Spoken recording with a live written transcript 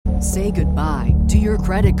Say goodbye to your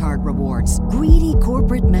credit card rewards. Greedy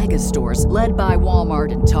corporate mega stores, led by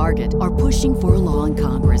Walmart and Target, are pushing for a law in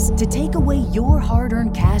Congress to take away your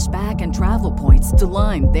hard-earned cash back and travel points to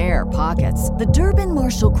line their pockets. The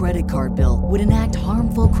Durbin-Marshall credit card bill would enact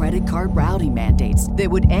harmful credit card routing mandates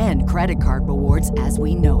that would end credit card rewards as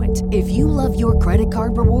we know it. If you love your credit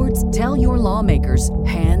card rewards, tell your lawmakers,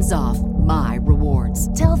 hands off my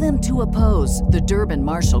rewards. Tell them to oppose the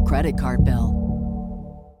Durbin-Marshall credit card bill.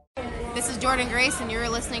 This is Jordan Grace, and you're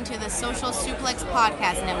listening to the Social Suplex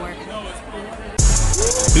Podcast Network.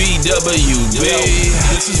 BWB,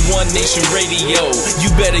 this is One Nation Radio. You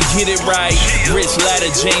better get it right. Rich Latta,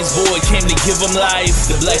 James Boyd came to give them life.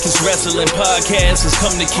 The Blackest Wrestling Podcast has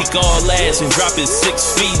come to kick all ass and drop it 6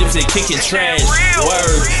 feet if they kicking trash.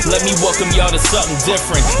 Word, let me welcome y'all to something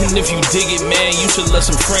different. And if you dig it, man, you should let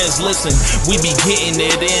some friends listen. We be getting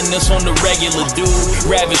it in, this on the regular, dude.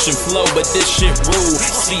 Ravish and flow, but this shit rude.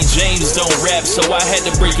 See, James don't rap, so I had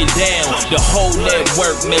to break it down. The whole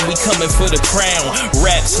network, man, we coming for the crown.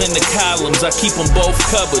 Raps in the columns, I keep them both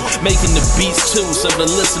covered. Making the beats too, so the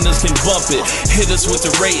listeners can bump it. Hit us with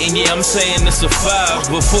the rating, yeah, I'm saying it's a 5.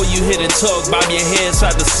 Before you hit it, talk, bob your head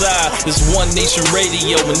side to side. It's One Nation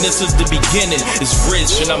Radio, and this is the beginning. It's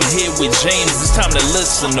Rich, and I'm here with James. It's time to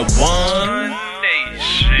listen to One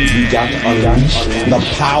Nation. You got to unleash the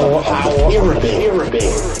power of the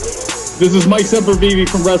pyramid. This is Mike Sempervive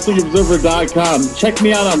from WrestlingObserver.com. Check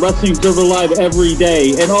me out on Wrestling Observer Live every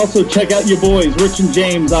day. And also check out your boys, Rich and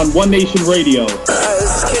James, on One Nation Radio. Hi,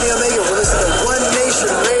 this is Kenny Omega. We're listening to One Nation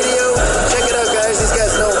Radio. Check it out, guys. These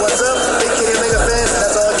guys know what's up. Big Kenny Omega fans, and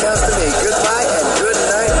that's all that counts to me. Goodbye and good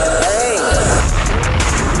night.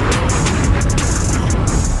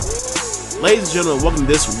 Bang. Ladies and gentlemen, welcome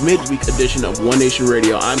to this midweek edition of One Nation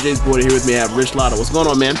Radio. I'm James Boyd. Here with me, I have Rich Latta. What's going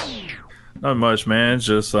on, man? Not much, man.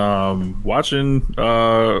 Just watching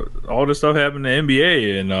all this stuff happen in the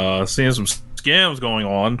NBA and seeing some scams going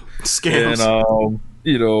on. Scams.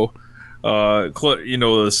 And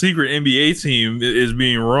the secret NBA team is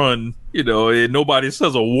being run. And nobody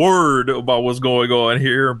says a word about what's going on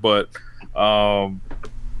here, but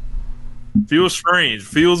feels strange,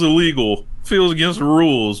 feels illegal, feels against the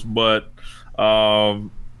rules. But I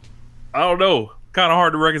don't know. Kind of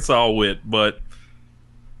hard to reconcile with, but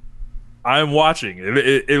I'm watching.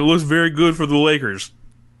 It looks very good for the Lakers.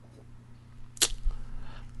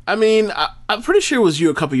 I mean, I'm pretty sure it was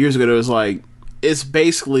you a couple years ago that was like, it's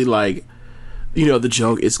basically like, the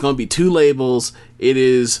joke. It's going to be 2 labels. It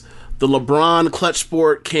is the LeBron Clutch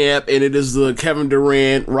Sport camp, and it is the Kevin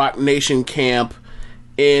Durant Rock Nation camp.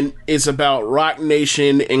 And it's about Rock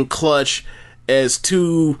Nation and Clutch as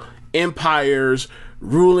 2 empires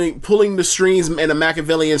pulling the strings in a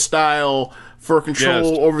Machiavellian style for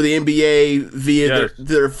control over the NBA via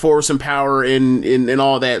their force and power and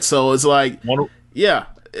all that. So it's like, one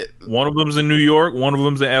of them's in New York, one of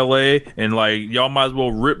them's in LA, and like y'all might as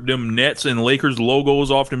well rip them Nets and Lakers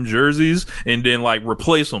logos off them jerseys and then like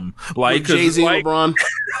replace them, like Jay-Z, like, LeBron.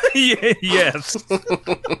 Yes.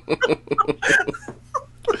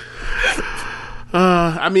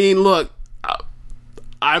 I mean, look,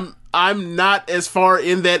 I'm not as far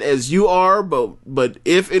in that as you are, but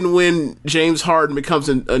if and when James Harden becomes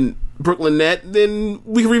a Brooklyn Net, then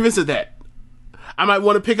we can revisit that. I might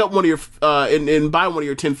want to pick up one of your and buy one of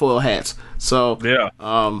your tinfoil hats. So yeah.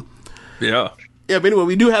 But anyway,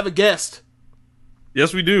 we do have a guest.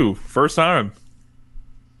 Yes, we do. First time.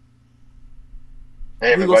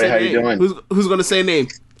 Hey everybody, how you doing? Who's gonna say a name?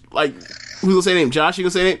 Like, who's gonna say a name? Josh, you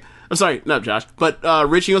gonna say a name? I'm sorry, not Josh, but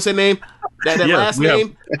Rich, you gonna say a name? That last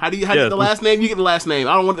name? How do you get the last name? You get the last name.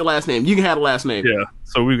 I don't want the last name. You can have the last name. Yeah.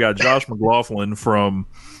 So we've got Josh McLaughlin from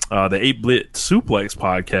the 8-Bit Suplex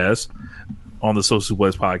podcast on the Social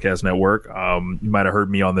Suplex Podcast Network. You might have heard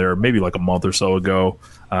me on there maybe like a month or so ago.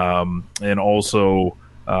 And also,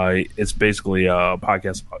 it's basically a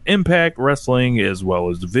podcast about Impact Wrestling as well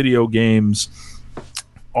as the video games,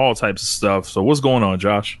 all types of stuff. So what's going on,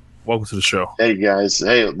 Josh? Welcome to the show. Hey guys.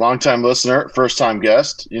 Hey, long time listener, first time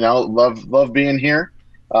guest. Love being here.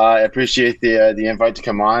 I appreciate the invite to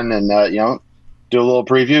come on and do a little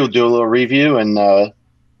preview, do a little review, and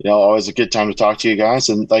always a good time to talk to you guys.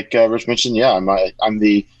 And like Rich mentioned, I'm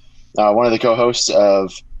the one of the co-hosts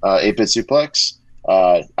of 8-Bit Suplex.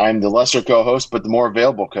 I'm the lesser co-host, but the more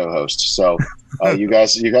available co-host. So you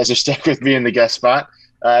guys are stuck with me in the guest spot.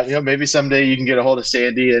 Maybe someday you can get a hold of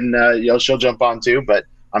Sandy and she'll jump on too. But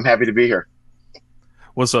I'm happy to be here.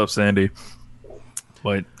 What's up, Sandy?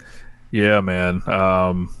 But yeah, man.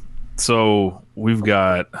 So we've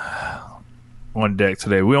got on deck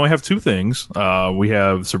today. We only have two things. We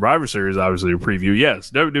have Survivor Series, obviously, a preview.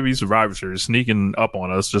 Yes, WWE Survivor Series sneaking up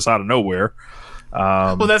on us just out of nowhere.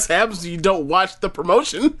 Well, that's happens. You don't watch the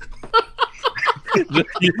promotion.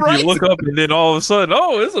 You look up and then all of a sudden,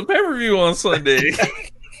 it's a pay-per-view on Sunday.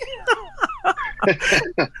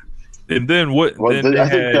 And then what? Well, then I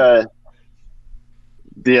think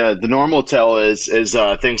the normal tell is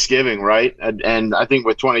Thanksgiving, right? And I think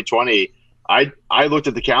with 2020, I looked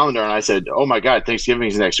at the calendar and I said, "Oh my God,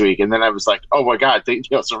 Thanksgiving's next week," and then I was like, "Oh my God,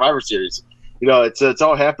 Survivor Series." It's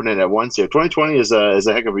all happening at once here. 2020 is a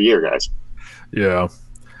heck of a year, guys. Yeah.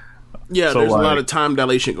 Yeah, so there's a lot of time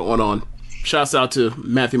dilation going on. Shouts out to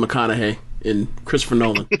Matthew McConaughey and Christopher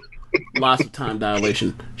Nolan. Lots of time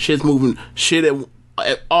dilation. Shit's moving.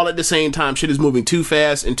 All at the same time. Shit is moving too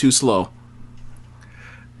fast and too slow.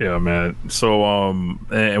 Yeah, man. So,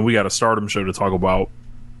 and we got a Stardom show to talk about.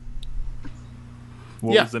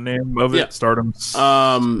 What was the name of it? Yeah. Stardom.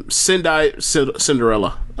 Sendai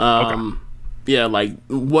Cinderella. Okay. Yeah, like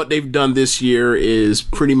what they've done this year is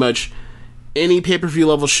pretty much any pay-per-view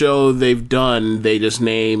level show they've done. They just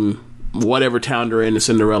name whatever town they're in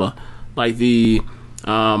Cinderella. Like the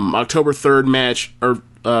October 3rd match or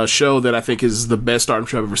show that I think is the best Stardom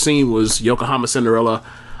show I've ever seen was Yokohama Cinderella.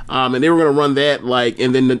 And they were going to run that,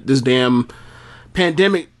 and then this damn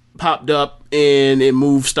pandemic popped up and it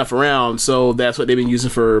moved stuff around. So that's what they've been using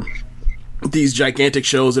for these gigantic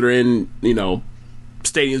shows that are in,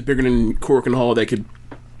 stadiums bigger than Korakuen Hall that could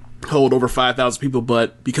hold over 5,000 people.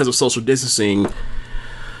 But because of social distancing,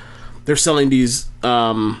 they're selling these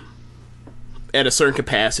at a certain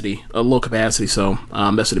capacity, a low capacity. So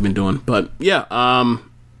that's what they've been doing. But yeah,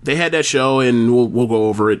 they had that show, and we'll go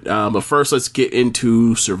over it. But first, let's get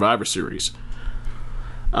into Survivor Series.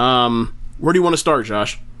 Where do you want to start,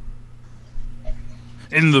 Josh?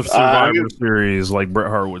 In the Survivor Series, like Bret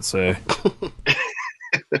Hart would say.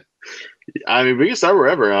 I mean, we can start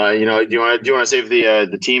wherever. Do you want to save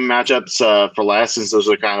the team matchups for last, since those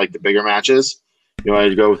are kind of like the bigger matches? You want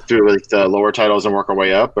to go through like the lower titles and work our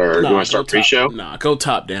way up, or do you want to start pre-show? Nah, go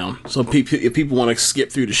top down. So if people want to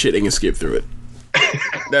skip through the shit, they can skip through it.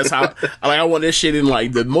 That's how I want this shit in,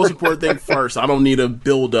 like, the most important thing first. I don't need a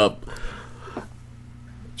build up.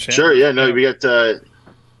 Sure, yeah, no, we got go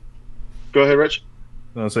ahead, Rich.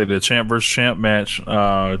 I'll say the champ versus champ match,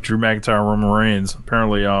 Drew McIntyre and Roman Reigns.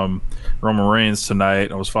 Apparently, Roman Reigns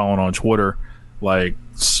tonight, I was following on Twitter,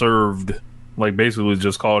 served, basically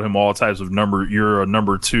just called him all types of you're a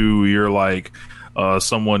number two, you're like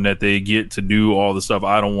someone that they get to do all the stuff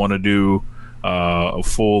I don't want to do, a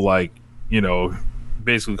full,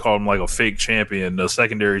 basically called him like a fake champion, a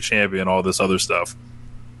secondary champion, all this other stuff.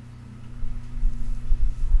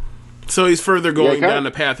 So he's further going down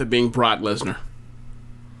the path of being Brock Lesnar.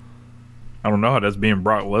 I don't know how that's being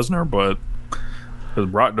Brock Lesnar, but because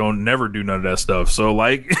Brock don't never do none of that stuff. So,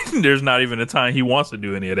 there's not even a time he wants to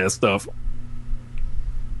do any of that stuff.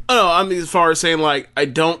 Oh, no, I mean, as far as saying, I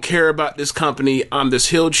don't care about this company. I'm this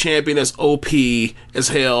heel champion that's OP as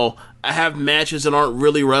hell. I have matches that aren't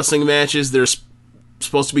really wrestling matches. They're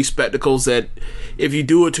supposed to be spectacles that if you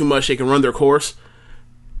do it too much, they can run their course.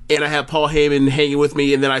 And I have Paul Heyman hanging with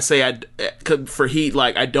me, and then I say, for heat,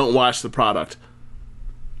 I don't watch the product.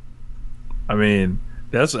 I mean,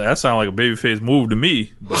 that sounds like a babyface move to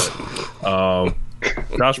me. But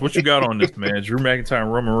Josh, what you got on this, man? Drew McIntyre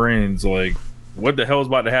and Roman Reigns, what the hell is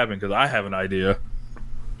about to happen? Because I have an idea.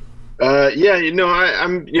 I'm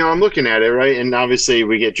looking at it, right, and obviously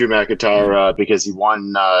we get Drew McIntyre because he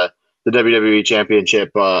won the WWE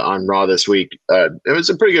Championship on Raw this week. It was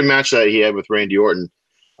a pretty good match that he had with Randy Orton.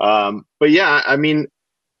 But yeah, I mean,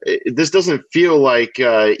 this doesn't feel like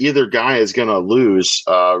either guy is going to lose,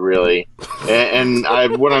 really. And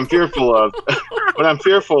what I'm fearful of,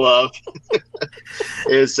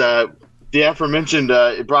 is the aforementioned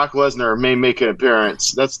Brock Lesnar may make an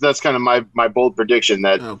appearance. That's kind of my bold prediction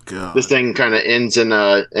that this thing kind of ends in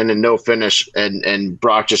a no finish, and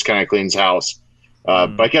Brock just kind of cleans house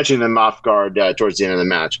by catching them off guard towards the end of the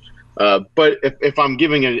match. But if I'm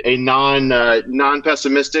giving a non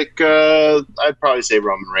pessimistic, I'd probably say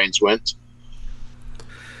Roman Reigns wins.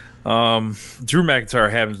 Drew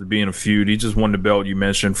McIntyre happens to be in a feud. He just won the belt you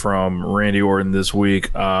mentioned from Randy Orton this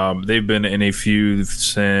week. They've been in a feud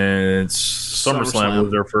since SummerSlam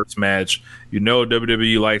was their first match.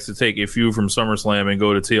 WWE likes to take a feud from SummerSlam and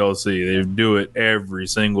go to TLC. They do it every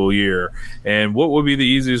single year. And what would be the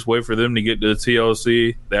easiest way for them to get to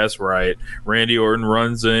TLC? That's right. Randy Orton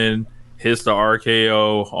runs in, hits the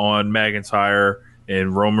RKO on McIntyre,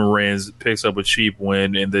 and Roman Reigns picks up a cheap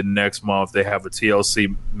win, and then next month they have a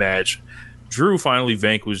TLC match Drew finally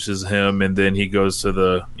vanquishes him, and then he goes to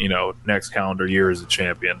the next calendar year as a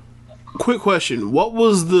champion. Quick question: what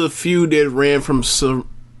was the feud that ran from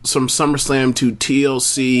SummerSlam to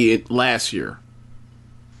TLC last year?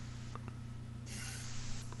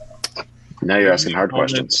 Now you're asking hard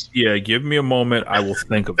questions. Yeah, give me a moment. I will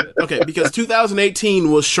think of it. Okay, because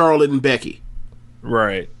 2018 was Charlotte and Becky.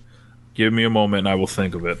 Right. Give me a moment, and I will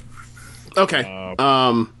think of it. Okay.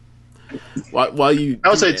 While you, I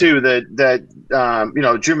would say too that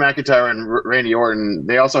Drew McIntyre and Randy Orton,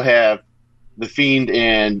 they also have the Fiend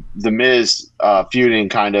and the Miz feuding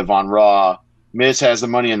kind of on Raw. Miz has the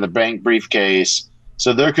Money in the Bank briefcase,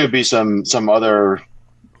 so there could be some other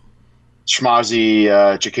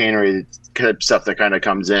schmozzy chicanery stuff that kind of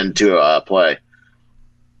comes into play.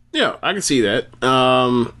 Yeah, I can see that.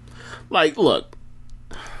 Look,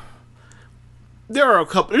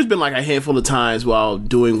 there's been like a handful of times while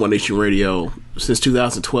doing One Nation Radio since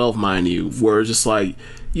 2012, mind you, where it's just like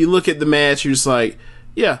you look at the match, you're just like,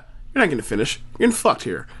 yeah, you're not going to finish. You're getting fucked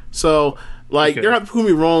here. So, they're not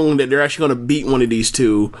proving me wrong that they're actually going to beat one of these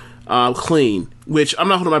two clean, which I'm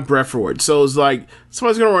not holding my breath for it. So it's like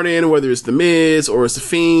somebody's going to run in, whether it's The Miz or it's The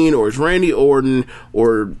Fiend or it's Randy Orton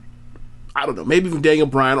or I don't know, maybe even Daniel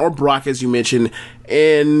Bryan or Brock, as you mentioned,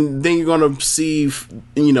 and then you're going to see,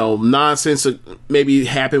 nonsense maybe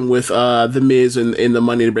happen with The Miz in the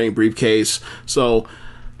Money in the Bank briefcase. So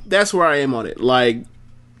that's where I am on it. I'm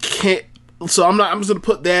just going to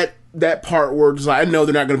put that part where I know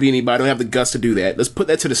they're not going to be anybody. I don't have the guts to do that. Let's put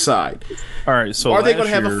that to the side. All right. So are they going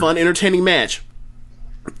to have a fun, entertaining match?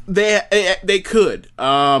 They could.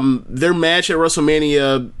 Their match at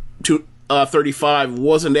WrestleMania 35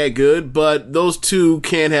 wasn't that good, but those two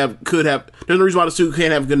could have. There's no reason why those two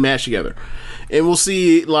can't have a good match together. And we'll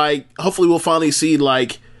see. Hopefully, we'll finally see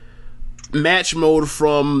match mode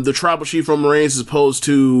from the Tribal Chief Roman Reigns as opposed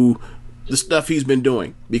to the stuff he's been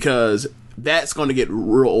doing, because that's going to get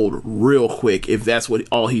real old real quick if that's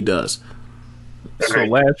all he does. So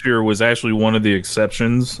last year was actually one of the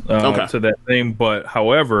exceptions to that thing, but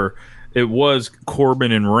however, it was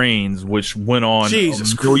Corbin and Reigns, which went on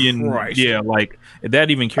Jesus Christ. Yeah,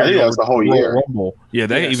 that even carried over to the whole Royal year. Rumble. Yeah,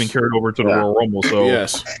 that even carried over to the Royal Rumble. So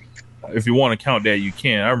yes, if you want to count that, you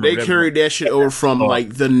can. I remember they carried that shit over from right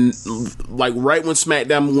when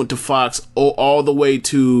SmackDown went to Fox all the way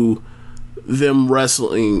to them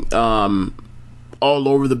wrestling all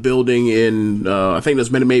over the building in I think it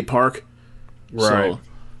was Minute Maid Park. Right. So,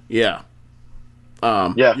 yeah.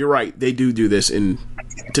 You're right. They do this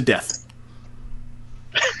to death.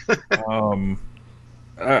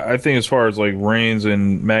 I think as far as Reigns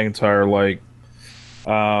and McIntyre,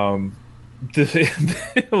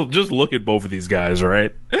 just look at both of these guys,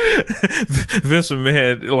 right? Vince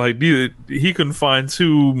McMahon, he couldn't find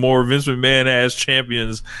two more Vince McMahon ass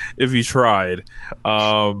champions if he tried.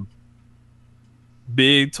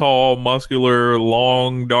 Big, tall, muscular,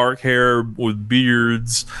 long, dark hair with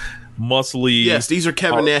beards, muscly. Yes, these are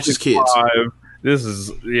Kevin Nash's kids. This is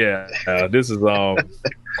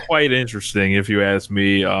quite interesting if you ask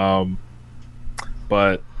me. But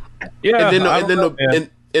yeah, and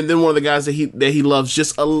then one of the guys that he loves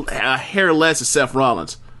just a hair less is Seth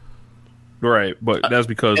Rollins. Right, but that's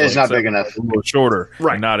because it's not big enough. A little shorter,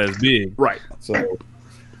 right? And not as big, right? So,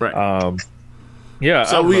 right. Yeah.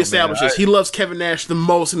 So we established this. He loves Kevin Nash the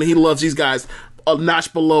most, and he loves these guys a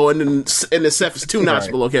notch below, and then Seth is two notches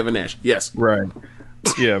below Kevin Nash. Yes. Right.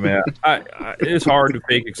 Yeah, man. It's hard to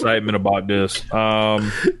fake excitement about this. Yeah,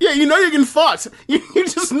 you're getting fucked. You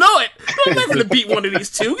just know it. I'm not going to beat one of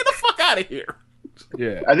these two. Get the fuck out of here.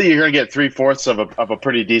 Yeah, I think you're going to get 3/4 of a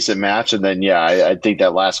pretty decent match, and then I think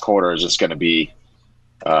that last quarter is just going to be,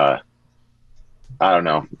 I don't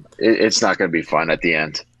know. It's not going to be fun at the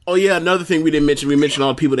end. Oh yeah, another thing we didn't mention. We mentioned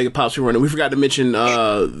all the people that could possibly run it. We forgot to mention,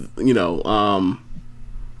 the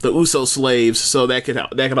Uso slaves. So that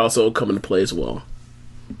could also come into play as well.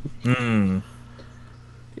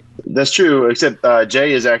 That's true. Except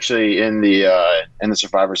Jay is actually in the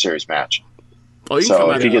Survivor Series match. Oh, so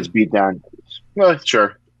if he gets beat down, well,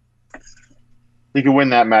 sure, he could win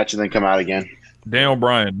that match and then come out again. Daniel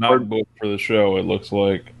Bryan not booked for the show. It looks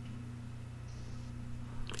like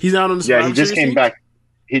he's out on the Survivor he just Series came back.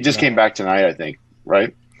 He just came back tonight, I think.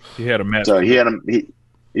 Right? He had a match. So he had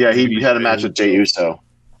a match with Jey Uso.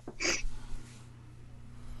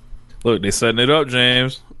 Look, they're setting it up,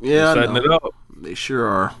 James. Yeah, they're setting it up. They sure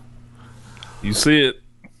are. You see it.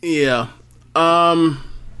 Yeah.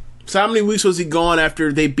 So how many weeks was he gone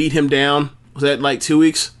after they beat him down? Was that 2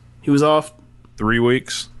 weeks? He was off? 3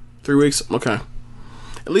 weeks. 3 weeks? Okay.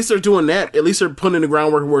 At least they're doing that. At least they're putting in the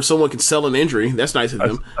groundwork where someone can sell an injury. That's nice of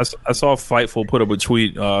them. I saw Fightful put up a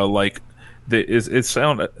tweet it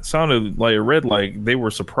sounded like it read like they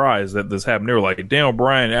were surprised that this happened. They were like, Daniel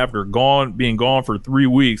Bryan, after being gone for 3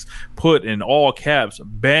 weeks, put in all caps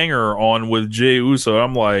banger on with Jey Uso.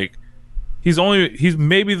 I'm like, he's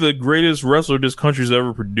maybe the greatest wrestler this country's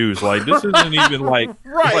ever produced. Like, this isn't even like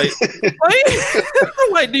Right.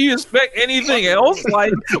 like, do you expect anything else?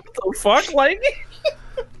 Like, what the fuck? Like,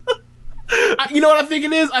 You know what I think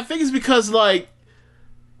it is? I think it's because, like,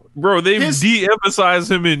 bro, they've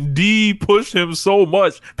de-emphasized him and de-pushed him so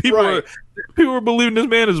much. People are believing this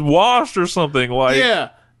man is washed or something. Like, yeah,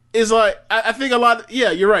 it's like I think a lot.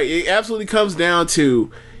 Yeah, you're right. It absolutely comes down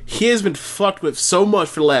to he has been fucked with so much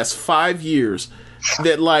for the last 5 years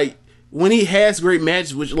that, like, when he has great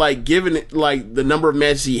matches, which, like, given like the number of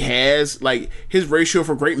matches he has, like, his ratio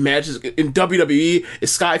for great matches in WWE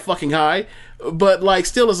is sky fucking high. But, like,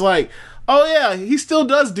 still is like, oh yeah, he still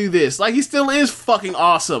does do this. Like, he still is fucking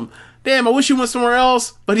awesome. Damn, I wish he went somewhere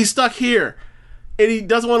else, but he's stuck here. And he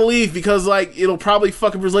doesn't want to leave because, like, it'll probably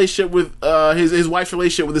fuck up his relationship with his wife's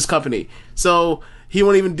relationship with this company. So he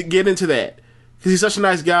won't even get into that because he's such a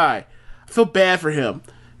nice guy. I feel bad for him.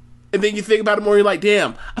 And then you think about it more, you're like,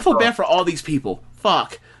 damn, I feel bad for all these people.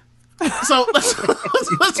 Fuck. So let's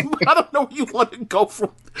I don't know where you want to go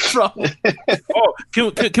from. Oh,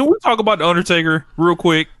 can we talk about the Undertaker real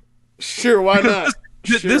quick? Sure, why not?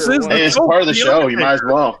 This is it's part of the show. You might as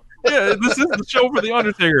well. Yeah, this is the show for the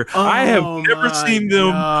Undertaker. I have never seen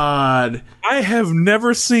them. God. I have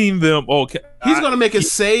never seen them. Okay, he's gonna make a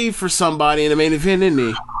save for somebody in the main event, isn't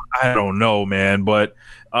he? I don't know, man, but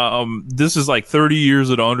this is like 30 years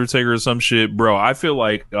of the Undertaker or some shit, bro. I feel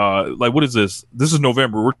like what is this? This is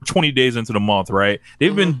November. We're 20 days into the month, right?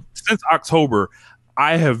 They've been since October.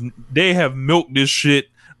 They have milked this shit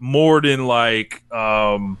more than like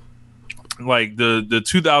the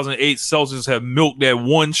 2008 Celtics have milked that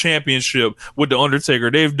one championship with the Undertaker.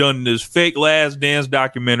 They've done this fake Last Dance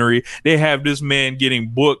documentary. They have this man getting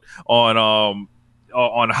booked on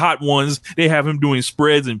Hot Ones. They have him doing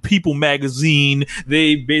spreads in People magazine.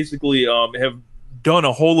 They basically have done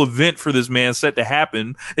a whole event for this man set to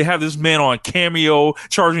happen. They have this man on Cameo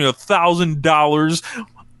charging $1,000.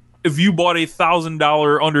 If you bought a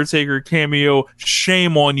 $1,000 Undertaker Cameo,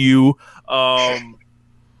 shame on you.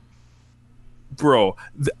 Bro,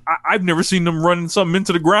 I've never seen them running something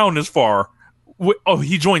into the ground this far. Oh,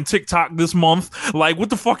 he joined TikTok this month. Like, what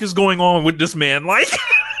the fuck is going on with this man? Like,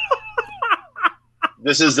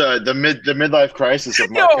 this is the midlife crisis of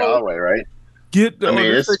Mark Calloway, right?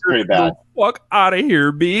 It's pretty bad. Fuck out of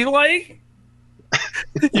here, B. Like,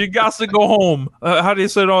 you got to go home. How do you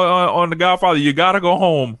say it on The Godfather? You got to go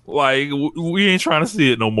home. Like, we ain't trying to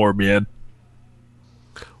see it no more, man.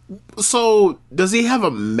 So, does he have a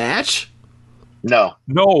match? No.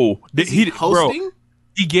 Is he hosting? Bro,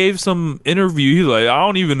 he gave some interview. He's like, I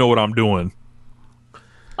don't even know what I'm doing.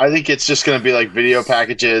 I think it's just going to be like video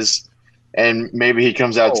packages, and maybe he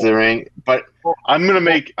comes out to the ring. But I'm gonna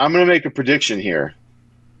make a prediction here,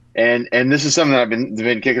 and this is something that I've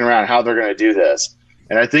been kicking around how they're going to do this.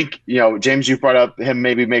 And I think, James, you brought up him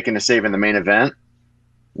maybe making a save in the main event.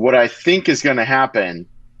 What I think is going to happen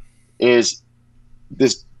is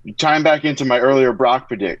this. Tying back into my earlier Brock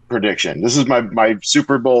prediction. This is my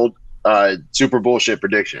super bullshit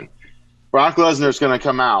prediction. Brock Lesnar is going to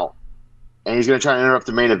come out, and he's going to try to interrupt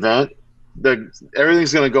the main event.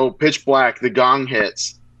 Everything's going to go pitch black. The gong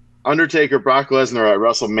hits. Undertaker, Brock Lesnar at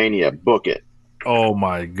WrestleMania. Book it. Oh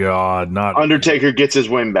my God! Undertaker gets his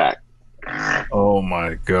win back. Oh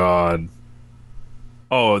my God!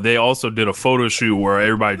 Oh, they also did a photo shoot where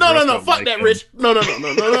everybody. No, fuck like that, him. Rich. No.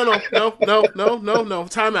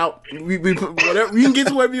 Time out. We whatever. You can get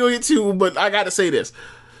to whatever you get to, but I got to say this.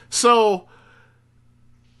 So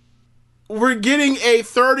we're getting a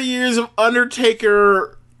 30 years of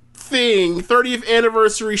Undertaker thing, 30th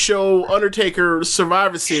anniversary show, Undertaker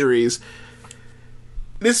Survivor Series.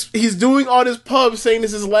 He's doing all this pub saying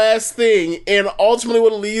this is his last thing, and ultimately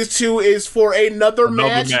what it leads to is for another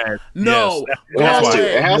match. No, yes.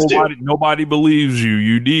 It has to. Nobody believes you.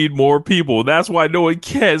 You need more people. That's why no one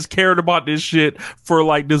has cared about this shit for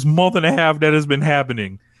like this month and a half that has been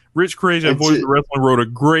happening. Rich Crazy at Voice of Wrestling wrote a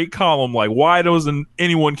great column like, why doesn't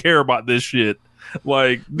anyone care about this shit?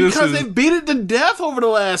 Like, because they beat it to death over the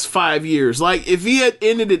last 5 years. Like, if he had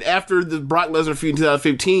ended it after the Brock Lesnar feud in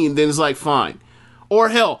 2015, then it's like fine. Or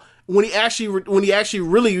hell, when he actually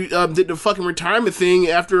really did the fucking retirement thing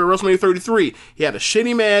after WrestleMania 33, he had a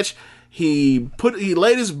shitty match. He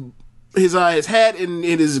laid his hat in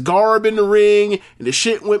his garb in the ring, and the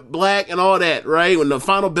shit went black and all that. Right when the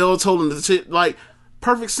final bell told him to shit, like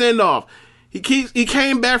perfect send off. He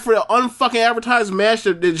came back for the unfucking advertised match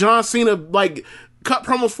that John Cena like cut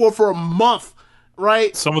promos for a month,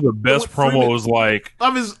 right? Some of the best promos, like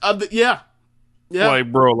of his, yeah.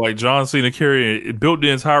 Like, bro, like John Cena carrying it built the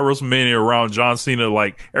entire WrestleMania around John Cena.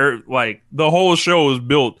 Like the whole show was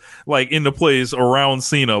built like into place around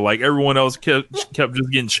Cena. Like everyone else kept just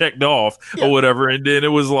getting checked off or whatever. And then it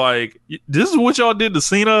was like, this is what y'all did to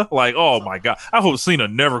Cena. Like, oh my god, I hope Cena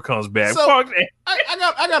never comes back. So, Fuck that.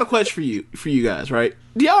 I got a question for you guys, right?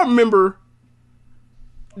 Do y'all remember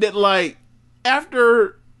that like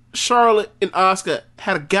after Charlotte and Asuka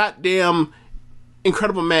had a goddamn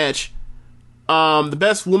incredible match? The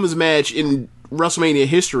best women's match in WrestleMania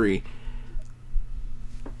history.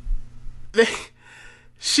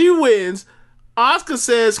 She wins. Asuka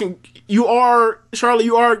says, Charlotte,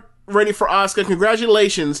 you are ready for Asuka.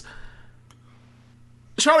 Congratulations.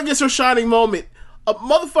 Charlotte gets her shining moment. A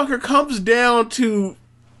motherfucker comes down to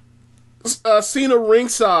Cena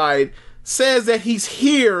ringside, says that he's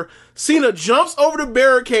here. Cena jumps over the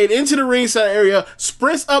barricade into the ringside area,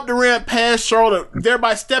 sprints up the ramp past Charlotte,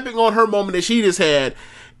 thereby stepping on her moment that she just had.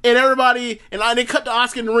 And everybody, they cut to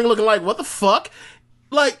Asuka in the ring looking like, what the fuck?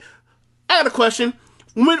 Like, I got a question.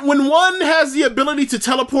 When one has the ability to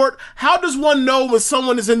teleport, how does one know when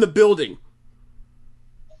someone is in the building?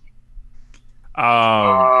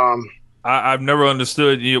 I've never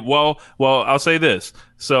understood. Well, I'll say this.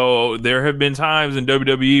 So there have been times in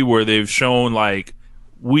WWE where they've shown, like,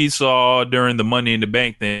 we saw during the Money in the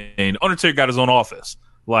Bank thing, Undertaker got his own office,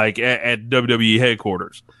 like at WWE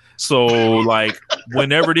headquarters. So like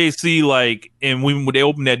whenever they see like, and when they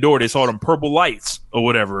opened that door, they saw them purple lights or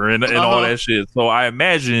whatever and all that shit. So I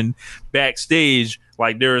imagine backstage,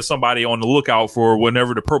 like there is somebody on the lookout for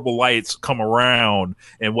whenever the purple lights come around.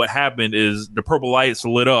 And what happened is the purple lights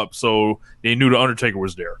lit up, so they knew the Undertaker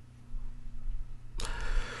was there.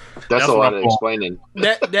 That's a lot of explaining.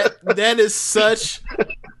 That is such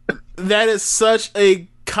a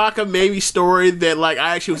cockamamie story that like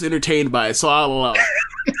I actually was entertained by it, so I'll allow it.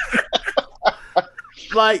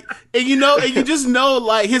 Like, and you just know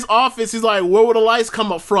like his office is like, where would the lights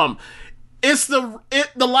come up from? It's the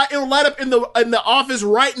light. It'll light up in the office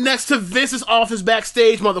right next to Vince's office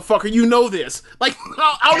backstage, motherfucker. You know this. Like,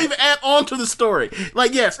 I don't even add on to the story.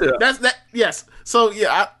 Like, yes, that's that. Yes. So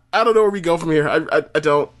yeah, I don't know where we go from here. I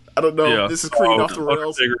don't know. Yeah. This is creeping off the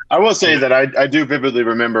rails. I will say that I do vividly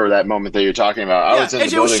remember that moment that you're talking about. I was in the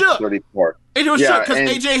building for 34. AJ was shook because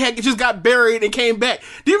AJ had just got buried and came back.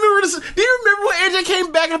 Do you remember this? Do you remember when AJ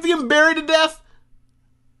came back after getting buried to death?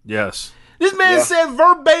 Yes. This man said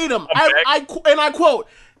verbatim, I quote,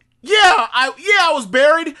 I was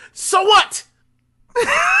buried. So what?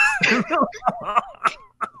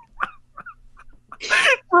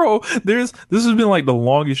 Bro, this has been like the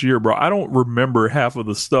longest year, bro. I don't remember half of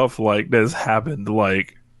the stuff like that's happened.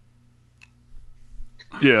 Like,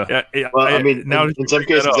 yeah. Well, I mean, now in some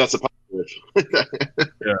cases that's a positive.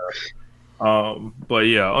 Yeah. But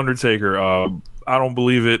yeah, Undertaker. I don't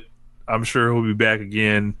believe it. I'm sure he'll be back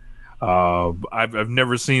again. I've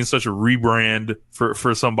never seen such a rebrand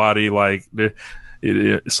for somebody like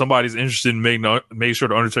somebody's interested in making sure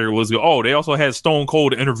the Undertaker looks good. Oh, they also had Stone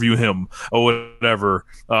Cold interview him or whatever.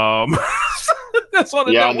 That's on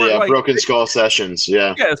the network, like, Broken Skull Sessions.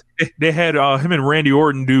 Yeah, yes, they had him and Randy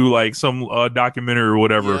Orton do like some documentary or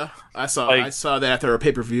whatever. Yeah, I saw that after a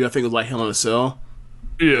pay-per-view. I think it was like Hell in a Cell.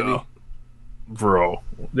 Yeah, maybe. Bro,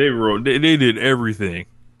 they did everything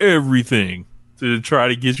to try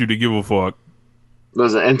to get you to give a fuck.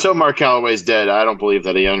 Listen, until Mark Calloway's dead, I don't believe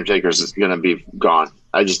that the Undertaker's is going to be gone.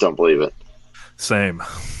 I just don't believe it. Same.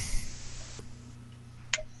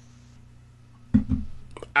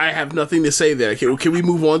 I have nothing to say there. Can we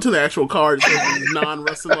move on to the actual card?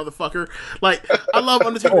 Non-wrestling motherfucker. Like, I love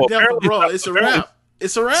Undertaker death, but bro, it's a wrap.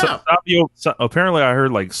 It's a wrap. Apparently, I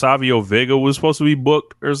heard like Savio Vega was supposed to be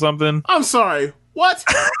booked or something. I'm sorry. What?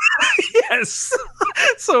 Yes.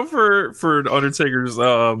 So for the Undertaker's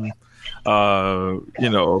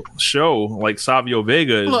show, like Savio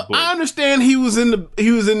Vega is look, booked. I understand he was in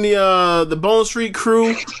the Bone Street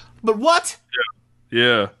Crew, but what?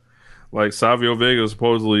 Yeah. Like Savio Vega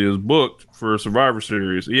supposedly is booked for Survivor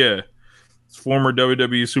Series. Yeah. It's former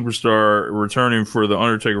WWE superstar returning for the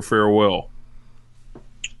Undertaker farewell.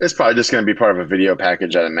 It's probably just going to be part of a video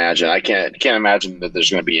package, I'd imagine. I can't imagine that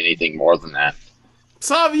there's going to be anything more than that.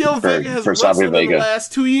 Savio Vega has wrestled in the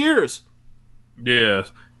last 2 years. Yeah.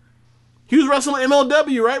 He was wrestling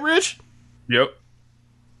MLW, right, Rich? Yep.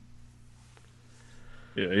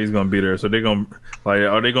 Yeah, he's gonna be there. So they're gonna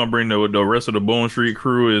are they gonna bring the rest of the Bone Street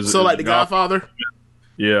Crew? Is like the Godfather?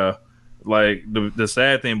 Yeah. Like the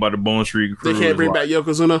sad thing about the Bone Street Crew, they can't bring back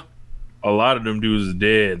Yokozuna. A lot of them dudes is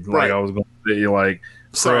dead. Right. Like I was gonna They like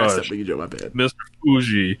Sorry, I Crush, stepped in your joke. My bad. Mr.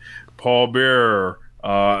 Fuji, Paul Bearer.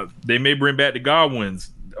 They may bring back the Godwins.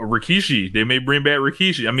 Rikishi. They may bring back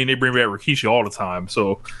Rikishi. I mean, they bring back Rikishi all the time.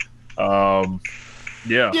 So,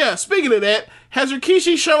 yeah. Yeah, speaking of that, has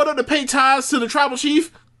Rikishi showed up to pay tithes to the tribal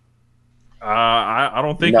chief? I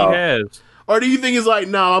don't think he has. Or do you think he's like,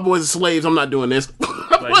 nah, my boys are slaves, I'm not doing this?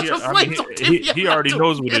 Like, he already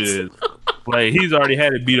knows what it is. Like, he's already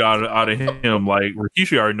had it beat out of him. Like,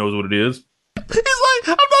 Rikishi already knows what it is. He's like,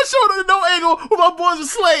 I'm not showing up to no angle where my boys are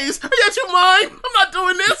slaves. Are you mind? I'm not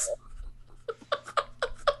doing this.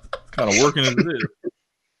 Kind of working into this.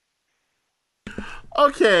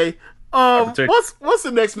 Okay. What's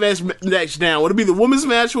the next match next down? Would it be the women's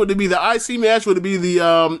match? Would it be the IC match? Would it be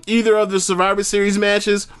the either of the Survivor Series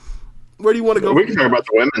matches? Where do you want to go? We can talk about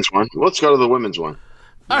the women's one. Let's go to the women's one.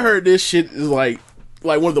 I heard this shit is like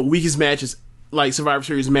one of the weakest matches, like Survivor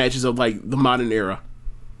Series matches of like the modern era.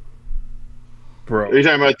 Bro, are you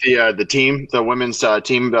talking about the team, the women's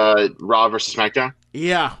team, Raw versus SmackDown?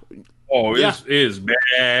 Yeah. Oh, it's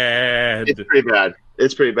bad. It's pretty bad.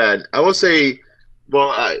 It's pretty bad. I will say,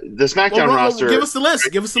 well, the SmackDown roster. Give us the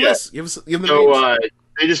list. Give us the list. Give them the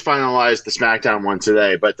they just finalized the SmackDown one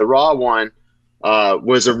today, but the Raw one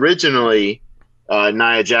was originally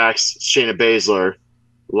Nia Jax, Shayna Baszler,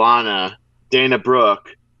 Lana, Dana Brooke,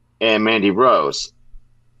 and Mandy Rose.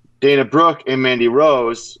 Dana Brooke and Mandy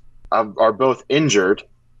Rose are both injured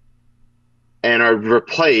and are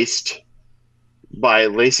replaced by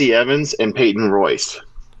Lacey Evans and Peyton Royce.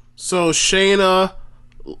 So Shayna,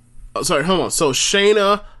 So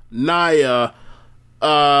Shayna, Nia,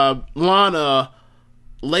 Lana,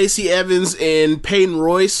 Lacey Evans, and Peyton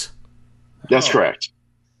Royce. That's correct.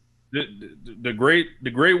 The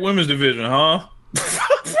great women's division, huh? All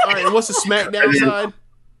right, and what's the SmackDown side?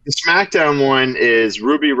 The SmackDown one is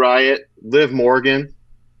Ruby Riott, Liv Morgan,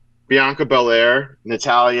 Bianca Belair,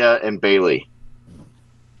 Natalya, and Bayley.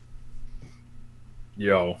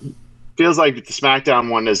 Yo, feels like the SmackDown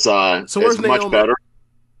one is much better.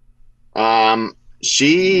 I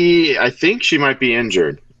think she might be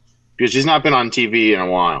injured because she's not been on TV in a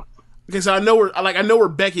while. Okay, so I know where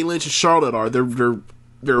Becky Lynch and Charlotte are. They're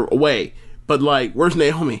away, but like, where's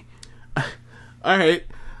Naomi? All right,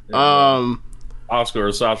 Oscar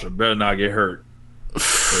or Sasha better not get hurt.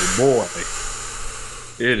 Hey, boy,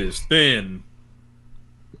 it is thin.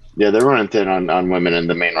 Yeah, they're running thin on women in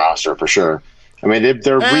the main roster for sure. I mean,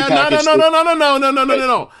 they're repackaged.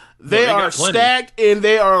 No. They are stacked and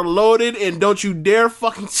they are loaded, and don't you dare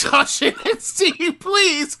fucking touch NXT,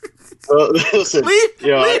 please. Listen, leave the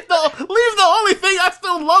only thing I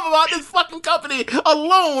still love about this fucking company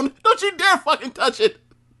alone. Don't you dare fucking touch it.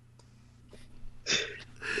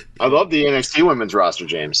 I love the NXT women's roster,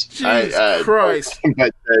 James. Jesus Christ.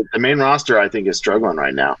 But the main roster, I think, is struggling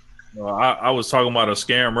right now. I was talking about a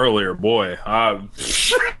scam earlier. Boy,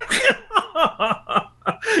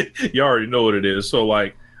 you already know what it is. So,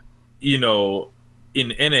 like, you know, in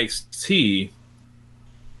NXT,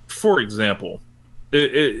 for example,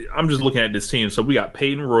 I'm just looking at this team. So we got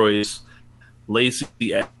Peyton Royce,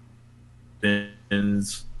 Lacey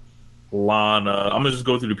Evans, Lana. I'm gonna just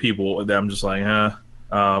go through the people that I'm just like,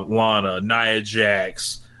 Lana, Nia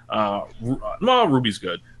Jax. Ruby's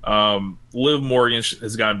good. Liv Morgan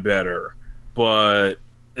has gotten better, but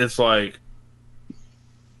it's like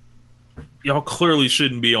y'all clearly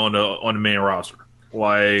shouldn't be on the main roster.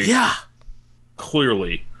 Like, yeah,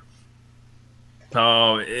 clearly,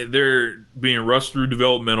 they're being rushed through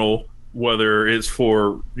developmental, whether it's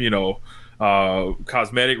for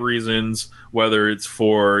cosmetic reasons, whether it's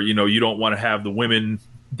for you don't want to have the women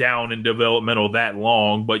down in developmental that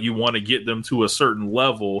long, but you want to get them to a certain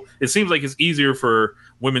level. It seems like it's easier for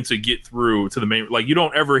women to get through to the main. Like, you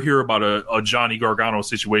don't ever hear about a Johnny Gargano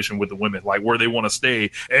situation with the women, like where they want to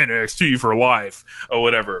stay NXT for life or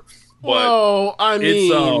whatever. But well, I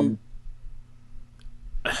mean,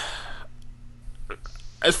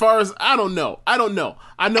 as far as I don't know. I know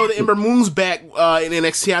that Ember Moon's back in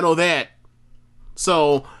NXT. I know that.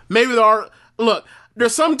 So maybe there are. Look,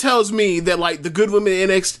 there's some tells me that like the good women in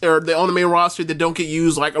NXT or the on the main roster that don't get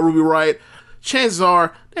used, like a Ruby Riott, chances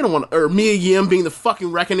are they don't want, or Mia Yim being the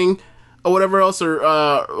fucking Reckoning or whatever else, or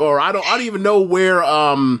I don't even know where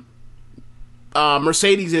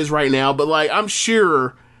Mercedes is right now, but like I'm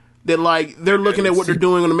sure that like they're looking at what they're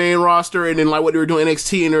doing on the main roster and then like what they were doing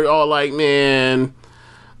NXT, and they're all like, man,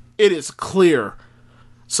 it is clear.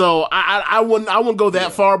 So I wouldn't go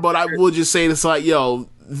that far, but I would just say it's like, yo,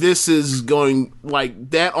 this is going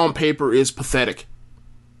like that on paper is pathetic.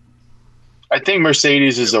 I think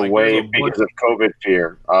Mercedes is away because of COVID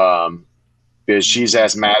fear, because she's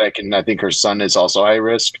asthmatic and I think her son is also high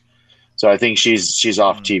risk. So I think she's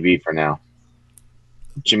off TV for now.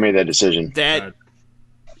 She made that decision. That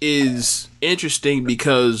is interesting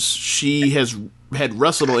because she has had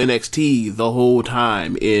wrestled on NXT the whole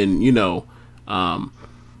time. In the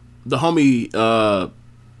homie,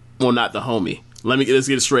 well, not the homie. Let's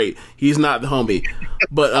get it straight. He's not the homie,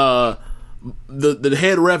 but the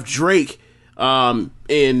head ref Drake and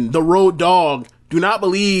the Road Dogg do not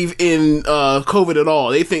believe in COVID at all.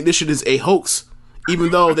 They think this shit is a hoax, even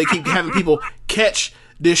though they keep having people catch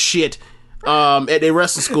this shit at their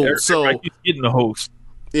wrestling school. So he's getting the hoax.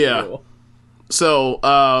 Yeah. So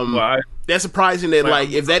that's surprising that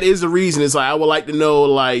if that is the reason, it's like I would like to know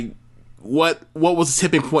what was the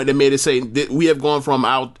tipping point that made it say that we have gone from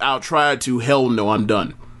I'll try to hell no, I'm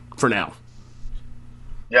done for now.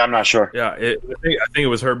 Yeah, I'm not sure. Yeah, I think it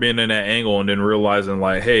was her being in that angle and then realizing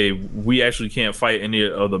hey, we actually can't fight any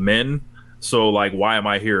of the men, so why am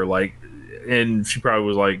I here? And she probably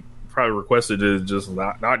was probably requested to just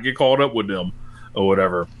not get called up with them or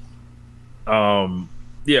whatever.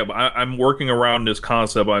 Yeah, but I'm working around this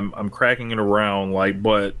concept. I'm cracking it around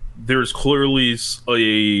but there's clearly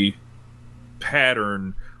a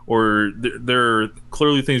pattern, or there are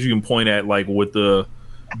clearly things you can point at with the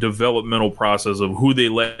developmental process of who they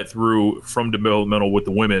let through from developmental with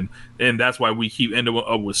the women, and that's why we keep ending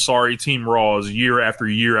up with sorry Team Raws year after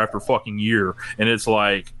year after fucking year, and it's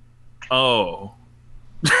oh.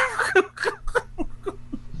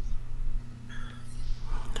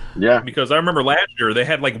 Yeah, because I remember last year they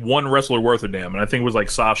had one wrestler worth a damn, and I think it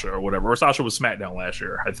was Sasha or whatever, or Sasha was SmackDown last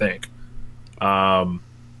year, I think.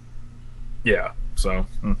 Yeah, so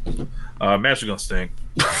match is gonna stink.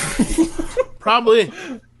 Probably.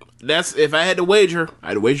 That's if I had to wager.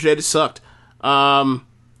 I'd wager that it sucked. I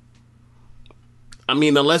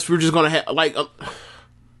mean, unless we're just gonna have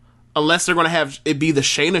unless they're gonna have it be the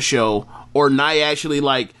Shayna show, or Nia actually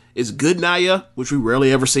is good Nia, which we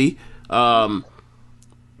rarely ever see. Don't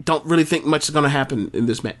really think much is gonna happen in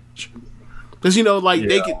this match because they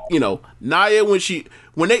could, Nia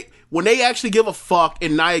when they actually give a fuck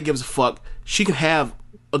and Nia gives a fuck, she can have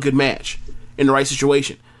a good match in the right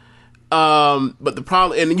situation. But the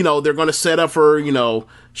problem, and they're going to set up for,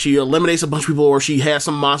 she eliminates a bunch of people, or she has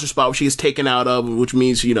some monster spot where she is taken out of, which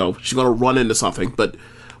means, she's going to run into something, but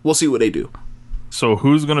we'll see what they do. So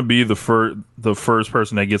who's going to be the first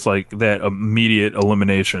person that gets that immediate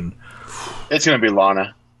elimination? It's going to be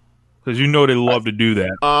Lana. Because they love to do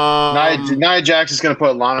that. Nia Jax is going to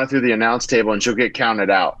put Lana through the announce table and she'll get counted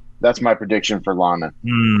out. That's my prediction for Lana.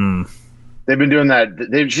 They've been doing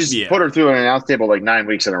that. She's put her through an announce table 9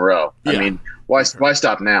 weeks in a row. Yeah. I mean, why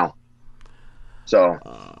stop now? So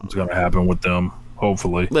what's going to happen with them?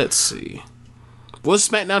 Hopefully, let's see. What's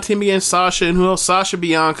SmackDown team again? Sasha and who else? Sasha,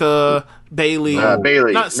 Bianca, Bailey.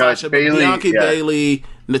 Bailey, not Sasha, but Bailey, Bianca, Bailey,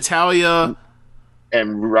 Natalya,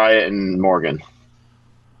 and Riot and Morgan.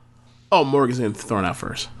 Oh, Morgan's getting thrown out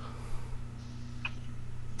first.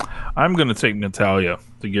 I'm going to take Natalya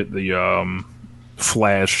to get the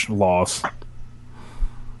Flash loss.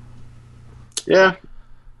 Yeah,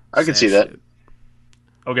 I can see that.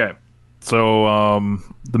 Okay, so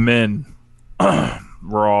the men,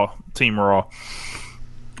 Raw, Team Raw.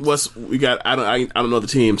 What's we got? I don't know the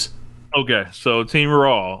teams. Okay, so Team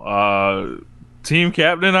Raw, team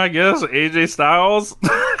captain, I guess AJ Styles,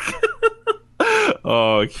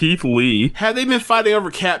 Keith Lee. Have they been fighting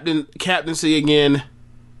over captaincy again?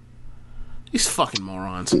 These fucking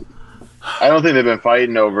morons. I don't think they've been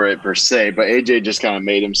fighting over it per se, but AJ just kind of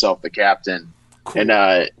made himself the captain, cool.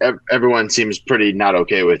 And everyone seems pretty not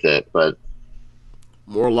okay with it. But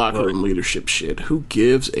more locker room leadership shit. Who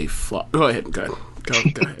gives a fuck? Go ahead. Go ahead.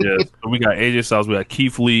 Yeah, so we got AJ Styles, we got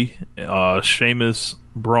Keith Lee, Sheamus,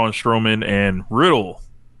 Braun Strowman, and Riddle.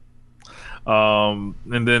 And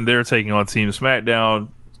then they're taking on Team SmackDown.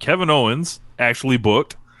 Kevin Owens actually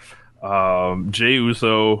booked. Jey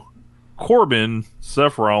Uso, Corbin,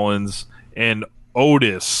 Seth Rollins, and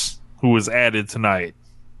Otis, who was added tonight.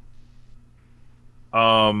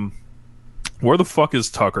 Where the fuck is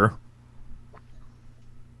Tucker?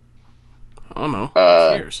 I don't know.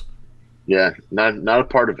 Cheers. Yeah, not a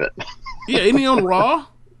part of it. Yeah, isn't he on Raw?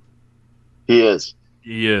 He is.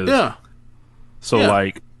 Yeah. So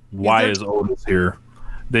why is Otis here?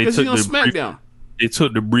 They took on SmackDown. They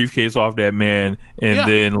took the briefcase off that man, and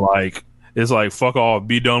then it's fuck off,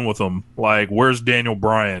 be done with him. Where's Daniel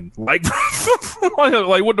Bryan? What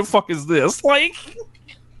the fuck is this? I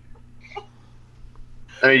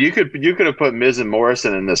mean, you could have put Miz and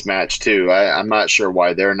Morrison in this match too. I'm not sure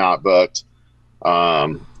why they're not booked.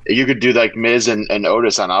 You could do Miz and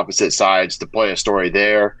Otis on opposite sides to play a story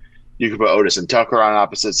there. You could put Otis and Tucker on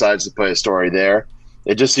opposite sides to play a story there.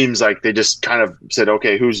 It just seems like they just kind of said,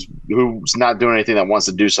 okay, who's not doing anything that wants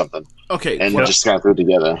to do something. Okay. And just kind of threw it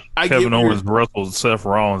together. Kevin Owens wrestled Seth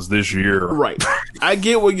Rollins this year. Right. I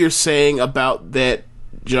get what you're saying about that,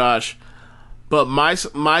 Josh. But my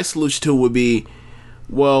solution to it would be,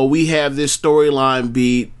 well, we have this storyline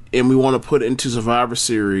beat and we want to put it into Survivor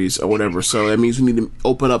Series or whatever. So that means we need to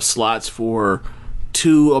open up slots for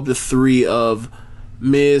 2 of the 3 of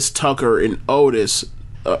Miz, Tucker, and Otis,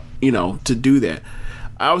 to do that.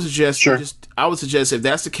 I would suggest if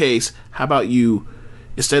that's the case, how about you,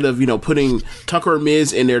 instead of putting Tucker or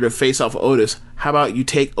Miz in there to face off Otis, how about you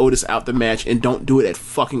take Otis out the match and don't do it at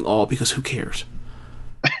fucking all, because who cares?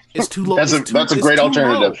 It's too low. That's a great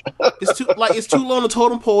alternative. It's too low on the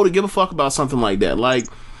totem pole to give a fuck about something like that. Like,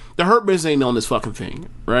 the Hurt Business ain't on this fucking thing,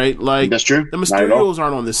 right? Like, that's true. The Mysterios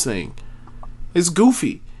aren't on this thing. It's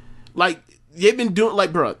goofy. Like, they've been doing,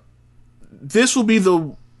 like, bro, this will be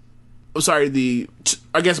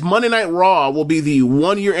I guess Monday Night Raw will be the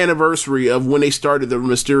 1-year anniversary of when they started the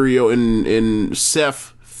Mysterio and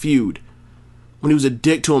Seth feud, when he was a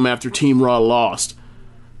dick to him after Team Raw lost.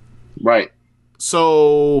 Right.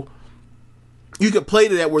 So you could play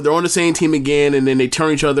to that where they're on the same team again, and then they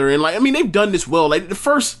turn each other in. Like, I mean, they've done this well. Like, the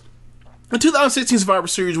 2016 Survivor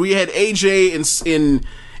Series, where you had AJ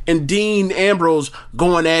and Dean Ambrose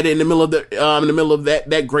going at it in the middle of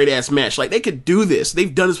that great ass match. Like, they could do this.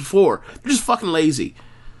 They've done this before. They're just fucking lazy.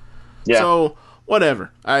 Yeah. So whatever.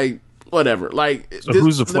 Like, so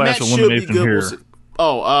who's the Flash elimination here?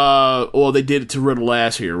 Well, they did it to Riddle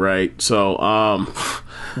last year, right? So,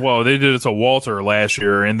 well, they did it to Walter last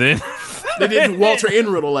year, and then they did Walter and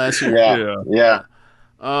Riddle last year. Yeah.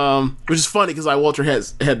 Which is funny because Walter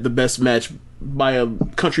has had the best match by a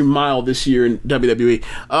country mile this year in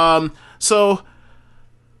WWE. So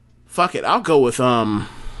fuck it. I'll go with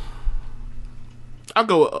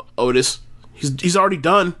Otis. He's already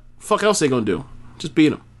done. Fuck else they gonna do? Just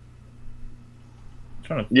beat him.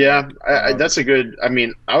 Yeah, that's a good. I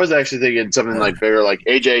mean, I was actually thinking something like bigger, like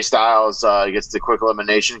AJ Styles gets the quick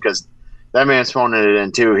elimination, because that man's phoning it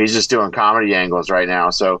in too. He's just doing comedy angles right now,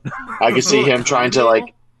 so I could see him trying to,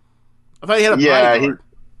 like. I thought he had a bodyguard.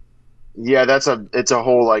 It's a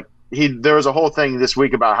whole, like, there was a whole thing this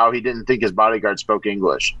week about how he didn't think his bodyguard spoke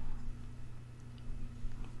English.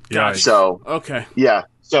 Yeah. So okay. Yeah.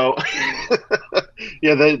 So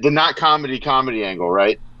yeah, the not comedy angle,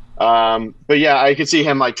 right? But yeah, I could see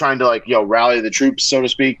him, like, trying to, like, rally the troops, so to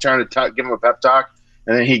speak, trying to give him a pep talk,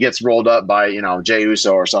 and then he gets rolled up by Jey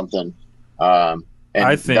Uso or something. And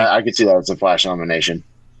I could see that as a Flash elimination.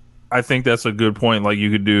 I think that's a good point. Like, you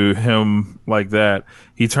could do him like that.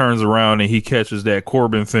 He turns around and he catches that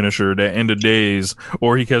Corbin finisher, that End of Days,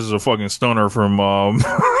 or he catches a fucking stunner from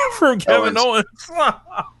from Kevin Owens.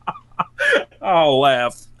 I'll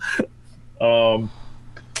laugh.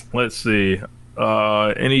 Let's see.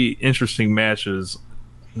 Any interesting matches?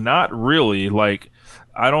 Not really. Like,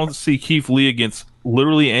 I don't see Keith Lee against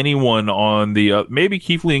literally anyone on the maybe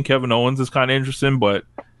Keith Lee and Kevin Owens is kind of interesting, but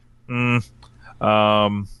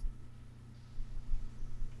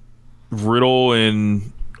Riddle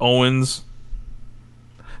and Owens.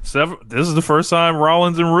 This is the first time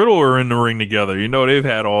Rollins and Riddle are in the ring together. They've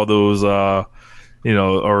had all those or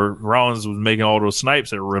Rollins was making all those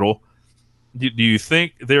snipes at Riddle. Do you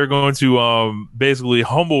think they're going to basically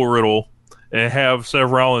humble Riddle and have Seth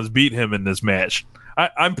Rollins beat him in this match?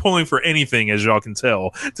 I'm pulling for anything, as y'all can tell,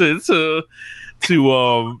 to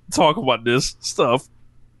talk about this stuff.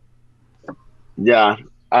 Yeah,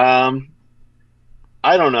 I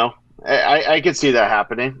don't know. I could see that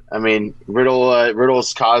happening. I mean,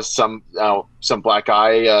 Riddle's caused some black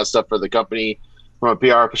eye stuff for the company from a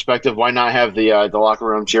PR perspective. Why not have the locker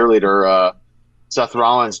room cheerleader Seth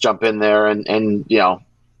Rollins jump in there and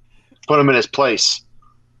put him in his place?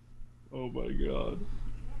 Oh my god!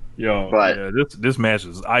 This match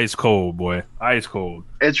is ice cold, boy. Ice cold.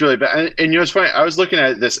 It's really bad. And it's funny. I was looking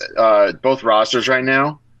at this both rosters right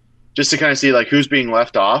now, just to kind of see, like, who's being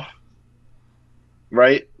left off.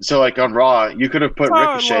 Right? So, like, on Raw, you could have put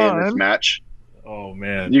Ricochet in this match. Oh,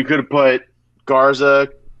 man. You could have put Garza,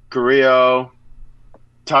 Carrillo,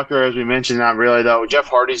 Tucker, as we mentioned, not really, though. Jeff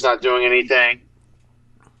Hardy's not doing anything.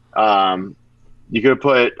 You could have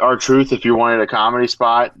put R-Truth if you wanted a comedy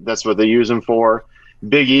spot. That's what they use him for.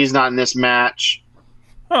 Big E's not in this match.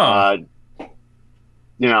 Huh.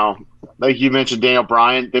 Like you mentioned, Daniel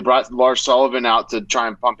Bryan. They brought Lars Sullivan out to try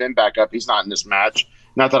and pump him back up. He's not in this match.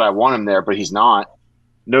 Not that I want him there, but he's not.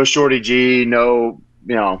 No Shorty G, no,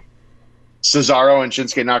 Cesaro and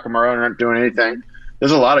Shinsuke Nakamura aren't doing anything.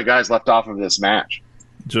 There's a lot of guys left off of this match.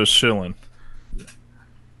 Just chilling.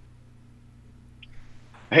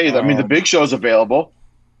 Hey, I mean, the Big Show's available.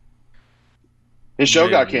 His show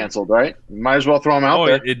got canceled, right? Might as well throw him out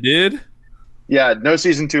there. It did? Yeah, no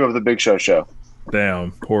season 2 of the Big Show.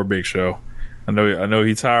 Damn, poor Big Show. I know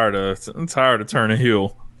he's tired of turning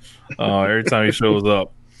heel every time he shows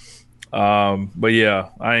up. But yeah,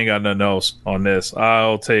 I ain't got nothing else on this.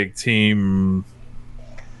 I'll take Team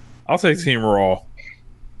Raw.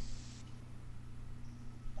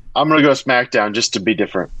 I'm gonna go SmackDown just to be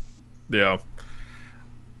different. Yeah.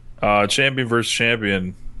 Champion versus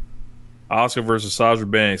champion. Asuka versus Sasha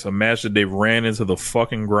Banks, a match that they ran into the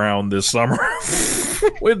fucking ground this summer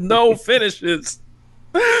with no finishes.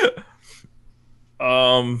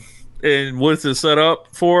 And what's it set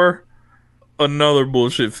up for? Another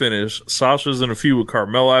bullshit finish. Sasha's in a feud with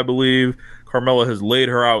Carmella, I believe. Carmella has laid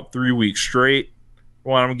her out 3 weeks straight,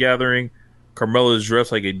 from what I'm gathering. Carmella is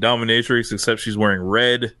dressed like a dominatrix, except she's wearing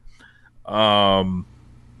red. Yeah,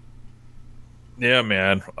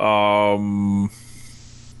 man.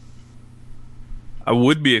 I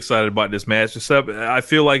would be excited about this match, except I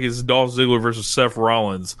feel like it's Dolph Ziggler versus Seth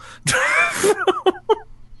Rollins.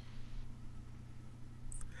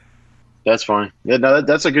 That's fine. Yeah, no,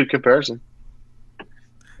 that's a good comparison.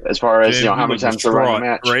 As far as how many times they're running a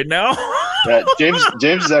match right now. Yeah, James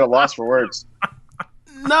is at a loss for words.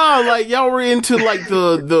 No, like y'all were into like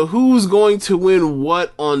the who's going to win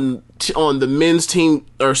what on the men's team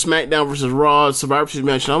or SmackDown versus Raw Survivor Series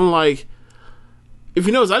match. And I'm like, if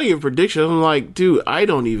you notice, I didn't give a prediction. I'm like, dude, I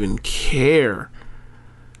don't even care.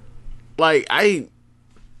 Like I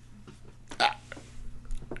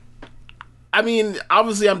mean,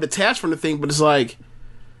 obviously I'm detached from the thing, but it's like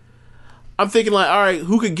I'm thinking like, all right,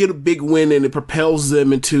 who could get a big win and it propels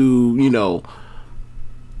them into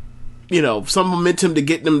some momentum to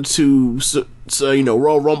get them to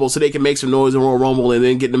Royal Rumble so they can make some noise in Royal Rumble and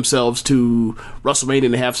then get themselves to WrestleMania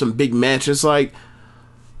and have some big match. It's like,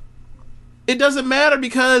 it doesn't matter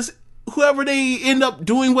because whoever they end up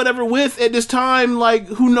doing whatever with at this time, like,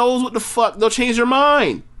 who knows what the fuck, they'll change their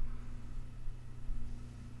mind.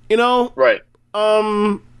 Right.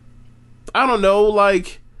 I don't know,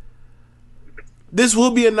 like, this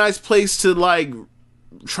will be a nice place to, like,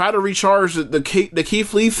 try to recharge the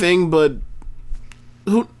Keith Lee thing, but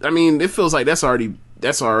it feels like that's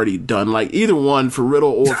already done. Like, either one for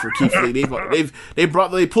Riddle or for Keith Lee, they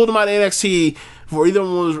pulled him out of NXT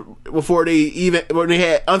before they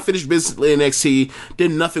had unfinished business in NXT,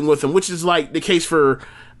 did nothing with him, which is like the case for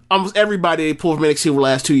almost everybody they pulled from NXT over the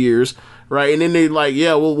last 2 years, right? And then they like,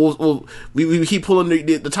 yeah, we keep pulling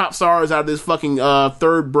the top stars out of this fucking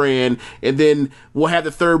third brand, and then we'll have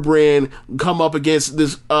the third brand come up against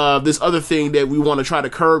this other thing that we want to try to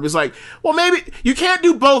curb. It's like, well, maybe you can't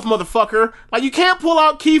do both, motherfucker. Like, you can't pull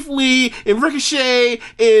out Keith Lee and Ricochet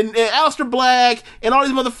and Aleister Black and all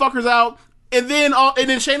these motherfuckers out, and then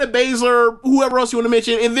Shayna Baszler, whoever else you want to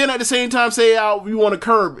mention, and then at the same time say, we want to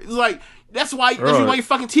curb. It's like, that's why your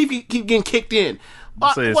fucking teeth keep getting kicked in.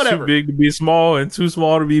 It's whatever. Too big to be small and too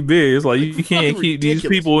small to be big. It's like you can't keep ridiculous. These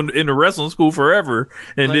people in the wrestling school forever.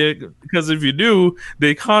 And then, because if you do,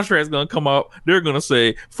 the contract's going to come up. They're going to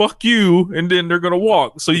say, fuck you. And then they're going to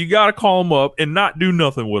walk. So you got to call them up and not do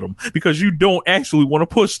nothing with them because you don't actually want to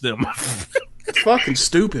push them. Fucking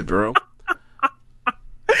stupid, bro.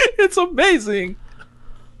 It's amazing.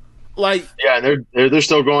 Like, yeah, they're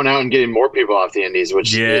still going out and getting more people off the indies,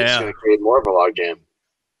 which is going to create more of a logjam.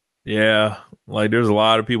 Yeah, like there's a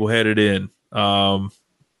lot of people headed in,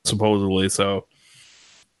 supposedly. So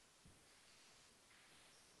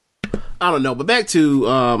I don't know, but back to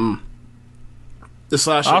the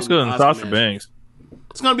Asuka and Sasha Banks.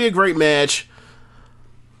 It's gonna be a great match.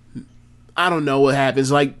 I don't know what happens.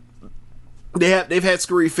 Like, they've had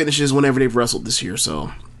screwy finishes whenever they've wrestled this year,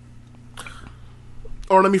 so.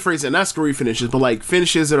 Or let me phrase it, not screwy finishes, but like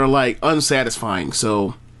finishes that are like unsatisfying.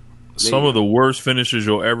 So some of the worst finishes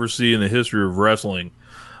you'll ever see in the history of wrestling.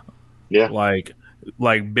 Yeah, like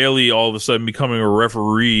Bayley all of a sudden becoming a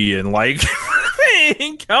referee and like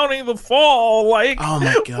counting the fall. Like, oh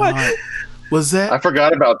my god, was that? I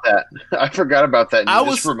forgot about that. I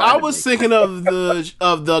was thinking of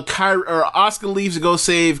the Kyrie, or Asuka leaves to go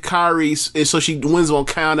save Kyrie, and so she wins on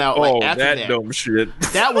count out. Like, after that dumb shit.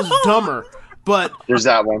 That was dumber. But there's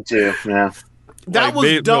that one too. Yeah, that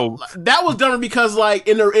was dumb. No. That was dumber because, like,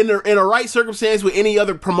 in a right circumstance with any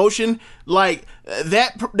other promotion, like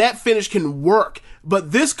that finish can work.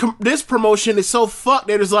 But this promotion is so fucked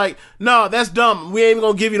that it's like, no, that's dumb. We ain't even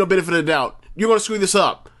gonna give you no benefit of the doubt. You're gonna screw this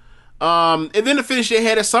up. And then the finish they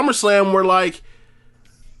had at SummerSlam, where like,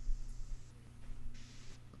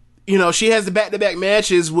 she has the back-to-back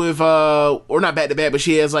matches with or not back-to-back, but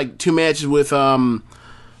she has like 2 matches with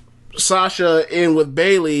Sasha in with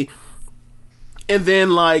Bayley, and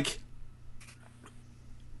then like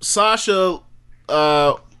Sasha,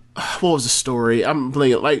 what was the story? I'm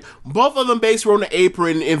blanking. Like both of them basically were on the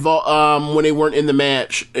apron when they weren't in the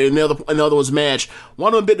match, and the other one's match.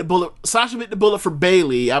 One of them bit the bullet. Sasha bit the bullet for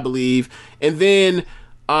Bayley, I believe, and then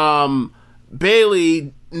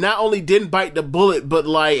Bayley not only didn't bite the bullet, but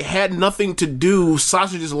like had nothing to do.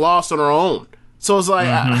 Sasha just lost on her own. So it's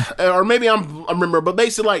like, or maybe I remember, but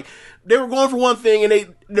basically like they were going for one thing,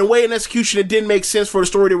 and the way in execution it didn't make sense for the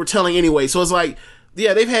story they were telling anyway. So it's like,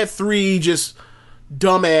 yeah, they've had 3 just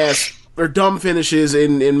dumb finishes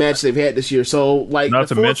in matches they've had this year. So like, not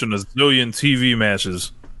to mention a zillion TV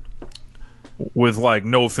matches with like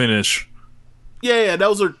no finish. Yeah,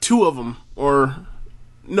 those are 2 of them, or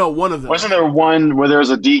no, 1 of them. Wasn't there one where there was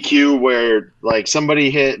a DQ where like somebody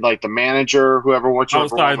hit like the manager, whoever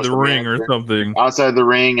outside the ring or something, outside the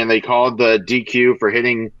ring, and they called the DQ for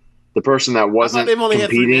hitting the person that wasn't they've only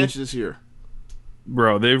competing? had 3 matches this year.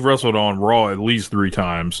 Bro, they've wrestled on Raw at least 3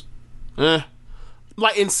 times.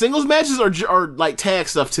 Like in singles matches or like tag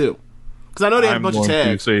stuff too? Because I know they have a bunch of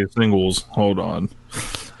tags. I'm going to say singles. Hold on.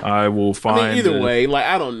 I will find. I mean, either way, like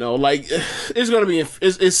I don't know. Like it's going to be.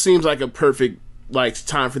 It seems like a perfect like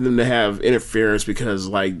time for them to have interference because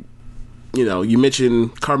like you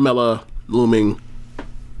mentioned Carmella looming.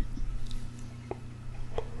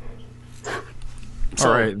 So,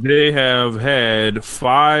 all right, they have had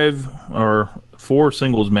 5 or 4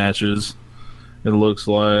 singles matches. It looks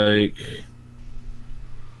like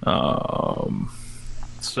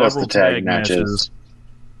several tag matches.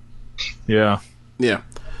 Yeah.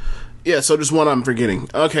 So just one I'm forgetting.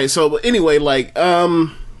 Okay, so anyway, like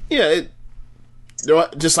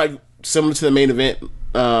just like similar to the main event,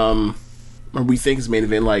 or we think it's main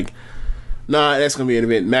event. Like, nah, that's gonna be an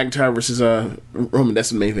event. McIntyre versus Roman. That's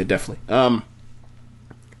the main event, definitely.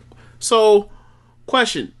 So,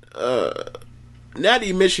 question. Now that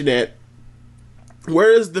you mention that,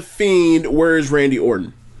 where is The Fiend? Where is Randy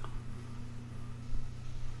Orton?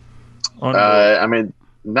 I mean,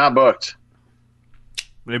 not booked.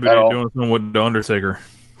 Maybe they're doing something with The Undertaker.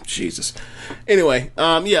 Jesus. Anyway,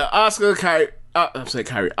 Asuka,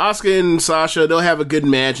 Asuka and Sasha, they'll have a good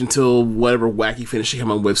match until whatever wacky finish they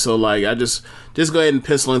come up with. So, like, I just go ahead and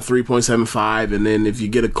pencil in 3.75, and then if you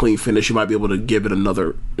get a clean finish, you might be able to give it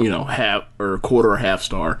another, half or quarter or half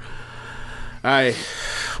star.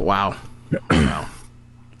 Wow.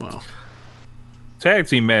 Tag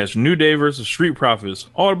team match: New Day versus Street Profits.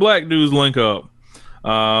 All the black dudes link up.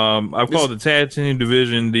 I've called the tag team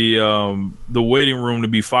division the waiting room to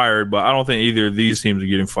be fired, but I don't think either of these teams are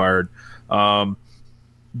getting fired.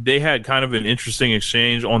 They had kind of an interesting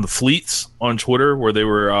exchange on the fleets on Twitter where they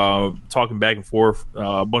were talking back and forth,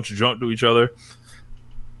 a bunch of junk to each other.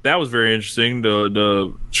 That was very interesting,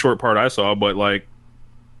 the short part I saw, but like,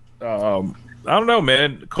 I don't know,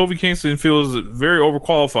 man. Kofi Kingston feels very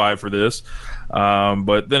overqualified for this.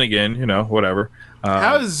 But then again, whatever.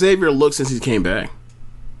 How does Xavier look since he came back?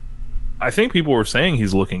 I think people were saying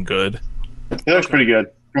he's looking good. He looks pretty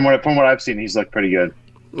good. From what I've seen, he's looked pretty good.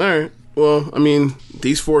 All right. Well, I mean,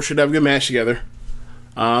 these 4 should have a good match together.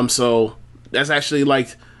 So that's actually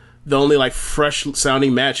like the only like fresh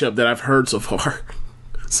sounding matchup that I've heard so far.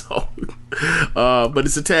 So, but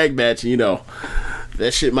it's a tag match,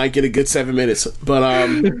 that shit might get a good 7 minutes. But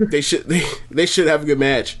they should have a good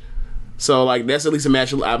match. So like that's at least a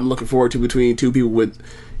match I'm looking forward to between 2 people with,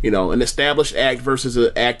 an established act versus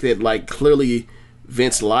an act that like clearly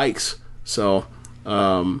Vince likes. So,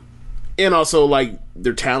 and also like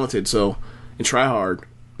they're talented, so and try hard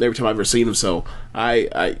every time I've ever seen them. So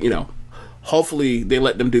I hopefully they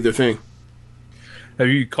let them do their thing. Have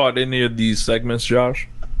you caught any of these segments, Josh?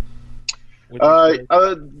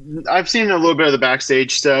 I've seen a little bit of the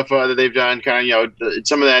backstage stuff that they've done. Kind of,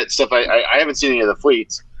 some of that stuff. I haven't seen any of the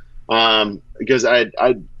fleets because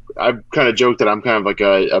I've kind of joked that I'm kind of like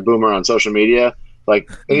a boomer on social media. Like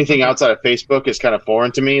anything outside of Facebook is kind of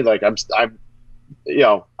foreign to me. Like I'm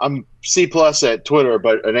C+ at Twitter,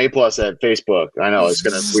 but an A+ at Facebook. I know it's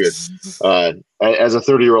kind of weird as a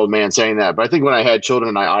 30-year-old man saying that, but I think when I had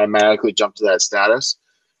children, I automatically jumped to that status.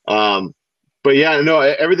 But yeah, no,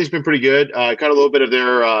 everything's been pretty good. Caught a little bit of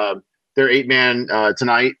their 8-man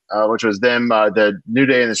tonight, which was them, the New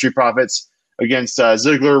Day and the Street Profits against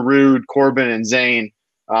Ziggler, Rude, Corbin, and Zayn.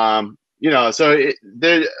 I've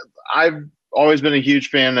always been a huge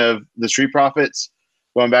fan of the Street Profits.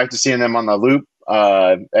 Going back to seeing them on the Loop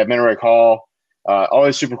at Minerick Hall,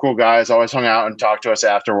 always super cool guys. Always hung out and talked to us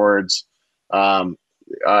afterwards. I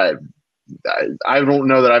don't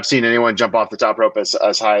know that I've seen anyone jump off the top rope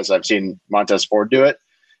as high as I've seen Montez Ford do it.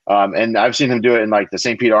 And I've seen him do it in like the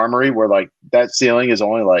St. Pete Armory, where like that ceiling is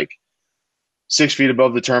only like 6 feet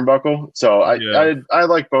above the turnbuckle. So I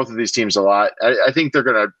like both of these teams a lot. I think they're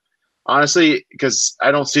gonna, honestly, because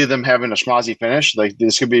I don't see them having a schmozzy finish. Like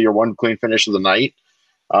this could be your one clean finish of the night.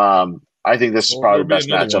 I think this is probably the best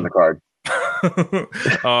match on the card.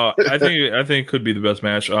 I think it could be the best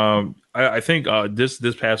match. I think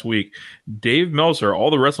this past week, Dave Meltzer,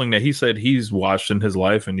 all the wrestling that he said he's watched in his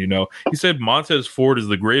life, and he said Montez Ford is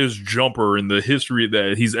the greatest jumper in the history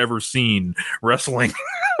that he's ever seen wrestling.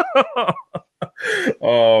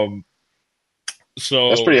 So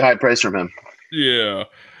that's pretty high praise from him. Yeah.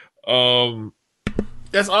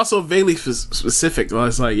 That's also vaguely specific.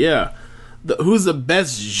 It's like, who's the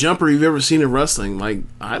best jumper you've ever seen in wrestling? Like,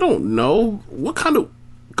 I don't know. What kind of...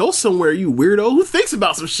 Go somewhere, you weirdo. Who thinks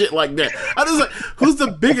about some shit like that? I was like, who's the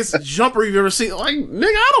biggest jumper you've ever seen? Like, nigga,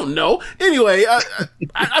 I don't know. Anyway,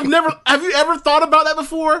 I've never... Have you ever thought about that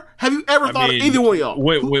before? Have you ever thought of either one of y'all?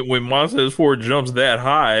 When Montez Ford jumps that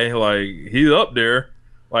high, like, he's up there.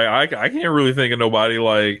 Like, I can't really think of nobody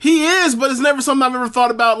like... He is, but it's never something I've ever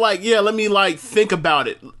thought about, like, let me, like, think about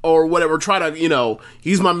it, or whatever, try to,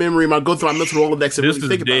 use my memory, go through my mental Rolodex and this really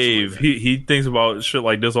think about it. Dave. He thinks about shit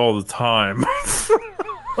like this all the time.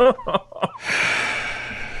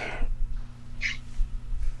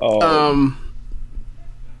 I'm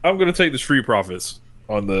going to take the Street Profits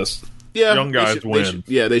on this. Yeah. Young guys win.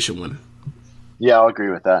 They should win. Yeah, I'll agree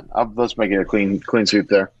with that. Let's make it a clean sweep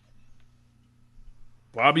there.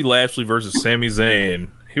 Bobby Lashley versus Sami Zayn,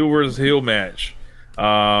 heel versus heel match.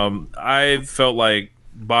 I felt like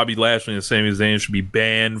Bobby Lashley and Sami Zayn should be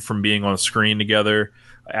banned from being on screen together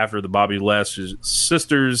after the Bobby Lashley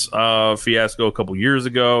sisters fiasco a couple years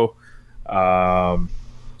ago. I've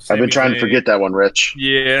been trying to forget that one, Rich.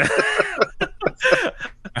 Yeah.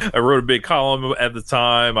 I wrote a big column at the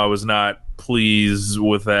time. I was not pleased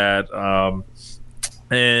with that.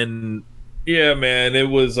 And yeah, man, it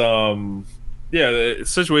was... the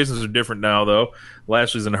situations are different now, though.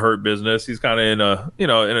 Lashley's in the Hurt Business. He's kind of in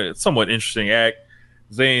a somewhat interesting act.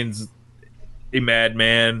 Zayn's a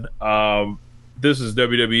madman. This is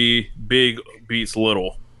WWE. Big beats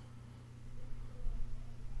little.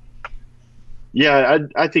 Yeah,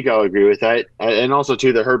 I think I'll agree with that. And also,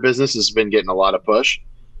 too, the Hurt Business has been getting a lot of push.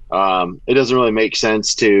 It doesn't really make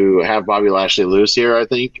sense to have Bobby Lashley lose here, I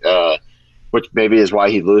think, which maybe is why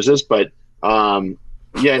he loses. But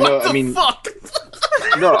yeah, no, I mean, fuck?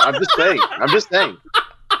 No, I'm just saying.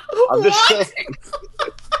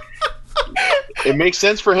 It makes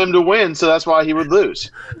sense for him to win, so that's why he would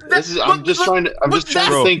lose. I'm just trying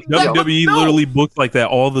to think. WWE literally books like that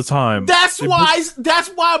all the time. That's why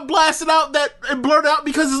I blasted out that and blurted out,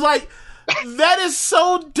 because it's like, that is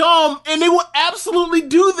so dumb, and they will absolutely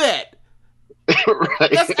do that.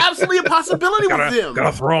 Right. That's absolutely a possibility with them.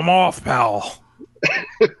 Gotta throw him off, pal.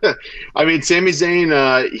 I mean, Sami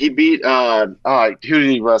Zayn, he beat who did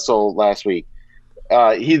he wrestle last week?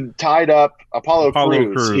 He tied up Apollo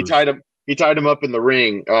Crews. He tied him up in the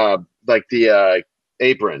ring, like the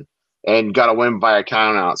apron, and got a win by a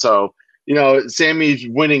count out. So, Sammy's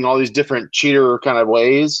winning all these different cheater kind of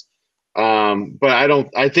ways. But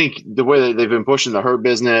I think the way that they've been pushing the Hurt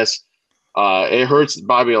Business, it hurts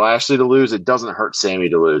Bobby Lashley to lose. It doesn't hurt Sammy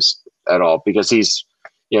to lose at all, because he's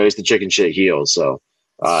the chicken shit heel. So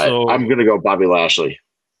I'm going to go Bobby Lashley.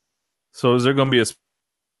 So is there going to be a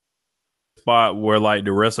spot where like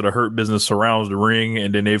the rest of the Hurt Business surrounds the ring,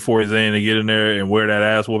 and then they force Zayn to get in there and wear that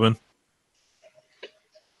ass whooping?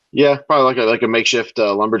 Yeah, probably like a makeshift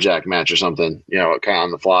lumberjack match or something, kind of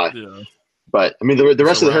on the fly. Yeah. But I mean, the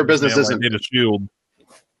rest of the Hurt Business isn't. Need a shield.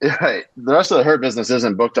 Right. The rest of the Hurt Business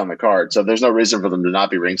isn't booked on the card, so there's no reason for them to not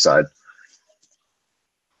be ringside.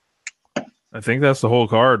 I think that's the whole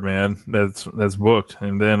card, man. That's booked.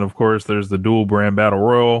 And then, of course, there's the dual brand battle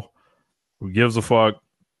royal. Who gives a fuck?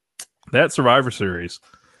 That Survivor Series.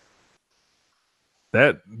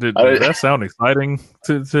 Did that sound exciting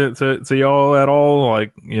to y'all at all?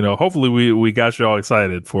 Like, hopefully we got y'all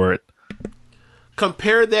excited for it.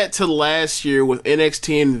 Compare that to last year with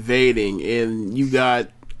NXT invading, and you got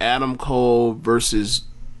Adam Cole versus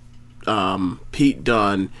Pete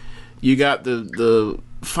Dunne. You got the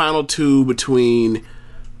final two between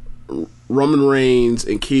Roman Reigns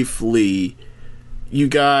and Keith Lee. You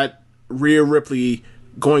got Rhea Ripley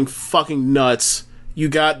going fucking nuts. You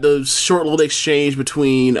got the short little exchange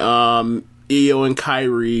between Io and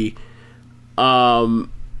Kyrie. And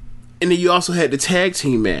then you also had the tag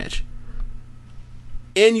team match.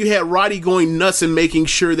 And you had Roddy going nuts and making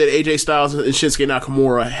sure that AJ Styles and Shinsuke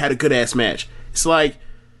Nakamura had a good ass match. It's like,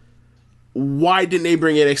 why didn't they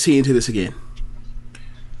bring NXT into this again?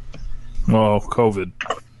 Oh, COVID.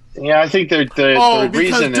 Yeah, I think the because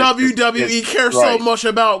reason WWE cares so much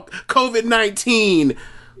about COVID-19.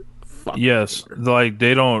 Yes, like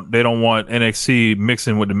they don't want NXT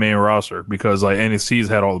mixing with the main roster because like NXT's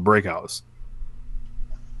had all the breakouts.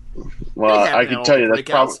 Well, I can tell you that's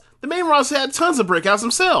probably the main roster had tons of breakouts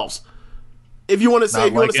themselves. If you want to say,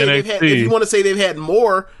 if you want to say they've had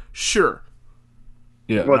more, sure.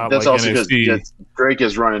 Yeah, well, that's like also because Drake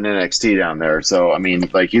is running NXT down there, so I mean,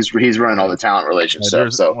 like he's running all the talent relations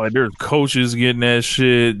stuff. So like, there's coaches getting that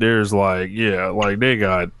shit. There's like they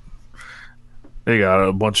got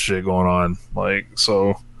a bunch of shit going on. Like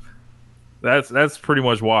so, that's pretty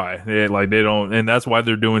much why they don't, and that's why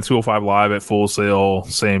they're doing 205 Live at Full Sail,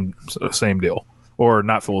 same deal, or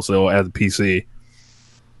not Full Sail as a PC.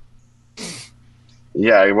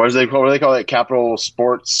 Yeah, what do they call it? Capital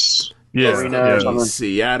Sports. Yeah,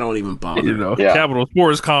 see, I don't even bother. Capital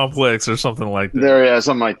Sports Complex or something like that.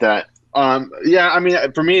 Something like that. Yeah, I mean,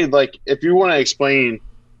 for me, like, if you want to explain,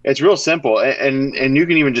 it's real simple, and you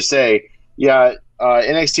can even just say,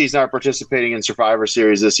 NXT is not participating in Survivor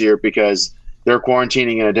Series this year because they're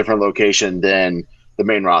quarantining in a different location than the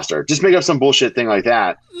main roster. Just make up some bullshit thing like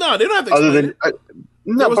that. No, they don't have to explain it.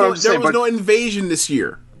 There was no invasion this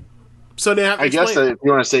year. So they have to guess if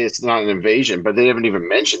you want to say it's not an invasion, but they haven't even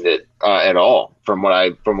mentioned it at all from what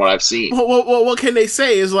I've seen. Well, what can they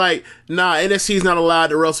say is like, nah, NXT is not allowed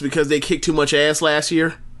to wrestle because they kicked too much ass last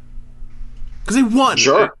year. Because they won.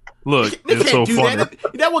 Sure. Look, it's so funny.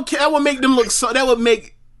 That would make them look so. That would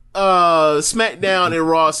make SmackDown and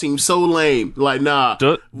Raw seem so lame. Like, nah.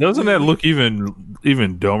 Doesn't that look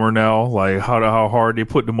even dumber now? Like how hard they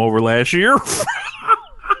put them over last year.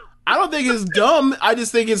 I don't think it's dumb. I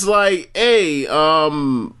just think it's like, hey,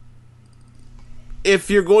 if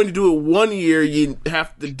you're going to do it 1 year, you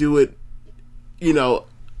have to do it,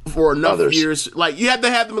 for enough years. Like, you have to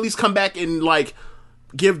have them at least come back and, like,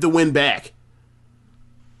 give the win back.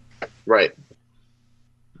 Right.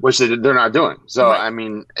 Which they're not doing. So, right. I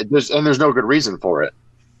mean, there's no good reason for it.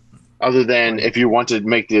 Other than if you want to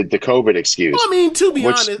make the COVID excuse. Well, I mean, to be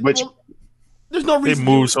honest... There's no reason. They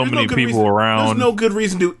move so many people around. There's no good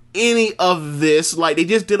reason to do any of this. Like, they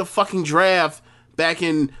just did a fucking draft back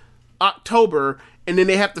in October, and then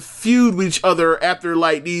they have to feud with each other after,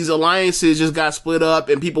 like, these alliances just got split up,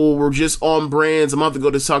 and people were just on brands a month ago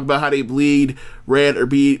to talk about how they bleed red or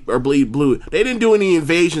bleed blue. They didn't do any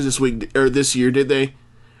invasions this week or this year, did they?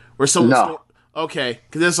 Where someone? No. Okay,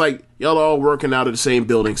 because it's like y'all are all working out of the same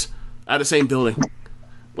buildings,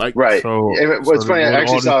 Like, right. What's funny, I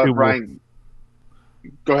actually saw Brian.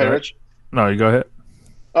 Go ahead, Rich. No, you go ahead.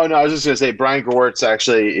 Oh no, I was just gonna say Brian Gewirtz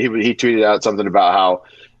actually he tweeted out something about how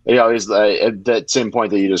he's at that same point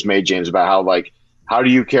that you just made, James, about how do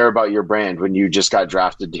you care about your brand when you just got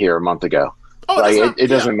drafted here a month ago? It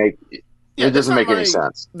doesn't make any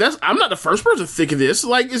sense. I'm not the first person to think of this.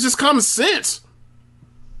 Like, it's just common sense.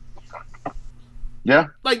 Yeah.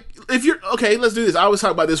 Like, if you're okay, let's do this. I always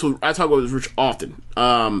talk about this. I talk about this with Rich often.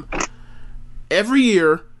 Every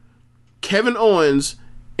year, Kevin Owens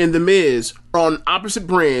and The Miz are on opposite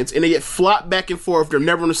brands, and they get flopped back and forth. They're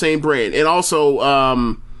never on the same brand. And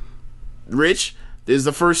also, Rich, this is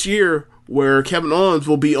the first year where Kevin Owens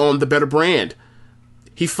will be on the better brand.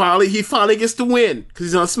 He finally gets to win because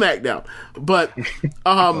he's on SmackDown. But,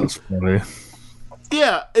 That's funny.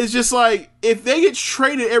 Yeah, it's just like, if they get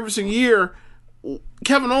traded every single year,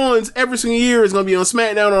 Kevin Owens every single year is going to be on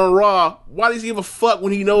SmackDown or on Raw. Why does he give a fuck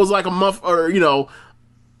when he knows like a month or,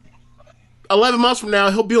 11 months from now,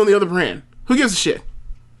 he'll be on the other brand? Who gives a shit?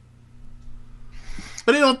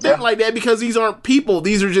 But they don't think like that because these aren't people.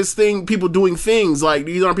 These are just people doing things. Like,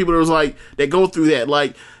 these aren't people that go through that.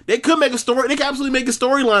 Like, they could make a story. They could absolutely make a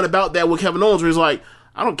storyline about that with Kevin Owens, where he's like,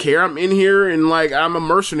 I don't care. I'm in here and like I'm a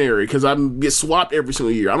mercenary because I get swapped every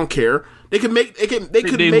single year. I don't care. They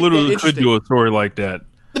literally could do a story like that,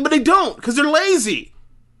 but they don't because they're lazy.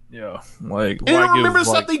 Yeah, like and they don't remember the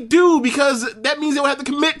stuff they do because that means they don't have to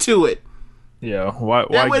commit to it. Yeah, why if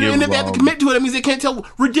they have to commit to it, that means they can't tell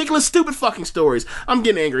ridiculous, stupid fucking stories. I'm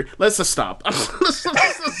getting angry. Let's just stop. It's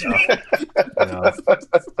amazing.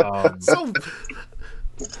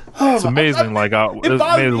 It's amazing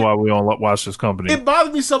why we don't watch this company. It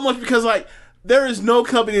bothers me so much because there is no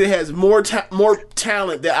company that has more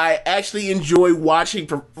talent that I actually enjoy watching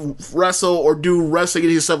wrestle or do wrestling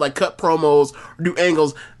and stuff like cut promos or do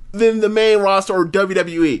angles than the main roster or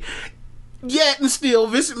WWE. Yet and still,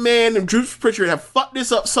 Vince McMahon and Drew Pritchard have fucked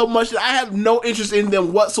this up so much that I have no interest in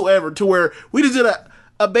them whatsoever. To where we just did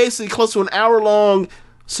a basically close to an hour-long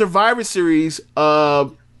Survivor Series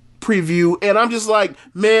preview, and I'm just like,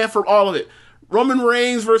 man, for all of it. Roman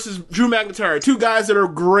Reigns versus Drew McIntyre, two guys that are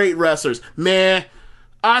great wrestlers. Man,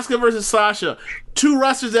 Asuka versus Sasha. Two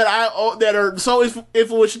wrestlers that are so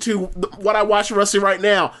influential to what I watch wrestling right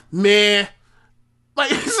now. Man,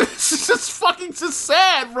 like it's just fucking just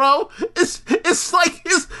sad, bro. It's like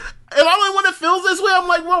and I'm the only one that feels this way. I'm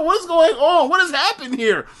like, bro, what is going on? What has happened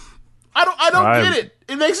here? I don't get it.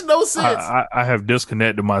 It makes no sense. I have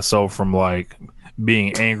disconnected myself from like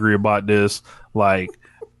being angry about this. Like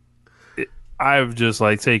I've just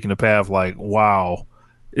like taken the path like, wow.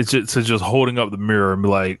 It's just holding up the mirror and be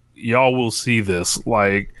like, y'all will see this.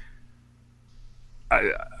 Like,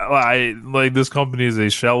 I like this company is a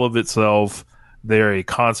shell of itself. They're a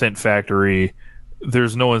content factory.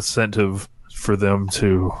 There's no incentive for them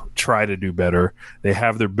to try to do better. They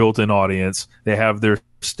have their built-in audience. They have their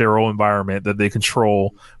sterile environment that they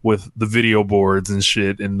control with the video boards and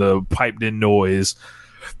shit and the piped-in noise.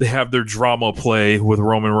 They have their drama play with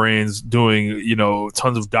Roman Reigns doing,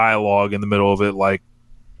 tons of dialogue in the middle of it. Like,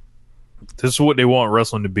 this is what they want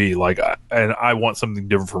wrestling to be like, and I want something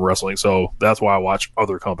different from wrestling, so that's why I watch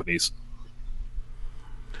other companies.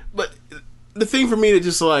 But the thing for me that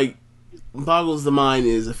just like boggles the mind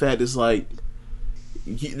is the fact is like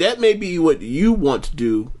that may be what you want to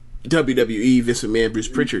do, WWE, Vince McMahon, Bruce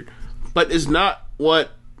Pritchard, but it's not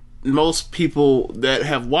what most people that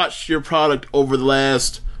have watched your product over the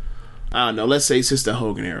last, I don't know, let's say since the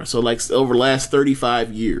Hogan era, so like over the last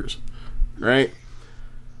 35 years, right?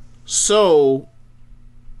 So,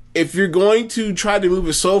 if you're going to try to move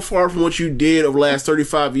it so far from what you did over the last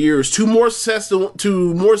 35 years to more success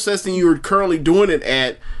than you're currently doing it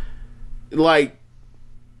at, like,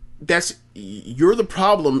 you're the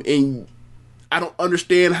problem, and I don't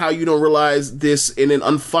understand how you don't realize this and then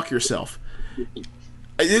unfuck yourself.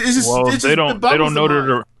 They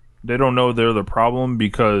don't know they're the problem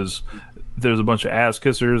because there's a bunch of ass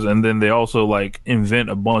kissers, and then they also like invent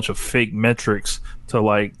a bunch of fake metrics to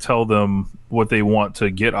like tell them what they want to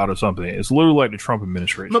get out of something. It's literally like the Trump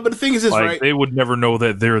administration. No, but the thing is this, like, right? They would never know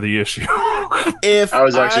that they're the issue. If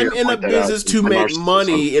I'm in a business to make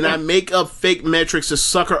money and I make up fake metrics to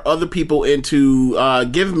sucker other people into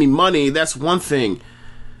giving me money, that's one thing.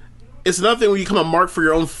 It's another thing when you become a mark for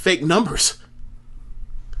your own fake numbers.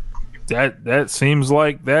 That seems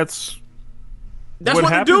like that's what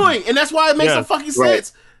they're doing, and that's why it makes no fucking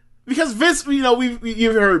sense. Because Vince,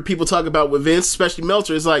 you've heard people talk about with Vince, especially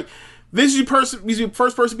Meltzer. It's like Vince is the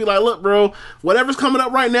first person to be like, "Look, bro, whatever's coming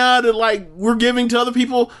up right now that like we're giving to other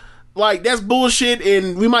people, like that's bullshit,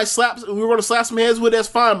 and we're going to slap some heads with. That's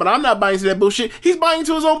fine, but I'm not buying into that bullshit." He's buying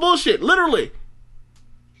into his own bullshit, literally.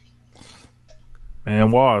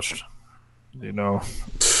 Man, washed. We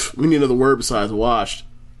need another word besides washed.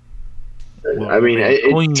 Well, I mean,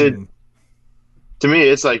 to me,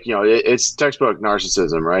 it's like, it's textbook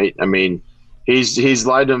narcissism, right? I mean, he's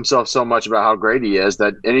lied to himself so much about how great he is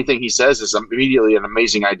that anything he says is immediately an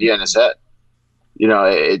amazing idea in his head.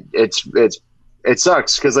 It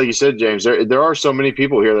sucks because, like you said, James, there are so many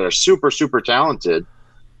people here that are super, super talented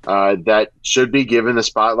that should be given the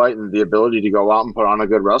spotlight and the ability to go out and put on a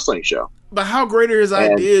good wrestling show. But how great are his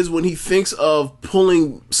ideas when he thinks of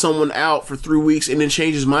pulling someone out for 3 weeks and then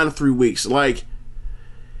change his mind in 3 weeks? Like,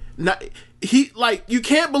 you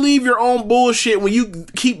can't believe your own bullshit when you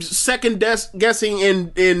keep second guessing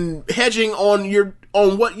and hedging on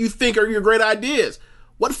what you think are your great ideas.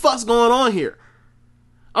 What the fuck's going on here?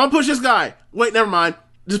 I'm gonna push this guy. Wait, never mind.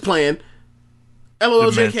 Just playing.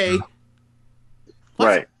 LOLJK.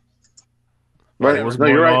 Right. What's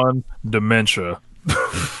going on? Dementia.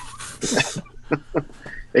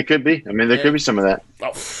 It could be. I mean, there could be some of that.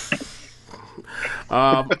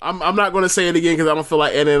 I'm not going to say it again because I don't feel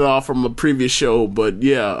like ending it off from a previous show. But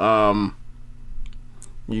yeah,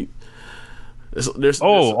 there's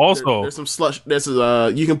some slush.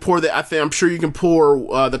 You can pour that. I'm sure you can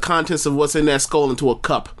pour the contents of what's in that skull into a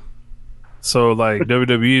cup. So like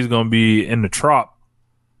WWE is going to be in the Trop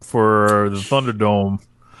for the Thunderdome.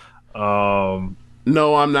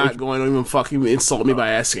 No, I'm not going to even fucking insult me by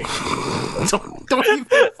asking. don't even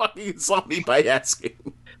fucking insult me by asking.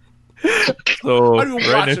 So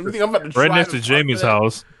right next to Jamie's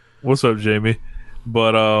house. What's up, Jamie?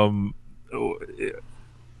 But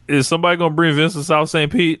is somebody gonna bring Vince to South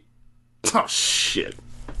St. Pete? Oh shit!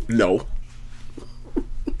 No.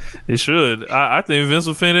 It should. I think Vince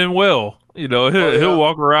will fit in well. He'll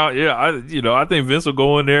walk around. Yeah, I think Vince will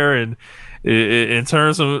go in there and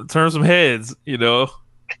turn some heads. Oh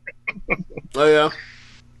yeah.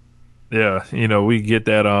 Yeah, we get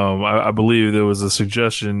that. I believe there was a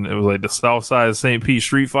suggestion. It was like the South Side St. Pete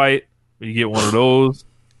street fight. You get one of those.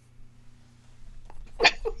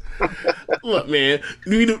 Look, man,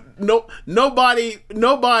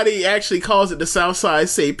 nobody actually calls it the Southside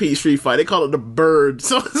St. Street Fight. They call it the Bird.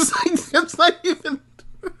 So it's like even.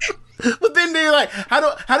 But then they're like, how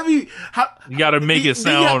do we? You got to make it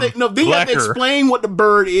sound then you have to explain what the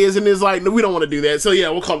Bird is, and it's like, no, we don't want to do that. So yeah,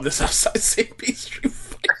 we'll call it the Southside St. Street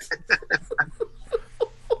Fight.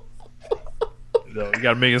 You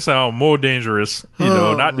got to make it sound more dangerous.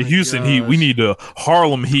 Not the Houston Heat. We need the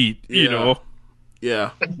Harlem Heat. You know.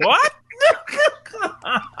 Yeah. What?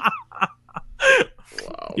 Wow.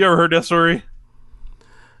 You ever heard that story?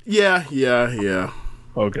 Yeah.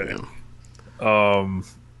 Okay.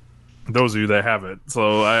 Those of you that haven't,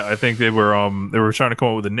 so I think they were trying to come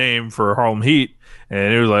up with a name for Harlem Heat,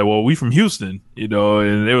 and it was like, well, we from Houston,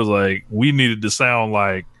 and it was like we needed to sound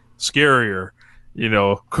like scarier,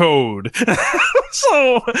 code.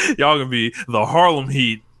 So y'all gonna be the Harlem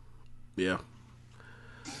Heat. Yeah.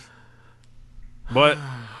 But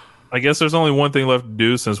I guess there's only one thing left to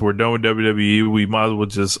do since we're done with WWE. We might as well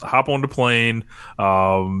just hop on the plane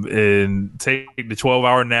and take the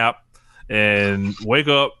 12-hour nap and wake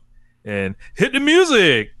up and hit the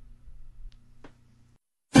music.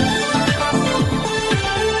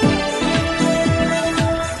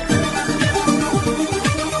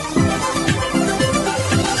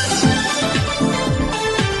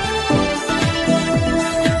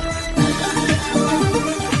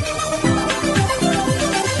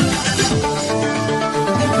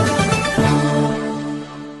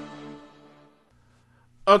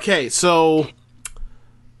 Okay, so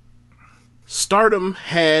Stardom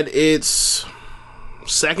had its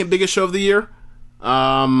second biggest show of the year. It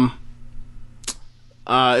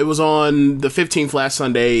was on the 15th last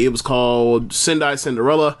Sunday. It was called Sendai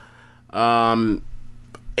Cinderella. 8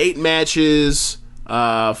 matches,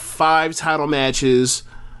 5 title matches.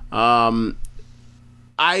 So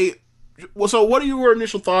what are your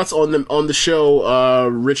initial thoughts on the show,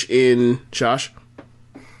 Rich and Josh?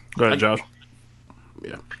 Go ahead, Josh.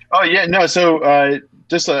 Yeah. Oh yeah, no. So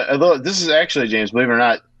just a little. This is actually, James, believe it or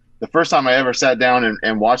not, the first time I ever sat down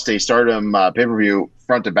and watched a Stardom pay-per-view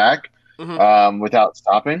front to back without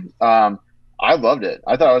stopping. I loved it.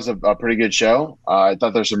 I thought it was a pretty good show. I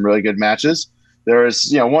thought there's some really good matches. There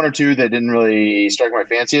was 1 or 2 that didn't really strike my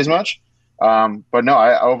fancy as much. But no,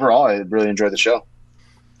 overall I really enjoyed the show.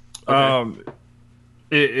 Okay.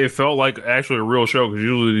 It felt like actually a real show because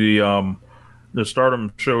usually the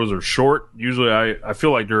Stardom shows are short. Usually I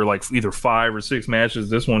feel like they're like either 5 or 6 matches.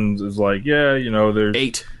 This one is like,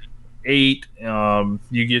 there's 8.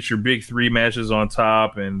 You get your big 3 matches on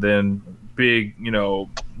top, and then big, middle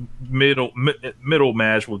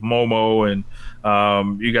match with Momo, and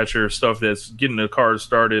you got your stuff that's getting the card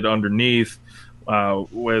started underneath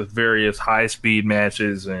with various high speed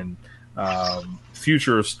matches and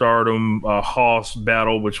future of Stardom, Hoss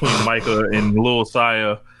battle between Micah and Lil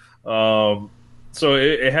Saya. So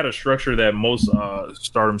it had a structure that most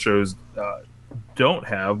Stardom shows don't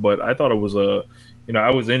have, but I thought it was I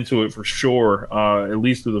was into it for sure, at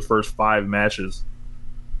least through the first 5 matches.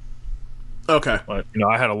 Okay. But,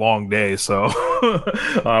 I had a long day, so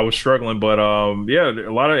I was struggling, but a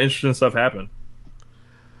lot of interesting stuff happened.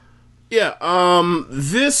 Yeah,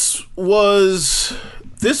 this was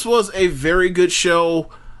a very good show.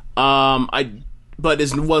 But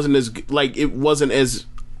it wasn't as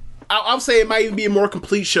I'll say it might even be a more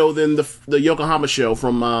complete show than the Yokohama show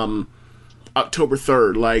from October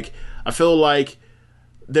 3rd. Like, I feel like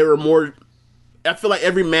every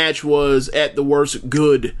match was at the worst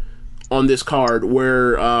good on this card,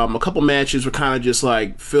 where a couple matches were kind of just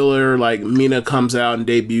like filler, like Mina comes out and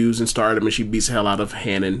debuts in Stardom and she beats the hell out of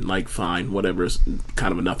Hannon, like fine, whatever, it's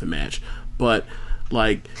kind of a nothing match. But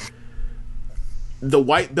like the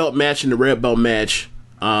white belt match and the red belt match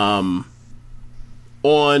on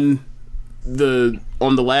the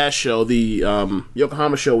last show, the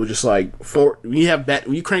Yokohama show, was just like when you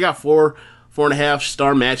crank out 4.5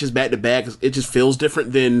 star matches back to back, it just feels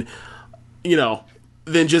different than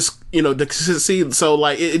just the consistency. So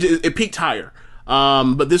like it peaked higher,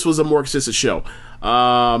 but this was a more consistent show.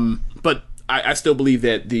 But I still believe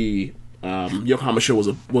that the Yokohama show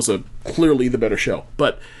was a clearly the better show.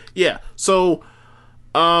 But yeah, so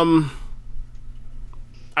I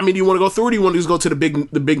mean, do you want to go through it, or do you want to just go to the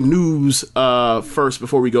big news first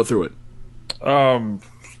before we go through it?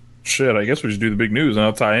 Shit, I guess we should do the big news and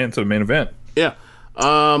I'll tie into the main event. Yeah.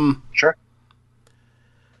 Sure.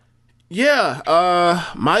 Yeah,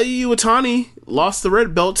 Mayu Iwatani lost the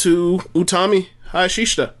red belt to Utami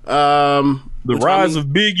Hayashishita. The rise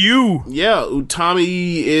of Big U. Yeah,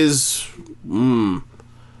 Utami is...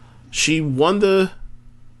 she won the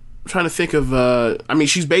trying to think of. I mean,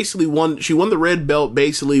 she's basically won. She won the red belt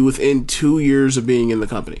basically within 2 years of being in the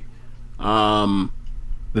company.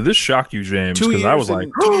 Did this shock you, James? 2 years. Because I was like,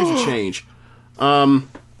 2 years of change.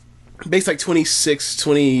 Basically like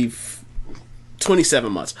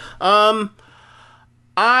 27 months.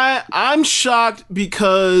 I'm shocked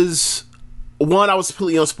because one, I was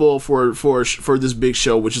completely unspoiled for this big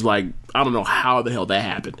show, which is like, I don't know how the hell that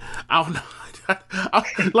happened. I don't know. I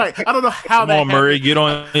don't know how that happened. Come on, Murray, get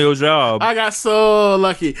on your job. I got so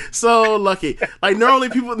lucky. Like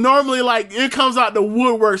normally like it comes out the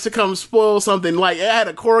woodworks to come spoil something. Like I had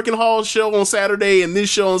a Corkin Hall show on Saturday and this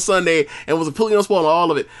show on Sunday, and was completely unspoiled on all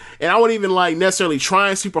of it. And I wasn't even like necessarily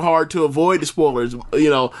trying super hard to avoid the spoilers. You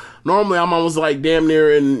know, normally I'm almost like damn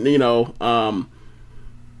near and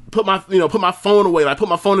put my phone away. Like put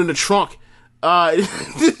my phone in the trunk.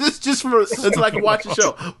 It's just until I can watch the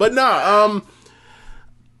show. But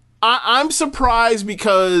I'm surprised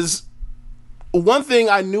because one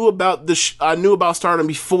thing I knew about Stardom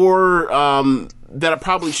before that I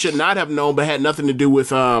probably should not have known, but had nothing to do with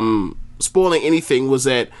spoiling anything, was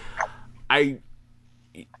that I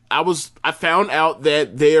found out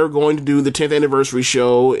that they are going to do the 10th anniversary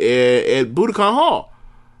show at Budokan Hall.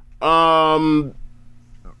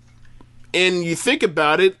 And you think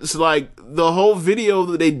about it, it's like the whole video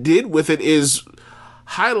that they did with it is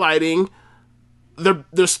highlighting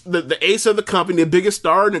the ace of the company, the biggest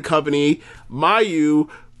star in the company, Mayu,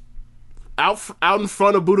 out in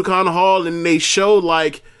front of Budokan Hall, and they showed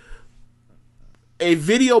like a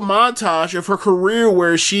video montage of her career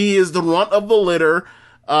where she is the runt of the litter.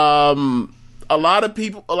 A lot of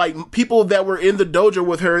people, like people that were in the dojo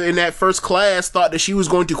with her in that first class, thought that she was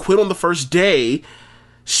going to quit on the first day.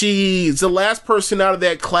 She's the last person out of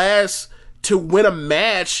that class to win a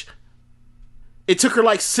match. It took her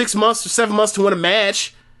like 6 months or 7 months to win a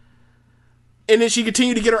match. And then she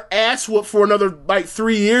continued to get her ass whooped for another like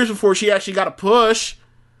 3 years before she actually got a push.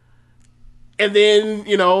 And then,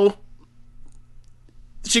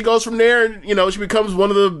 she goes from there and, she becomes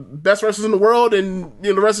one of the best wrestlers in the world, and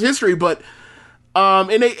the rest is history. But,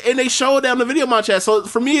 and they show it down the video montage. So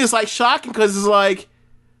for me, it's like shocking because it's like,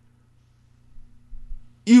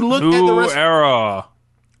 you look at the rest. Era.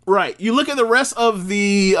 Right. You look at the rest of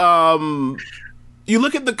the, you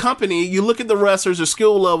look at the company, you look at the wrestlers, their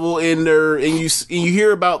skill level, and you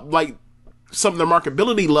hear about like some of their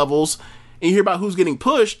marketability levels, and you hear about who's getting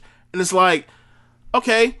pushed, and it's like,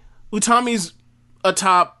 okay, Utami's a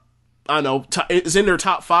top, I don't know, is in their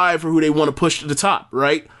top 5 for who they want to push to the top,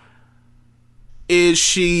 right? Is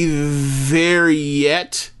she there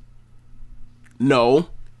yet? No.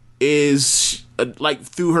 Is like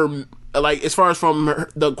through her, like as far as from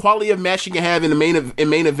the quality of match she can have in the main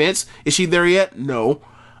events, is she there yet? No.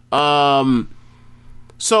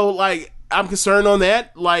 So like I'm concerned on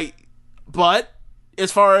that. Like, but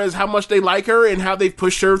as far as how much they like her and how they've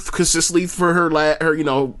pushed her consistently for her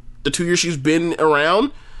the 2 years she's been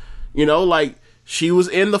around, like she was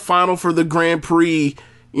in the final for the Grand Prix,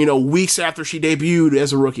 weeks after she debuted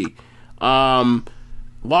as a rookie.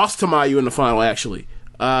 Lost to Mayu in the final actually.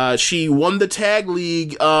 She won the tag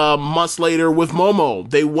league months later with Momo.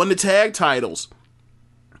 They won the tag titles.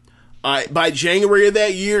 By January of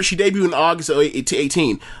that year, she debuted in August of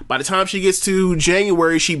 2018. By the time she gets to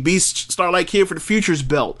January, she beats Starlight Kid for the Futures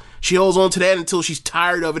belt. She holds on to that until she's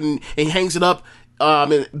tired of it and hangs it up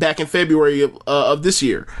back in February of this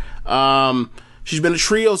year. She's been a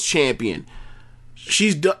trios champion.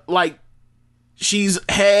 She's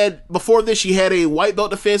had, before this, she had a white belt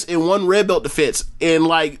defense and 1 red belt defense. And,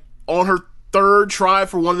 like, on her 3rd try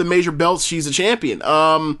for one of the major belts, she's a champion.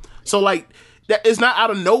 So, like, that is not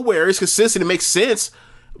out of nowhere. It's consistent. It makes sense.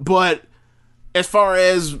 But as far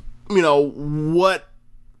as, what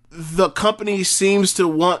the company seems to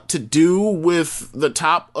want to do with the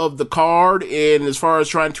top of the card, and as far as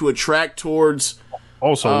trying to attract towards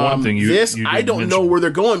also one thing you I don't know where they're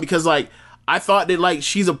going, because, like, I thought that, like,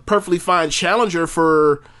 she's a perfectly fine challenger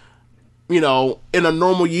for, in a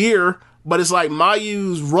normal year. But it's like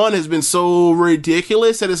Mayu's run has been so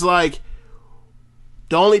ridiculous that it's like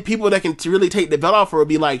the only people that can really take the belt off her would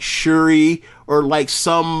be like Shuri or like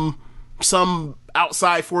some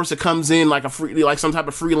outside force that comes in like some type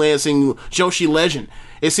of freelancing Joshi legend.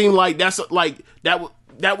 It seemed like that's like that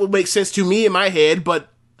would make sense to me in my head. But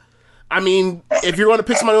I mean, if you're going to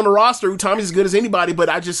pick somebody on the roster, Utami's as good as anybody. But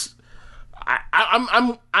I don't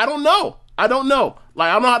know. I don't know. Like,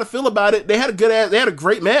 I don't know how to feel about it. They had a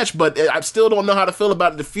great match, but I still don't know how to feel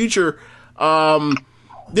about it in the future.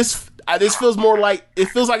 This feels more like, it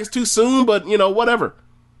feels like it's too soon, but whatever.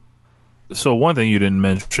 So one thing you didn't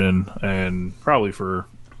mention, and probably for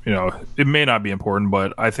you know, it may not be important,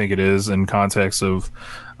 but I think it is in context of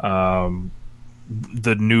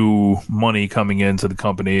the new money coming into the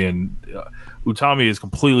company. And Utami has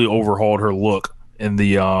completely overhauled her look in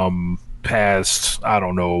the past, I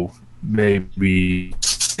don't know, maybe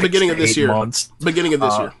beginning of this year. Months. Beginning of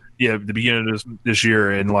this year. Yeah, the beginning of this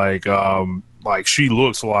year, and like she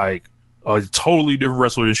looks like a totally different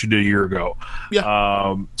wrestler than she did a year ago.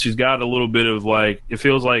 Yeah. She's got a little bit of like, it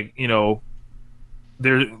feels like, you know,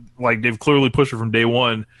 they're like, they've clearly pushed her from day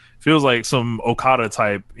one. Feels like some Okada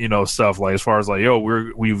type, you know, stuff, like as far as like, yo,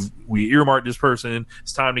 we earmarked this person,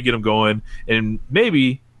 it's time to get them going. And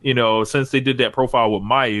maybe, you know, since they did that profile with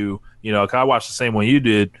Mayu, you know, 'cause I watched the same one you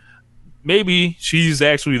did, maybe she's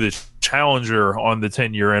actually the challenger on the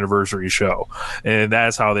 10-year anniversary show, and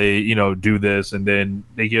that's how they, you know, do this. And then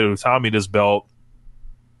they give Tommy this belt.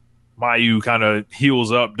 Mayu kind of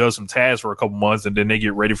heals up, does some tasks for a couple months, and then they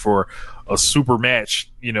get ready for a super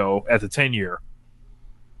match, you know, at the 10-year.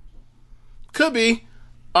 Could be.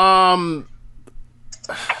 I mean,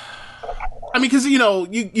 because, you know,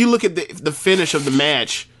 you look at the finish of the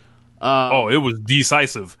match. It was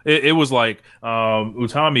decisive. It was like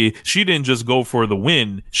Utami, she didn't just go for the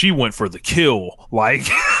win, she went for the kill. Like,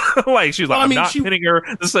 like she's like, I'm not pinning her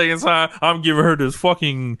the second time. I'm giving her this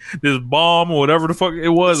bomb or whatever the fuck it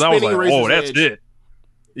was. I was like, oh, that's it.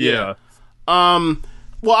 Yeah.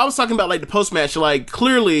 Well, I was talking about like the post match, like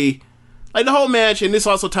clearly, like the whole match, and this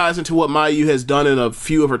also ties into what Mayu has done in a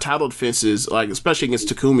few of her title defenses, like especially against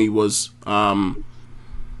Takumi, was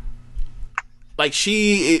like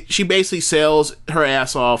she basically sells her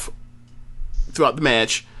ass off throughout the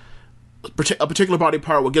match. A particular body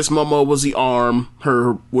part, what gets Momo was the arm,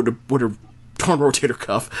 her with her torn rotator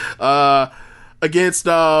cuff. Against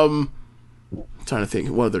I'm trying to think,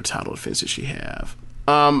 what other title defense did she have?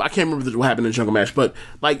 I can't remember what happened in the Jungle match, but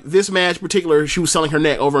like this match in particular, she was selling her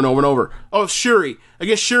neck over and over and over. Oh, Shuri.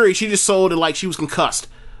 Against Shuri, she just sold it like she was concussed.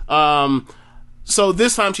 So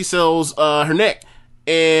this time she sells her neck,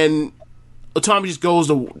 and Utami just goes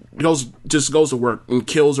to work and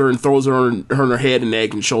kills her and throws her in her head and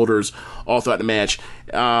neck and shoulders all throughout the match.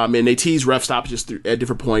 And they tease ref stoppages at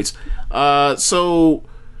different points. So,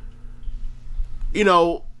 you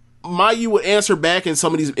know, Mayu would answer back in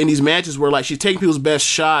some of these matches where like she's taking people's best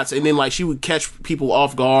shots, and then like she would catch people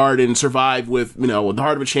off guard and survive with, you know, with the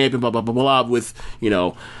heart of a champion, blah blah blah blah, with, you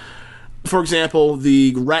know, for example,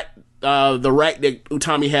 the rack that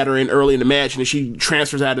Utami had her in early in the match, and then she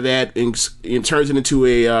transfers out of that and turns it into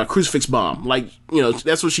a crucifix bomb. Like, you know,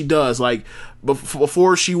 that's what she does. Like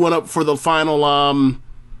before she went up for the final,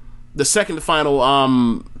 the second to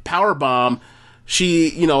final power bomb,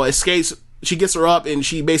 she, you know, escapes. She gets her up, and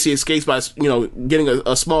she basically escapes by, you know, getting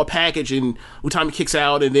a small package, and Utami kicks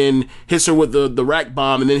out and then hits her with the rack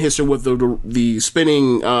bomb, and then hits her with the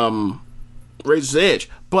spinning Razor's Edge.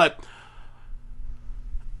 But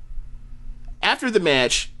after the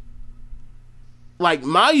match, like,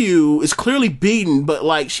 Mayu is clearly beaten, but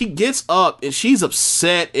like she gets up and she's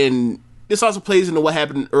upset, and this also plays into what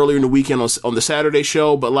happened earlier in the weekend on the Saturday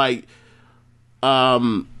show. But like,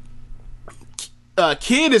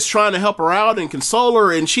 Kid is trying to help her out and console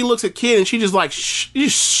her, and she looks at Kid and she just like she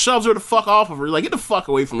just shoves her the fuck off of her, like, get the fuck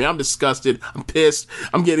away from me, I'm disgusted, I'm pissed,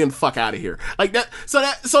 I'm getting the fuck out of here, like that. So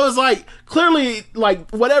it's like clearly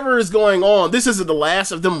like whatever is going on, this isn't the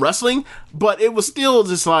last of them wrestling, but it was still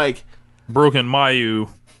just like broken Mayu.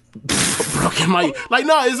 Like,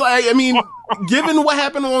 no, it's like, I mean, given what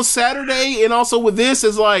happened on Saturday and also with this,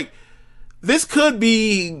 is like this could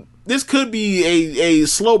be a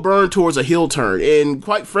slow burn towards a heel turn, and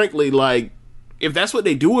quite frankly, like, if that's what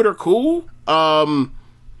they do with her, cool. But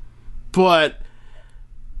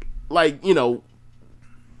like, you know,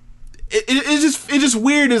 it's just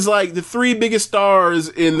weird. Is like the three biggest stars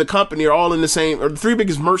in the company are all in the same, or the three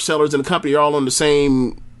biggest merch sellers in the company are all in the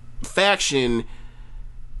same faction.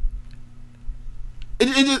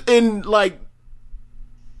 And like,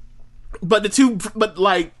 but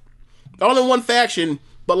like, all in one faction.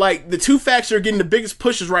 But like the two factions that are getting the biggest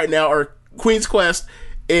pushes right now are Queen's Quest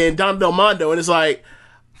and Dom Del Mondo, and it's like,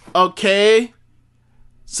 okay,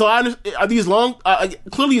 so are these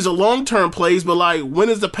clearly these are long-term plays, but like, when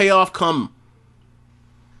does the payoff come?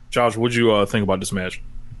 Josh, what'd you think about this match?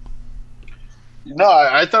 No,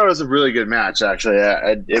 I thought it was a really good match. Actually,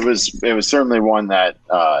 it was certainly one that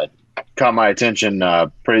caught my attention.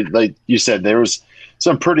 Pretty, like you said, there was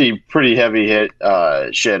some pretty heavy hit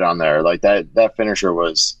shit on there. Like that finisher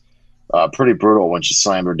was pretty brutal when she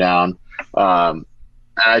slammed her down. And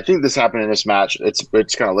I think this happened in this match.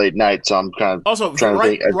 It's kind of late night, so I'm kind of also trying to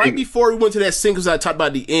think. Right before we went to that scene, because I talked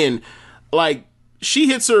about the end, like she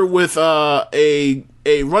hits her with a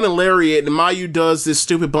running lariat, and Mayu does this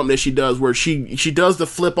stupid bump that she does where she does the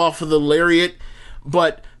flip off of the lariat,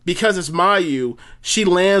 but because it's Mayu, she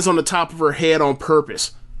lands on the top of her head on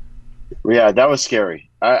purpose. Yeah, that was scary.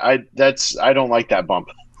 I don't like that bump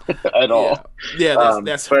at all. Yeah,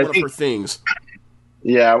 that's one of her things.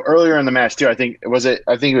 Yeah, earlier in the match too. I think it was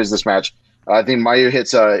this match. I think Mayu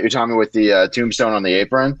hits Utami with the tombstone on the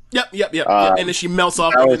apron. Yep. And then she melts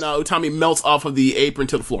off, and Utami melts off of the apron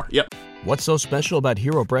to the floor. Yep. What's so special about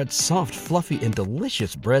Hero Bread's soft, fluffy, and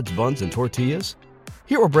delicious breads, buns, and tortillas?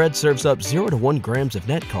 Hero Bread serves up 0 to 1 grams of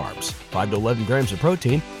net carbs, 5 to 11 grams of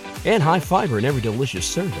protein, and high fiber in every delicious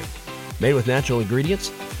serving. Made with natural ingredients,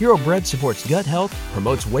 Hero Bread supports gut health,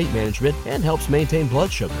 promotes weight management, and helps maintain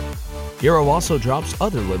blood sugar. Hero also drops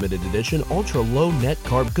other limited edition ultra-low net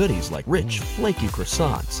carb goodies like rich, flaky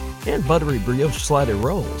croissants and buttery brioche slider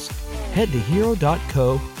rolls. Head to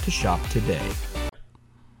hero.co to shop today.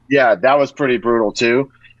 Yeah, that was pretty brutal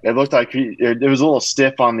too. It looked like it was a little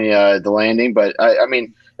stiff on the landing, but I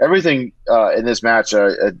mean everything in this match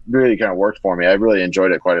it really kind of worked for me. I really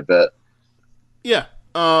enjoyed it quite a bit. Yeah,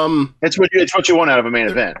 it's what you want out of a main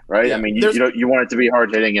event, right? Yeah, I mean you want it to be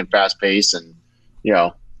hard hitting and fast paced, and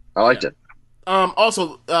I liked it.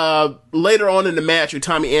 Also, later on in the match,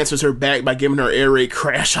 Utami answers her back by giving her air raid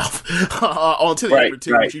crash off onto the apron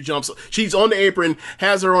too. Right. She jumps. She's on the apron,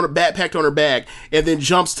 has her on her backpacked on her back, and then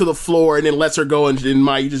jumps to the floor and then lets her go. And then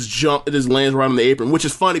Mayu just lands right on the apron, which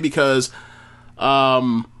is funny because,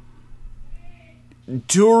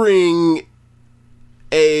 during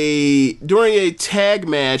a tag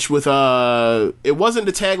match with it wasn't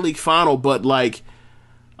the tag league final, but like,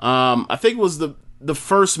 I think it was the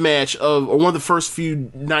first match or one of the first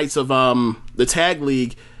few nights of the tag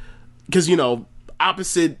league, because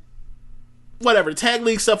opposite whatever, the tag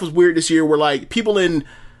league stuff was weird this year where like people in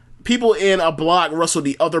a block wrestled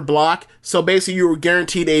the other block, so basically you were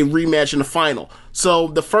guaranteed a rematch in the final. So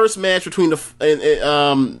the first match between that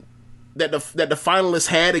the finalists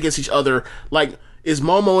had against each other like is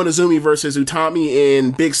Momo and Azumi versus Utami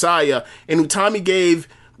and Big Saya, and Utami gave.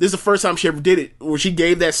 This is the first time she ever did it, where she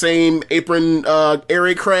gave that same apron air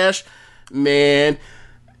raid crash. Man,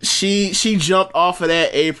 she jumped off of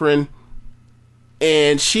that apron,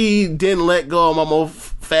 and she didn't let go of Momo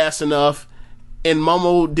fast enough, and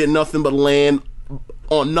Momo did nothing but land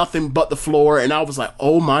on nothing but the floor, and I was like,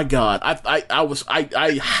 oh my god, I was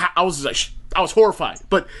horrified.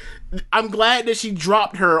 But I'm glad that she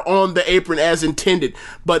dropped her on the apron as intended,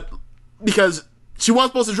 but because she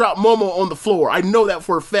wasn't supposed to drop Momo on the floor. I know that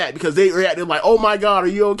for a fact because they reacted like, "Oh my god, are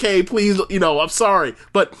you okay? Please, I'm sorry."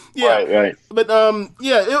 But yeah, right. But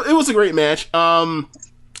it was a great match.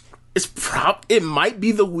 It might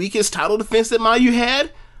be the weakest title defense that Mayu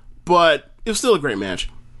had, but it was still a great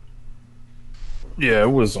match. Yeah,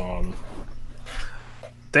 it was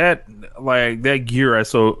that gear I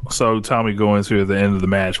saw Tommy go into at the end of the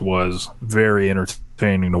match was very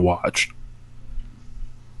entertaining to watch.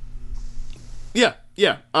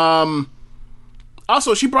 Yeah.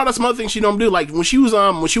 Also, she brought us some other things she don't do. Like when she was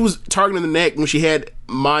targeting the neck, when she had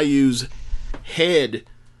Mayu's head,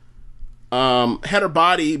 had her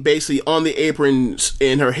body basically on the apron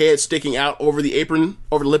and her head sticking out over the apron,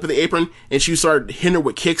 over the lip of the apron, and she started hitting her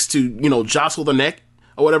with kicks to jostle the neck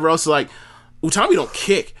or whatever else. Like Utami don't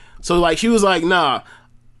kick, so like she was like, nah,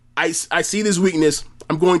 I see this weakness.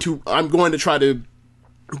 I'm going to try to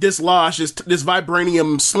dislodge this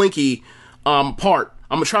vibranium slinky part.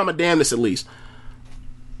 I'm gonna try my damnedest at least.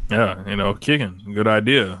 Yeah, kicking, good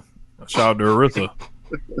idea. Shout out to Aritha.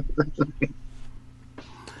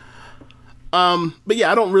 But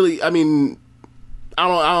yeah, I don't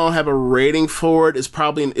have a rating for it. It's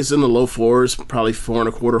in the low 4s, probably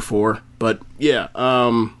 4.25, 4. But yeah,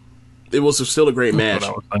 it was still a great match.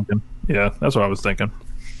 That's what I was thinking. Yeah, that's what I was thinking.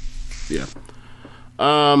 Yeah.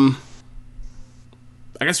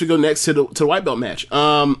 I guess we go next to the white belt match.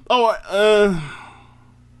 Let's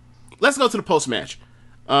go to the post match.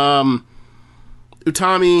 Utami,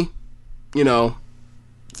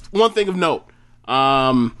 one thing of note.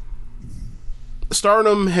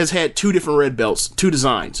 Stardom has had 2 different red belts, 2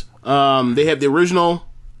 designs. They have the original,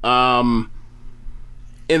 and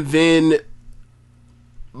then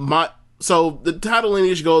so the title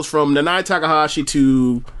lineage goes from Nanae Takahashi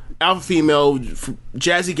to Alpha Female,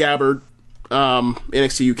 Jazzy Gabbard,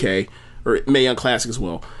 NXT UK, or Mae Young Classic as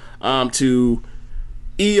well, to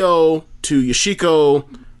Io, to Yoshiko,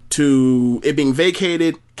 to it being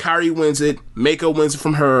vacated. Kairi wins it, Mako wins it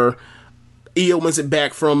from her, Io wins it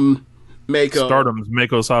back from Mako. Stardom's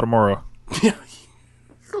Mako Satomura.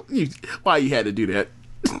 Why you had to do that?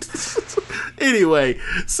 Anyway,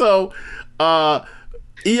 so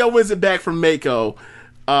Io wins it back from Mako,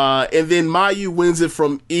 and then Mayu wins it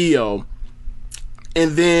from Io,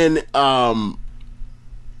 and then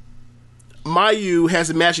Mayu has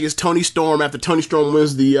a match against Toni Storm after Toni Storm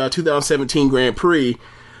wins the 2017 Grand Prix.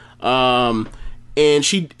 And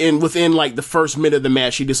within like the first minute of the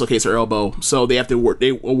match, she dislocates her elbow, so they have to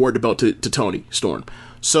award the belt to Toni Storm.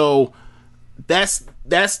 So that's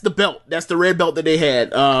the belt. That's the red belt that they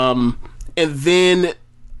had. And then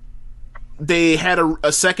they had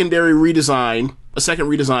a second redesigned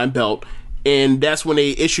belt, and that's when they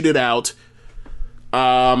issued it out.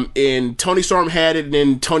 And Toni Storm had it, and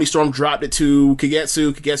then Toni Storm dropped it to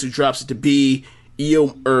Kagetsu. Kagetsu drops it to B.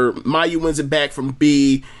 Mayu wins it back from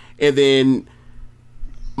B, and then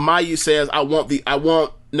Mayu says, "I want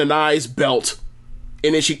Nanai's belt."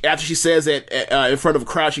 And then after she says that in front of a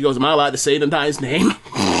crowd, she goes, "Am I allowed to say Nanai's name?"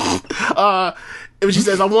 And she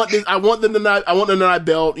says, "I want the Nanai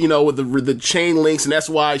belt, with the chain links," and that's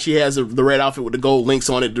why she has the red outfit with the gold links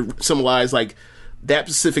on it to symbolize like that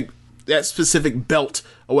specific belt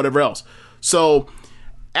or whatever else. So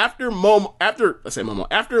after Utami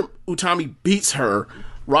beats her,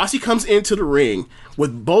 Rossi comes into the ring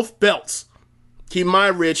with both belts. Keep in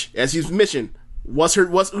mind, Rich, as he's mentioned, what's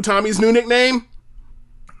Utami's new nickname?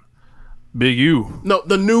 Big U. No,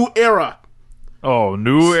 the New Era. Oh,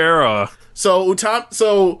 New Era. So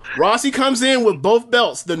Rossi comes in with both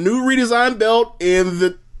belts, the new redesigned belt and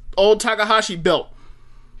the old Takahashi belt.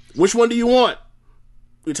 Which one do you want?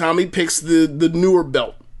 Utami picks the newer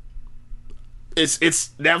belt.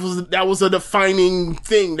 That was a defining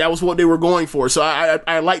thing. That was what they were going for. So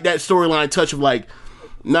I like that storyline touch of like,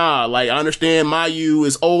 nah, like I understand Mayu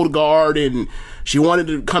is old guard and she wanted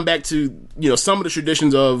to come back to some of the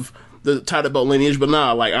traditions of the title belt lineage, but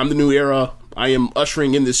nah, like I'm the New Era. I am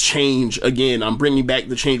ushering in this change again. I'm bringing back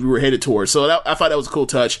the change we were headed towards. So I thought that was a cool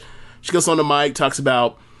touch. She goes on the mic, talks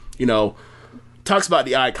about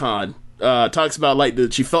the icon, talks about like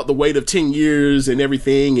she felt the weight of 10 years and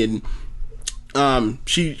everything, and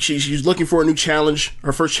she's looking for a new challenge,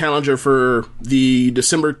 her first challenger for the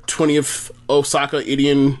December 20th Osaka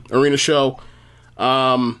Edion Arena show,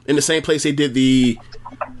 in the same place they did the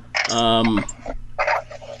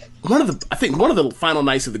one of the final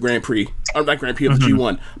nights of the Grand Prix, or not Grand Prix of the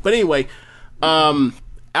G1. But anyway,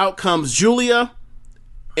 out comes Julia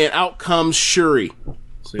and out comes Shuri,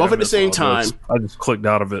 both at the same time. I just clicked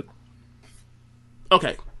out of it.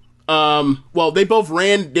 Okay. Well, they both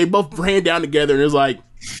ran down together, and it was like,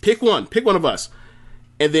 pick one of us.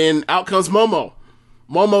 And then out comes Momo,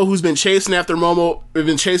 who's been chasing after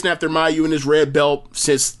Mayu in his red belt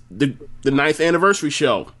since the 9th anniversary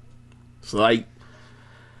show. So like,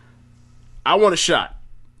 I want a shot.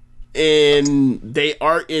 And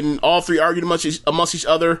all three argued amongst each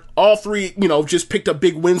other. All three, just picked up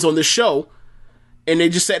big wins on this show, and they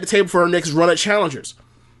just set the table for her next run at challengers.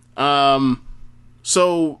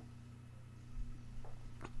 So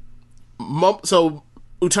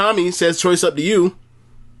Utami says, choice up to you.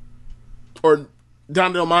 Or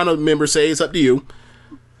Don Del Mono members say it's up to you.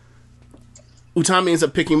 Utami ends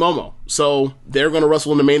up picking Momo. So they're going to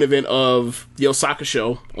wrestle in the main event of the Osaka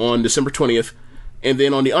show on December 20th. And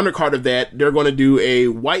then on the undercard of that, they're going to do a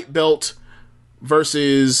white belt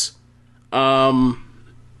versus SWA,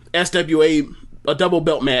 a double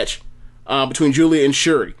belt match between Julia and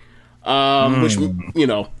Shuri. Which,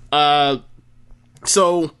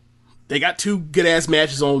 so they got two good ass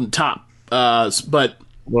matches on top. But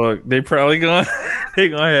look, they probably gonna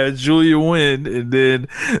have Julia win, and then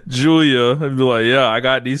Julia be like, "Yeah, I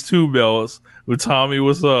got these two belts with Tommy.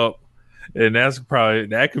 What's up?" And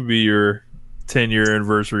that could be your 10-year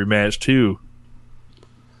anniversary match too.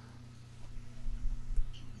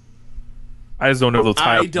 I just don't know if they'll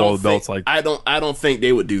tie up all the belts like. I don't think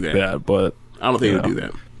they would do that. Yeah, but I don't think they would do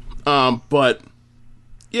that. But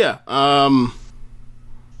yeah.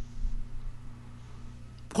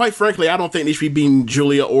 Quite frankly, I don't think they should be beating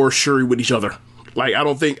Julia or Shuri with each other. Like, I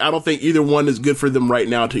don't think either one is good for them right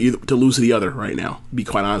now to lose to the other right now. To be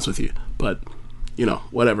quite honest with you, but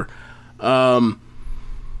whatever.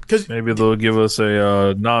 Because maybe they'll give us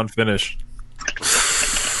a non-finish.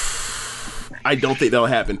 I don't think that'll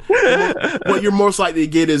happen. What you're most likely to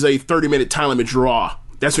get is a 30-minute time limit draw.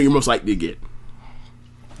 That's what you're most likely to get.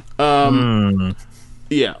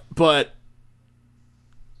 Yeah, but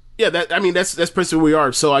yeah, that's basically where we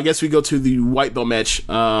are. So I guess we go to the white belt match.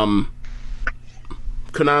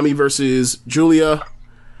 Konami versus Julia.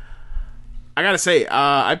 I gotta say,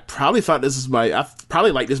 I probably thought I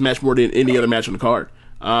probably like this match more than any other match on the card.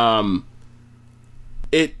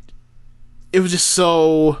 It was just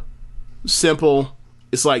so simple.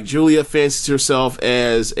 It's like Julia fancies herself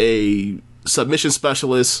as a submission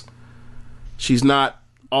specialist. She's not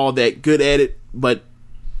all that good at it, but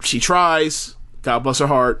she tries. God bless her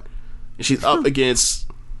heart. And she's up against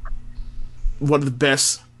one of the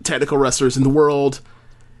best technical wrestlers in the world.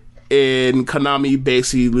 And Konami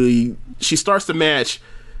basically, she starts the match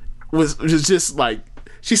with just like,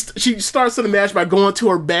 she starts the match by going to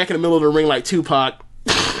her back in the middle of the ring like Tupac.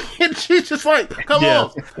 And she's just like, come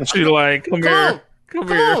on. She's like, come here.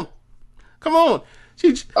 Come on.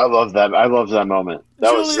 I love that. I love that moment.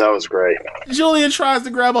 That was great. Julia tries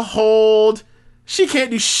to grab a hold. She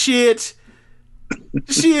can't do shit.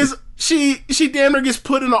 She damn near gets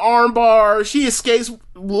put in an arm bar. She escapes,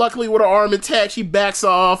 luckily with her arm intact. She backs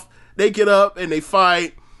off. They get up and they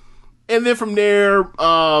fight. And then from there,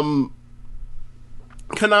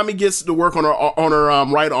 Konami gets to work on her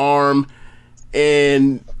right arm,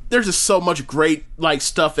 and there's just so much great like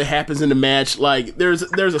stuff that happens in the match. Like there's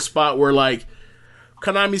a spot where like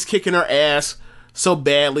Konami's kicking her ass so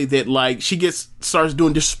badly that like she starts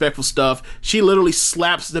doing disrespectful stuff. She literally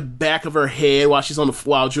slaps the back of her head while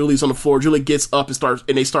Julie's on the floor. Julie gets up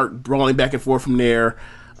and they start brawling back and forth from there.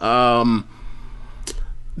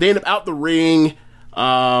 They end up out the ring.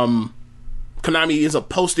 Konami ends up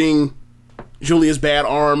posting Julia's bad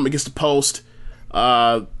arm against the post.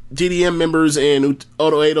 DDM members and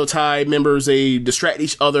Odo Edo Tai members, they distract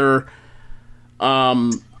each other.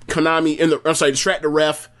 Distract the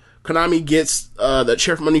ref. Konami gets the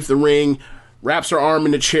chair from underneath the ring, wraps her arm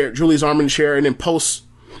in the chair, Julie's arm in the chair, and then posts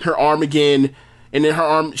her arm again. And then her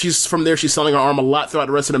arm, she's selling her arm a lot throughout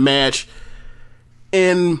the rest of the match.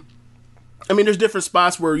 And I mean, there's different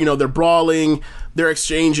spots where, you know, they're brawling, they're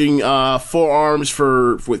exchanging forearms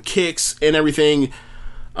with kicks and everything.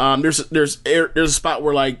 There's a spot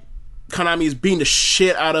where like Konami is beating the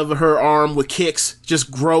shit out of her arm with kicks,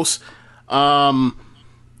 just gross.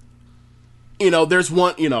 There's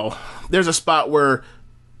a spot where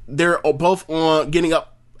they're both getting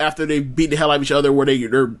up after they beat the hell out of each other, where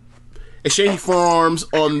they're exchanging forearms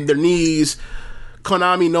on their knees.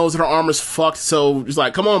 Konami knows that her arm is fucked, so it's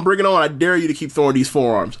like, come on, bring it on. I dare you to keep throwing these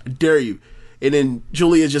forearms. I dare you. And then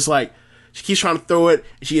Julia is just like, she keeps trying to throw it,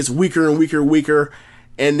 and she gets weaker and weaker and weaker.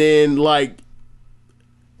 And then, like,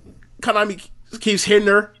 Konami keeps hitting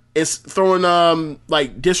her and throwing,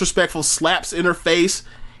 disrespectful slaps in her face.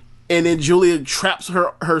 And then Julia traps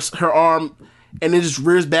her arm and then just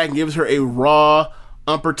rears back and gives her a raw,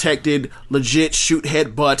 unprotected, legit shoot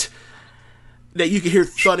headbutt that you can hear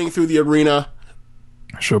thudding through the arena.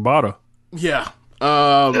 Shibata. Yeah.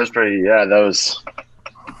 That was pretty. Yeah, that was.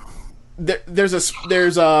 There's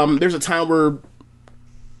a time where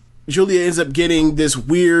Julia ends up getting this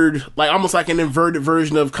weird, like almost like an inverted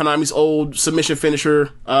version of Konami's old submission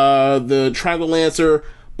finisher, the Triangle Lancer,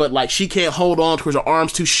 but like she can't hold on because her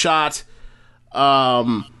arm's too shot.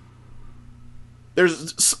 It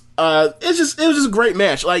was just a great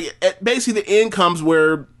match. Like basically the end comes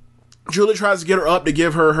where Julia tries to get her up to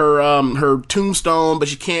give her her tombstone, but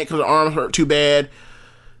she can't because her arm hurt too bad.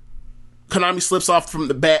 Konami slips off from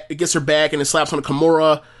the back, it gets her back, and then slaps on a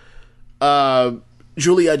Kimura.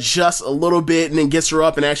 Julia adjusts a little bit and then gets her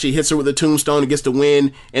up and actually hits her with a tombstone and gets the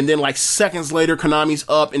win. And then like seconds later, Konami's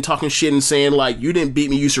up and talking shit and saying like, "You didn't beat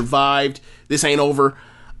me, you survived. This ain't over."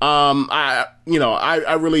 I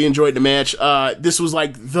really enjoyed the match. This was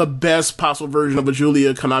like the best possible version of a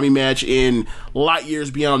Julia Konami match in light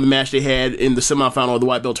years beyond the match they had in the semifinal of the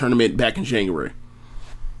White Belt tournament back in January.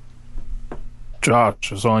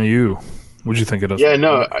 Josh, it's on you. What'd you think of this? Yeah,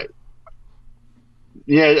 no.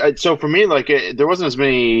 So for me, like, there wasn't as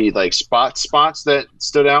many like spots that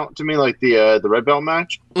stood out to me, like the Red Belt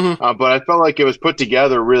match. Mm-hmm. But I felt like it was put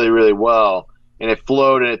together really, really well, and it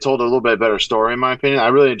flowed and it told a little bit better story, in my opinion. I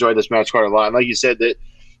really enjoyed this match quite a lot. And like you said, that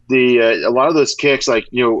a lot of those kicks, like,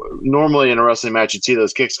 you know, normally in a wrestling match, you'd see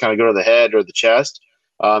those kicks kind of go to the head or the chest,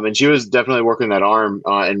 and she was definitely working that arm,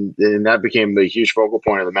 and that became the huge focal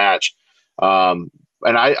point of the match.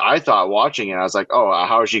 And I thought watching it, I was like, oh,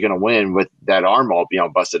 how is she going to win with that arm all,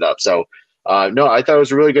 busted up? So, no, I thought it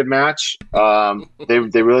was a really good match. They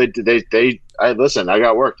really did. I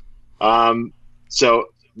got worked. So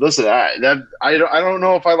listen, I don't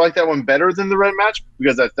know if I like that one better than the Red match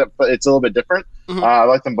because it's a little bit different. Mm-hmm. I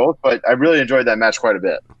like them both, but I really enjoyed that match quite a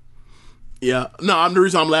bit. Yeah, no, the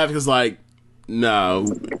reason I'm laughing is like, no,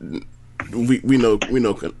 we know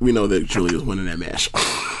that Julia's winning that match.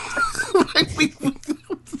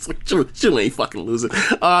 Julia ain't fucking losing.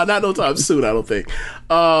 Not no time soon, I don't think.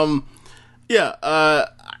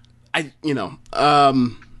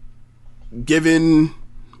 Given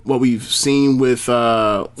what we've seen with,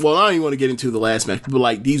 I don't even want to get into the last match, but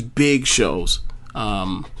like these big shows,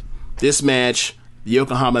 this match, the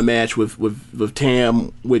Yokohama match with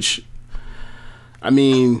Tam, which, I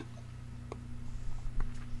mean,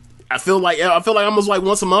 I feel like almost like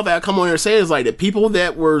once a month I come on here and say it's like the people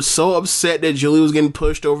that were so upset that Julia was getting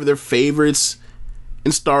pushed over their favorites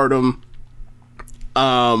in Stardom.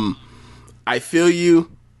 I feel you,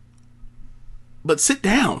 but sit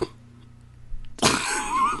down.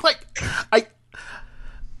 Like,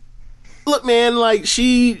 look, man, like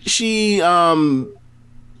she's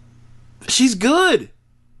good.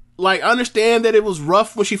 Like, I understand that it was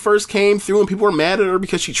rough when she first came through and people were mad at her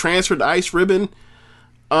because she transferred to Ice Ribbon.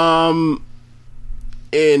 And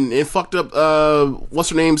fucked up what's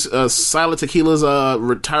her name's Silent Tequila's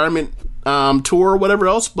retirement tour or whatever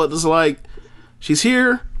else, but it's like she's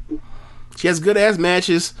here, she has good ass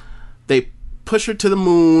matches, they push her to the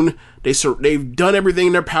moon, they've done everything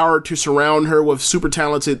in their power to surround her with super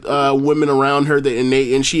talented women around her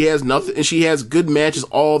and she has nothing, and she has good matches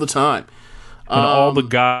all the time, and all the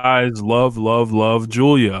guys love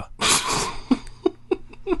Julia.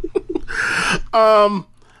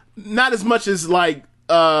 Not as much as like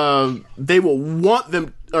they will want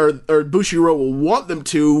them, or Bushiroad will want them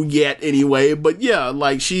to yet anyway, but yeah,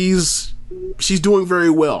 like she's doing very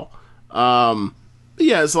well.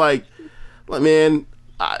 Yeah, it's like man,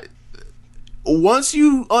 once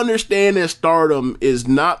you understand that Stardom is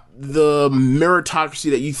not the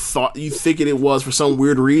meritocracy that you think it was for some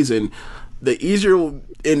weird reason, the easier, and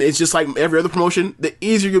it's just like every other promotion, the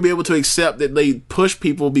easier you'll be able to accept that they push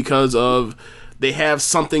people because of they have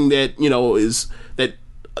something that, you know, is that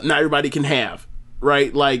not everybody can have,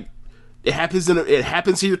 right? Like, it happens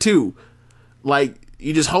here too. Like,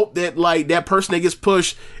 you just hope that like that person that gets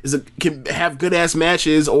pushed can have good ass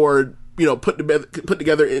matches, or, you know, put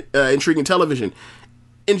together intriguing television.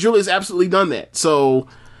 And Julia's absolutely done that. So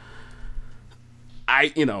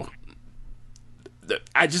I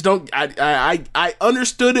just don't. I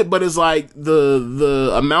understood it, but it's like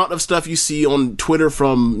the amount of stuff you see on Twitter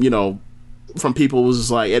from people was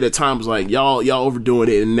just like, at the time was like, y'all overdoing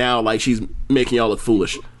it, and now like she's making y'all look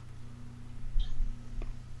foolish.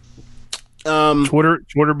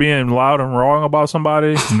 Twitter being loud and wrong about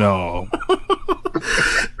somebody? No.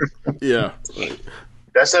 Yeah.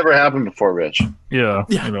 That's never happened before, Rich. Yeah.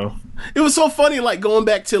 You know. It was so funny, like going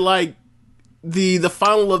back to like the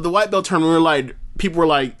final of the white belt tournament, like people were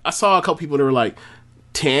like, I saw a couple people that were like,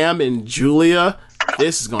 Tam and Julia,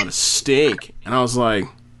 this is gonna stink. And I was like,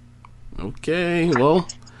 okay, well,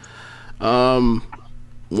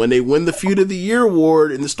 when they win the Feud of the Year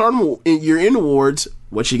award in the Stardom Year-End Awards,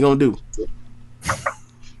 what she gonna do?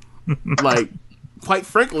 Like, quite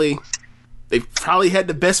frankly, they probably had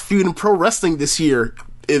the best feud in pro wrestling this year.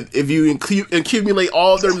 If you accumulate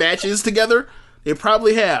all their matches together, they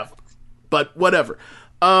probably have. But whatever.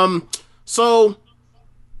 So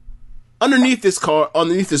underneath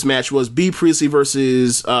this match was Bea Priestley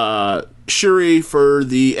versus Shuri for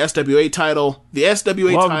the SWA title. The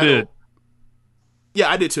SWA Loved title. It. Yeah,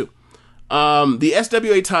 I did too. The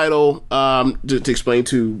SWA title, to explain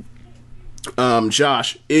to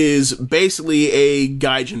Josh, is basically a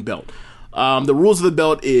Gaijin belt. The rules of the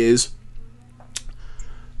belt is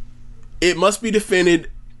it must be defended.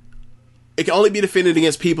 It can only be defended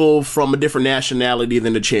against people from a different nationality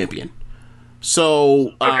than the champion.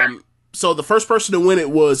 So, so the first person to win it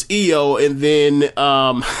was Io, and then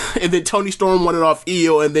Toni Storm won it off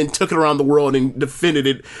Io, and then took it around the world and defended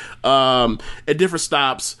it at different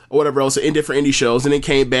stops or whatever else in different indie shows, and then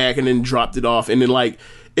came back and then dropped it off, and then like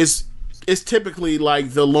it's typically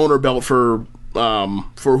like the loner belt for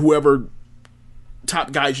whoever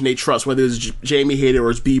top Gaijin they trust, whether it's Jamie Hayter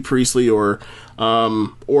or it's Bea Priestley or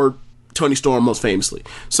Toni Storm most famously.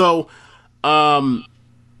 So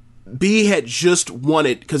Bea had just won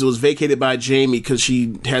it because it was vacated by Jamie because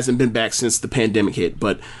she hasn't been back since the pandemic hit.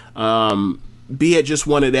 But Bea had just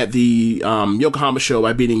won it at the Yokohama show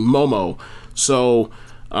by beating Momo. So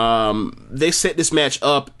they set this match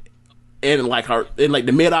up in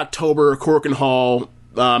the mid-October Korakuen Hall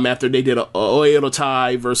after they did a Oedo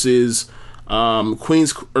Tai versus Oedo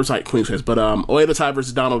Tai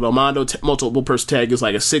versus Donald Del Mondo multiple person tag. It was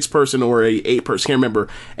like a 6-person or a 8-person. Can't remember.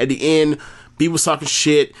 At the end, Bea was talking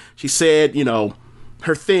shit. She said,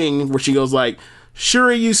 her thing where she goes like,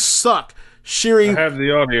 Shuri, you suck. Shuri, I have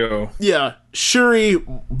the audio. Yeah, Shuri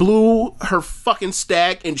blew her fucking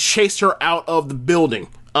stack and chased her out of the building.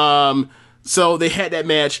 So they had that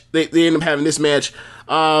match. They ended up having this match.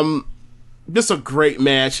 Just a great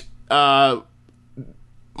match.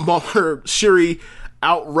 Shuri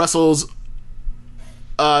out wrestles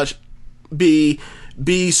Bea.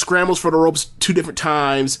 Bea scrambles for the ropes 2 different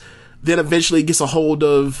times, then eventually gets a hold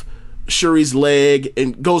of Shuri's leg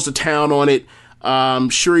and goes to town on it.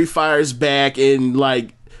 Shuri fires back, and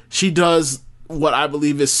like she does what I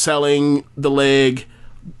believe is selling the leg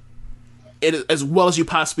as well as you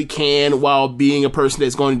possibly can, while being a person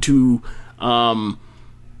that's going to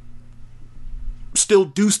still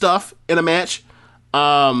do stuff in a match.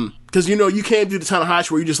 Because you can't do the Tanahashi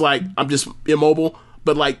where you just like, I'm just immobile.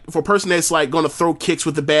 But like for a person that's like going to throw kicks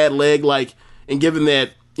with a bad leg, like, and given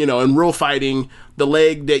that in real fighting, the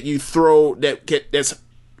leg that you throw that's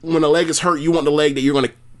when a leg is hurt, you want the leg that you're going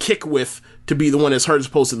to kick with to be the one that's hurt as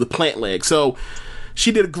opposed to the plant leg. So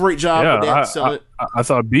she did a great job with that. I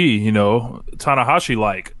thought Tanahashi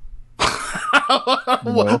like.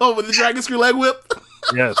 With the Dragon Screw leg whip?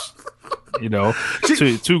 Yes.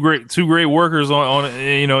 Two great workers on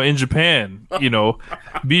in Japan.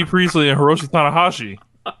 B. Priestley and Hiroshi Tanahashi.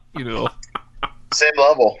 Same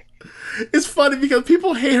level. It's funny because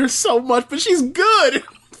people hate her so much, but she's good.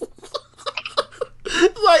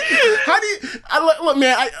 Like, how do you? Look,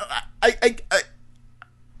 man.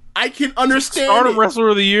 I can understand. Stardom Wrestler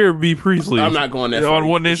of the Year, B. Priestley. I'm not going that on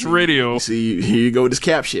One Nation Radio. See, here you go with this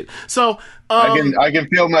cap shit. So I can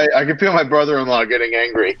feel my brother-in-law getting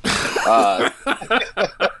angry at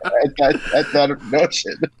that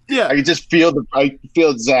notion. Yeah, I can just feel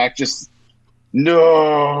Zach just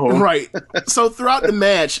no right. So throughout the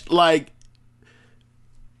match, like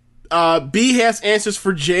B has answers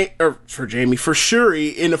for Shuri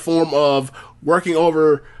in the form of working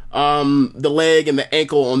over the leg and the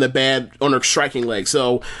ankle on her striking leg.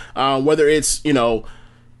 So whether it's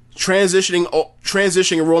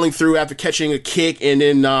transitioning and rolling through after catching a kick and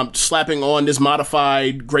then slapping on this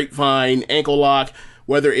modified grapevine ankle lock,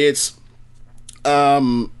 whether it's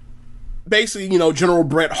basically General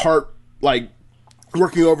Bret Hart like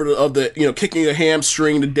working over the kicking a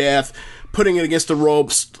hamstring to death, putting it against the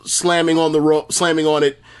rope, slamming down on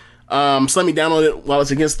it while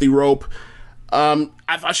it's against the rope.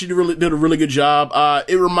 I thought she did a really good job.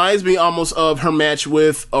 It reminds me almost of her match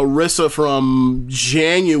with Arisa from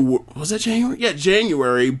January. Was that January? Yeah,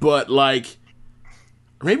 January. But like,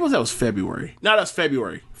 maybe that was February. No, that's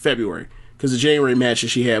February. February, because the January match that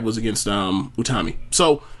she had was against Utami.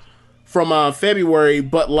 So from February,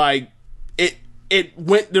 but like it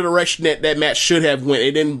went the direction that match should have went.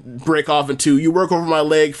 It didn't break off into you work over my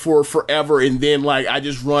leg for forever and then like I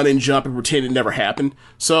just run and jump and pretend it never happened.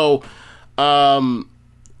 So.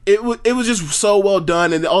 It was just so well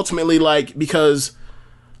done, and ultimately, like, because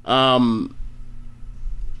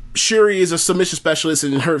Shuri is a submission specialist,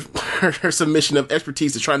 and her submission of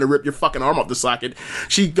expertise is trying to rip your fucking arm off the socket.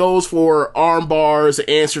 She goes for arm bars,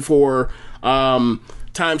 answer for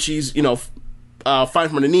time she's fighting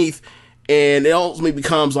from underneath, and it ultimately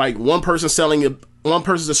becomes like one person's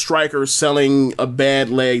a striker selling a bad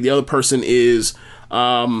leg, the other person is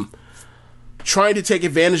trying to take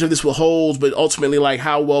advantage of this with holds, but ultimately, like,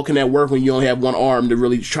 how well can that work when you only have one arm to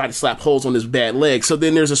really try to slap holes on this bad leg? So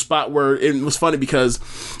then there's a spot where it was funny because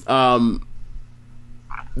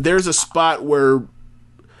there's a spot where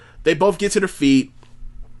they both get to their feet.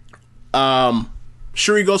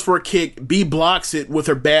 Shuri goes for a kick. B blocks it with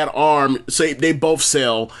her bad arm. So they both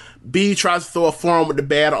sell. B tries to throw a forearm with the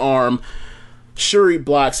bad arm. Shuri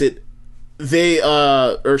blocks it.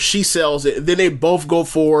 She sells it. Then they both go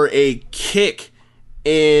for a kick,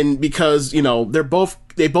 and because they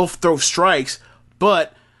both throw strikes,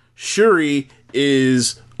 but Shuri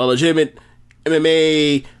is a legitimate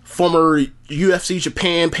MMA former UFC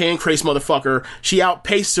Japan pancrase motherfucker. She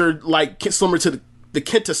outpaced her like similar to the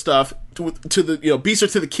Kenta stuff to the beats her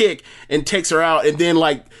to the kick and takes her out, and then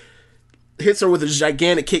like hits her with a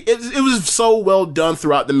gigantic kick. It was so well done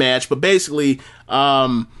throughout the match, but basically.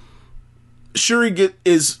 Shuri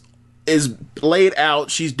is laid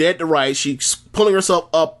out. She's dead to rights. She's pulling herself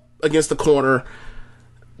up against the corner.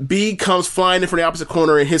 B comes flying in from the opposite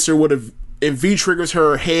corner and hits her and V triggers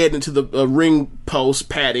her head into the ring post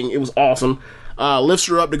padding. It was awesome. Lifts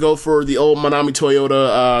her up to go for the old Manami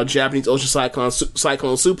Toyota Japanese Ocean Cyclone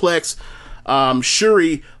suplex.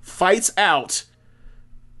 Shuri fights out,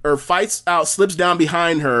 slips down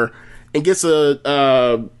behind her, and gets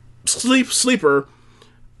a sleeper.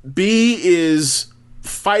 B is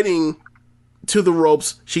fighting to the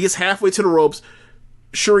ropes. She gets halfway to the ropes.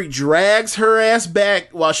 Shuri drags her ass back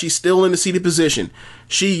while she's still in the seated position.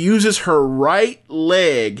 She uses her right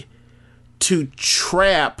leg to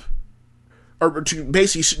trap, or to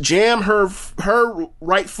basically jam her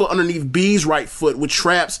right foot underneath B's right foot, which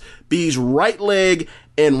traps B's right leg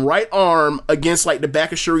and right arm against like the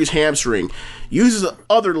back of Shuri's hamstring. Uses the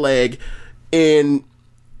other leg and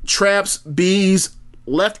traps B's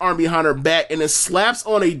left arm behind her back, and then slaps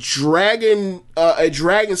on a dragon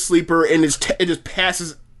sleeper, and it just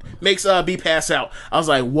passes makes B pass out. I was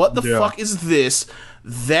like, what the fuck is this?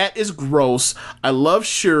 That is gross. I love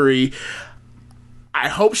Shuri. I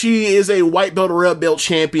hope she is a white belt or red belt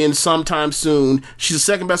champion sometime soon. She's the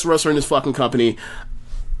second best wrestler in this fucking company.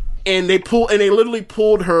 And they literally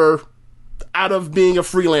pulled her out of being a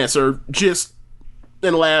freelancer just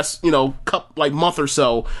in the last, month or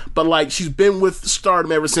so. But like, she's been with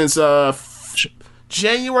Stardom ever since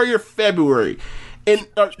January or February. And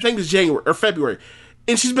I think it's January or February.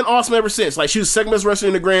 And she's been awesome ever since. Like, she was second best wrestler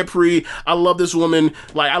in the Grand Prix. I love this woman.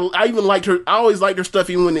 Like, I even liked her. I always liked her stuff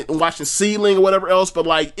even when watching Seedling or whatever else. But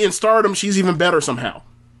like, in Stardom, she's even better somehow.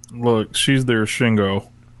 Look, she's their Shingo.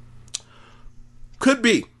 Could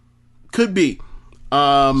be.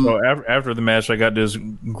 So after the match, I got this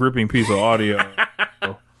gripping piece of audio.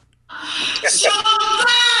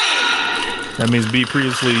 That means be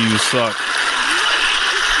previously you suck.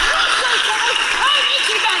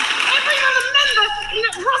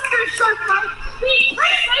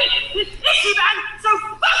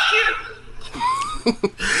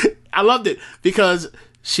 I loved it because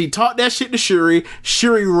she taught that shit to Shuri.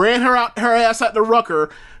 Shuri ran her ass out the rucker,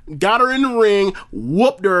 got her in the ring,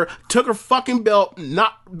 whooped her, took her fucking belt,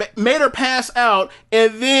 made her pass out,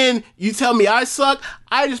 and then you tell me I suck?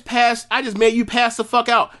 I just made you pass the fuck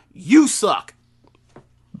out. You suck.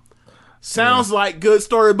 Sounds like good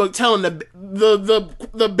storybook telling. The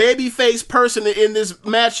babyface person in this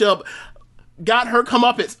matchup got the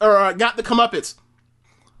comeuppance.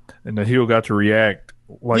 And the heel got to react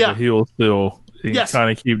like a heel still. Yes.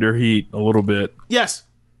 Kind of keep their heat a little bit. Yes.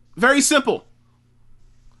 Very simple.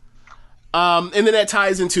 And then that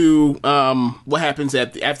ties into what happens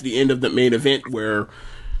after the end of the main event, where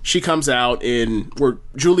she comes out and where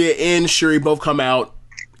Julia and Shuri both come out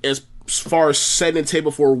as far as setting the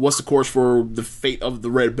table for what's the course for the fate of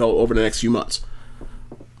the red belt over the next few months.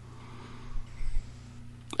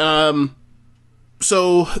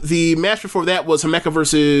 So the match before that was Himeka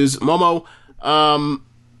versus Momo. I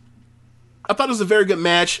thought it was a very good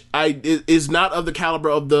match. It is not of the caliber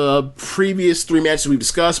of the previous 3 matches we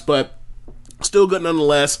discussed, but still good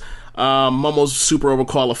nonetheless. Momo's super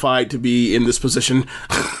overqualified to be in this position.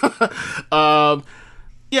 And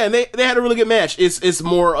they had a really good match. It's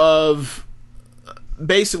more of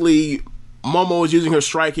basically Momo is using her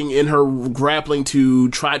striking and her grappling to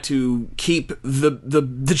try to keep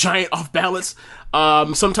the giant off balance.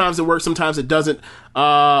 Sometimes it works, sometimes it doesn't.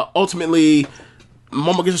 Ultimately,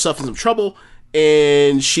 Momo gets herself in some trouble,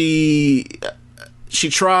 and she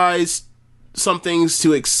tries some things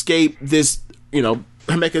to escape this,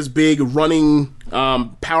 Himeka's big running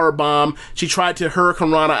power bomb. She tried to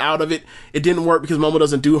Hurricane Rana out of it. It didn't work because Momo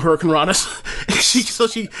doesn't do Hurricane Ranas.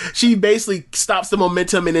 she basically stops the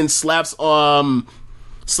momentum and then slaps on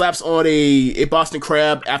a Boston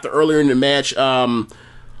Crab after earlier in the match.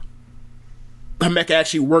 Himeka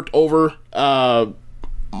actually worked over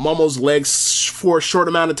Momo's legs for a short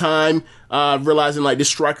amount of time, realizing like this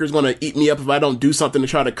striker is going to eat me up if I don't do something to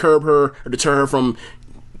try to curb her or deter her from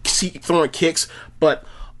throwing kicks. But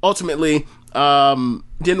ultimately,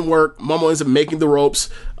 didn't work. Momo ends up making the ropes.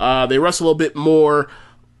 They wrestle a little bit more.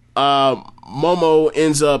 Momo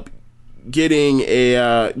ends up getting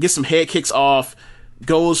some head kicks off,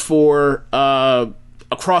 goes for a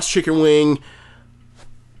cross chicken wing.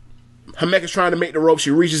 Himeka's trying to make the rope.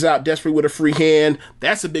 She reaches out desperately with a free hand.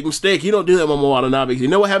 That's a big mistake. You don't do that, Momo Watanabe. You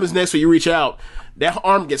know what happens next when you reach out? That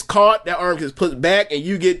arm gets caught. That arm gets put back, and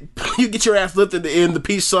you get your ass lifted in the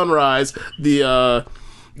Peach Sunrise, the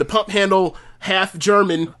pump handle half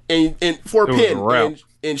German, and for a pin,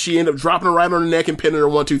 and she ended up dropping her right on the neck and pinning her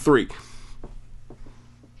 1, 2, 3.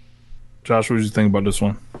 Josh, what did you think about this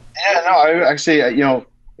one? Yeah, no, I actually,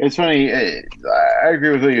 it's funny. I agree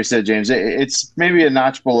with what you said, James. It's maybe a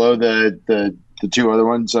notch below the 2 other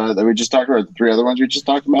ones that we just talked about, the 3 other ones we just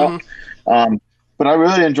talked about. Mm-hmm. But I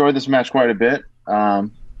really enjoyed this match quite a bit. But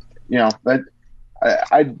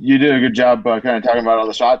you did a good job kind of talking about all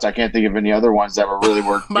the shots. I can't think of any other ones that really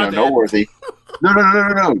were noteworthy.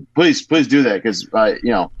 No. Please do that, because I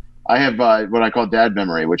have what I call dad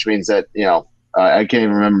memory, which means that I can't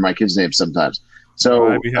even remember my kids' names sometimes. So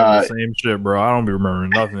I be having the same shit, bro. I don't be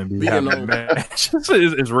remembering nothing. Be having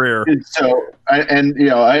it's rare. So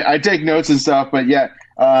I take notes and stuff, but yeah.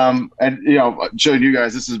 Showing you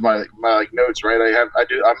guys, this is my notes, right?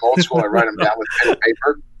 I'm old school. I write them down with pen and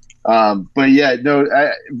paper. But yeah, no,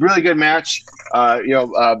 really good match.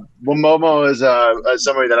 Momo is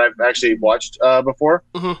somebody that I've actually watched before,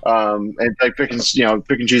 and like pick and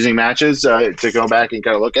choosing matches to go back and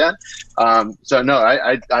kind of look at. So no,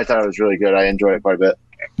 I thought it was really good. I enjoyed it quite a bit.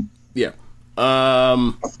 Yeah.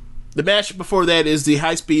 The match before that is the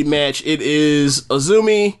high speed match. It is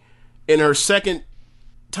Azumi in her second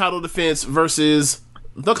title defense versus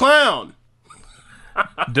the Clown.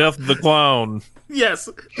 Death the Clown. Yes,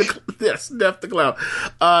 Death the Clown.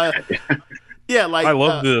 Yeah, like I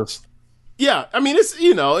love this. Yeah, I mean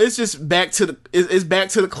it's just back to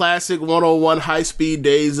the classic 101 high speed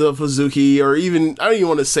days of Hazuki, or even I don't even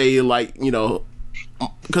want to say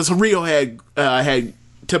because Rio had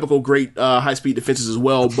typical great high speed defenses as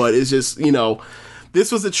well, but it's just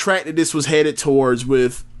this was the track that this was headed towards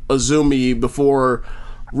with Azumi before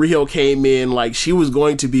Rio came in. Like she was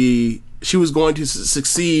going to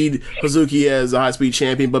succeed Hazuki as a high speed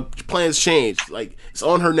champion, but plans changed. Like it's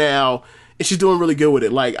on her now. And she's doing really good with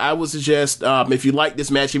it. Like I would suggest, if you like this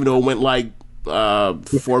match, even though it went like 4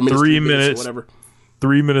 minutes, 3 minutes, or whatever,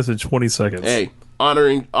 3 minutes and 20 seconds. Hey,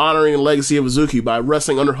 honoring the legacy of Hazuki by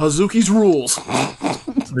wrestling under Hazuki's rules,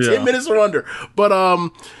 10 minutes or under. But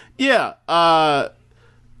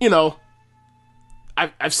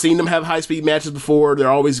I've seen them have high speed matches before. They're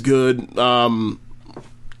always good.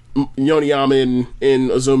 Yoneyama and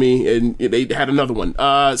Azumi, and they had another one.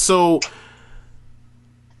 So.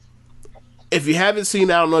 If you haven't seen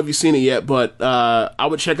it, I don't know if you've seen it yet, but I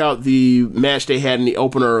would check out the match they had in the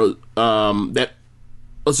opener that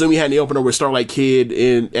Azumi had in the opener with Starlight Kid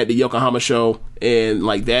at the Yokohama show, and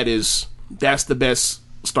like that's the best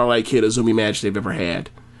Starlight Kid Azumi match they've ever had,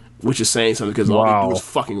 which is saying something because all they do is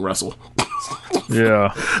fucking wrestle.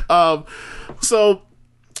 Yeah.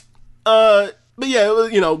 But yeah, it was,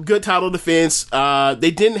 good title defense. They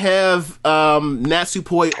didn't have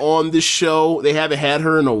Natsupoi on this show. They haven't had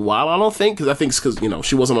her in a while, I don't think, because I think it's because,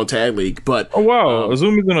 she wasn't on Tag League. But oh, wow.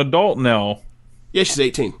 Azumi's an adult now. Yeah, she's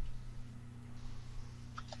 18.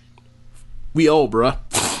 We old, bruh.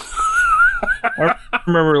 I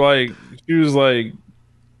remember, she was, I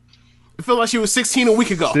feel like she was 16 a week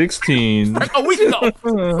ago. 16. Like a week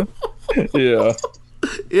ago. Yeah.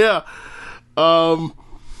 Yeah.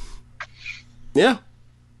 Yeah.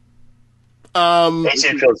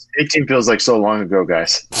 18 feels like so long ago,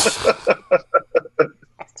 guys.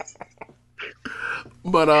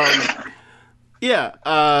 But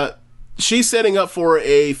she's setting up for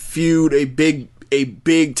a feud, a big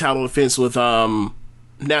title defense with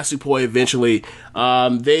Natsupoi eventually.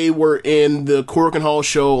 They were in the Korakuen Hall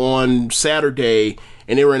show on Saturday,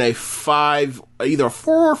 and they were in either a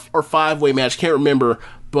 4 or 5-way match, can't remember,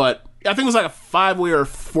 but I think it was like a 5-way or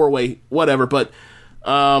 4-way, whatever. But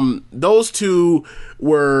those two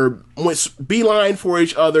went beeline for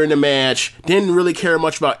each other in the match. Didn't really care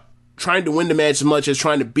much about trying to win the match as much as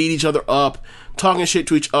trying to beat each other up, talking shit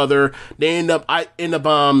to each other. They end up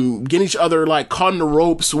getting each other caught in the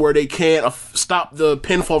ropes where they can't stop the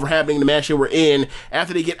pinfall from happening in the match they were in.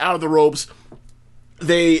 After they get out of the ropes,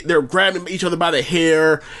 they're grabbing each other by the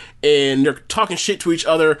hair and they're talking shit to each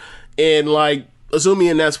other, and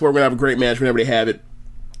Azumi and Natsupoi are gonna have a great match whenever they have it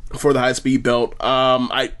for the high speed belt.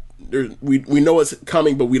 We know it's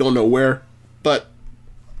coming, but we don't know where. But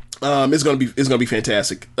it's gonna be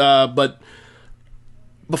fantastic. But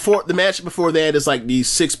before that is the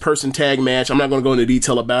 6-person tag match. I'm not gonna go into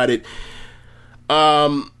detail about it.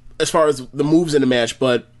 As far as the moves in the match,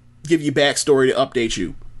 but give you backstory to update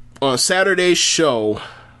you. On Saturday's show,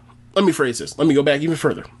 let me phrase this. Let me go back even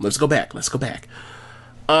further. Let's go back.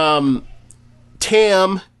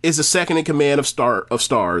 Tam is the second in command of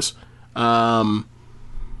Stars.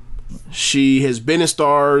 She has been in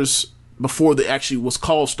Stars before they actually was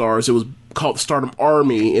called Stars. It was called the Stardom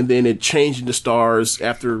Army, and then it changed into Stars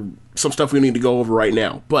after some stuff we need to go over right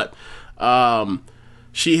now. But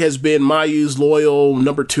she has been Mayu's loyal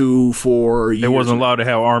number 2 for years. They wasn't allowed to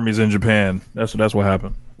have armies in Japan. That's what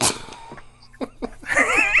happened.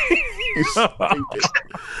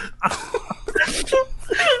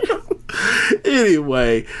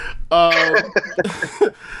 Anyway,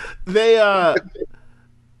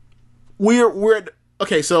 we're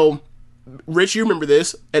okay. So, Rich, you remember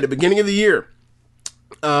this at the beginning of the year.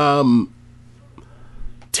 Tam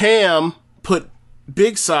put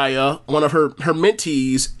Big Saya, one of her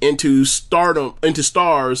mentees, into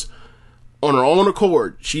Stars on her own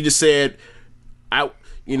accord. She just said, I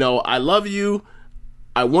love you.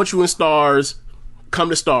 I want you in Stars. Come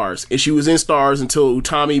to Stars. And she was in Stars until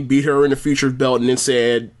Utami beat her in the Futures belt and then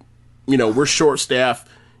said, we're short-staffed.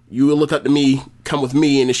 You will look up to me. Come with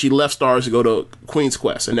me. And then she left Stars to go to Queen's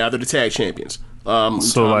Quest. And now they're the tag champions.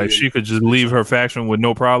 She could just leave her faction with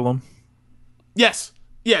no problem? Yes.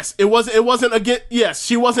 It wasn't again. Yes.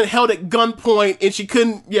 She wasn't held at gunpoint and she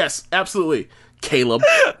couldn't. Yes, absolutely. Caleb.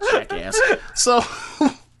 Jackass. So,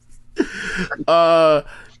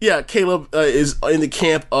 Caleb is in the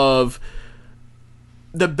camp of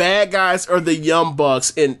the bad guys are the Young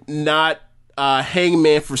Bucks and not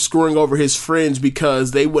Hangman for screwing over his friends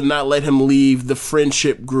because they would not let him leave the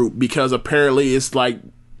friendship group because apparently it's like,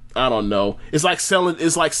 I don't know. It's like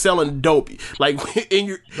selling dope. Like in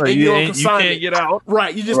your consignment. You can't get out.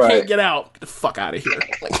 Right. You just can't get out. Get the fuck out of here.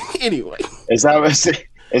 Like, anyway. Is that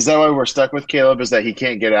why we're stuck with Caleb? Is that he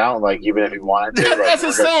can't get out? Like even if he wanted to? That's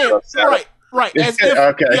insane. Right. As if,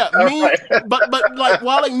 okay. Yeah. But like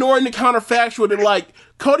while ignoring the counterfactual that like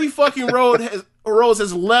Cody fucking Rhodes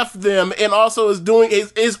has left them and also is doing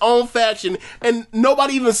his own faction, and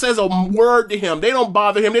nobody even says a word to him. They don't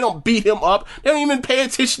bother him. They don't beat him up. They don't even pay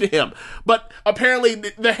attention to him. But apparently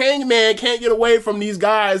the Hangman can't get away from these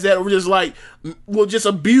guys that were just like, will just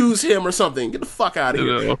abuse him or something. Get the fuck out of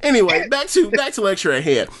here. Anyway, back to lecture at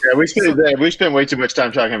hand. Yeah, we spent way too much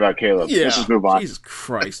time talking about Caleb. Yeah, let's just move on. Jesus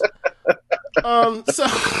Christ. So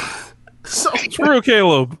screw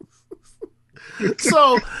Caleb.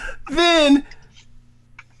 So then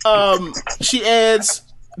she adds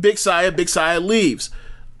Big Saya. Big Saya leaves.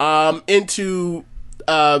 So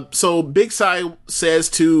Big Saya says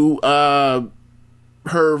to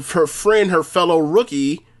her friend, her fellow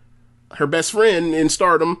rookie, her best friend in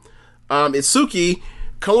Stardom, Itsuki,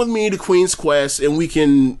 come with me to Queen's Quest and we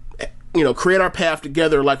can, create our path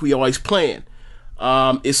together like we always planned.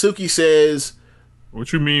 Itsuki says,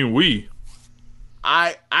 "What you mean we?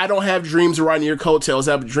 I don't have dreams of riding your coattails.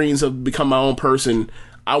 I have dreams of becoming my own person.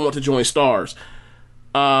 I want to join Stars."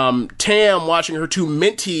 Tam, watching her two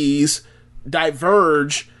mentees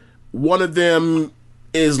diverge, one of them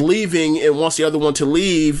is leaving and wants the other one to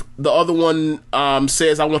leave. The other one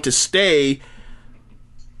says, "I want to stay."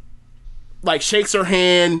 Like, shakes her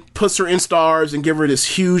hand, puts her in Stars, and give her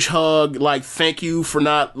this huge hug. Like, thank you for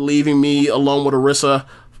not leaving me alone with Arisa.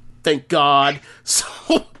 Thank God. So,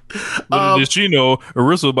 little did she know,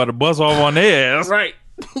 Arisa about to buzz off on their ass. Right.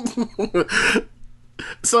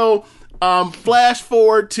 So, flash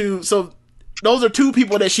forward to, so those are two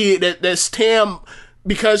people that's Tam,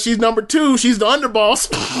 because she's number 2, she's the underboss.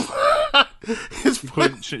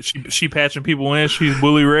 she patching people in, she's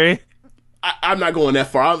Bully Ray. I'm not going that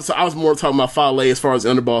far. I was more talking about Fale as far as the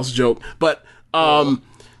underboss joke, but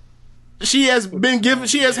she has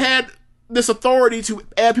had this authority to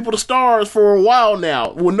add people to Stars for a while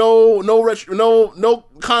now, with no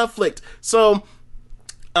conflict. So,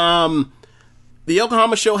 the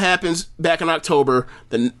Yokohama show happens back in October.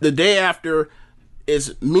 The day after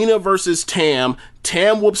is Mina versus Tam.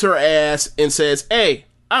 Tam whoops her ass and says, "Hey,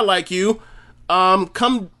 I like you.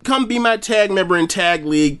 Come be my tag member in Tag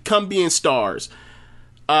League. Come be in Stars."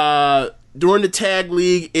 During the Tag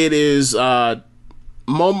League, it is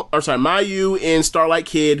Mayu and Starlight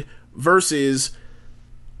Kid versus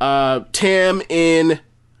Tam and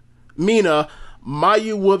Mina.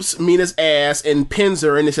 Mayu whoops Mina's ass and pins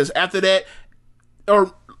her, and it says after that,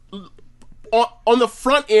 or on the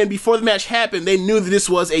front end, before the match happened, they knew that this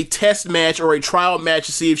was a test match or a trial match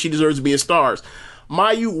to see if she deserves to be in Stars.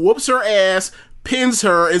 Mayu whoops her ass, pins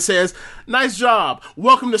her, and says, "Nice job.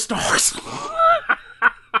 Welcome to Stars."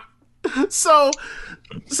 So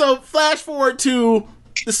flash forward to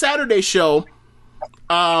the Saturday show.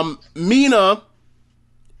 Mina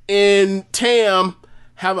and Tam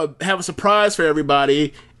have a surprise for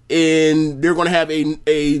everybody, and they're going to have a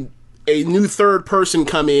new third person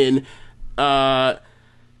come in.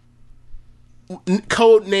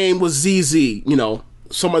 Code name was ZZ.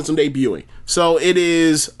 Someone's debuting. So it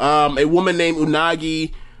is a woman named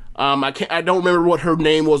Unagi. I don't remember what her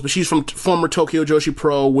name was, but she's from former Tokyo Joshi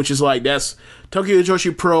Pro, which is like, that's Tokyo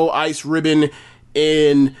Joshi Pro, Ice Ribbon,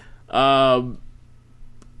 and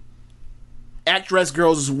Actress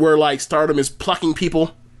Girls is where like Stardom is plucking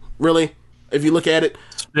people, really, if you look at it.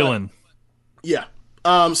 Villain. Yeah.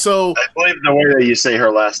 So I believe the way that you say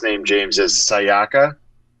her last name, James, is Sayaka.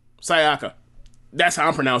 Sayaka. That's how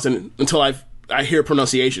I'm pronouncing it until I hear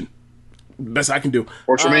pronunciation. Best I can do.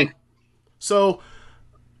 Works for me. So,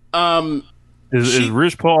 is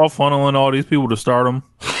Rich Paul funneling all these people to Stardom?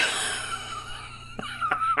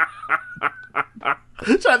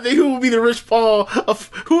 I'm trying to think who would be the Rich Paul of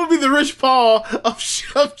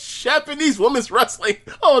Japanese women's wrestling.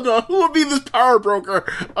 Hold on, who would be this power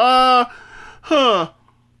broker?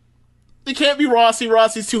 It can't be Rossi.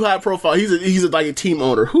 Rossi's too high profile. He's like a team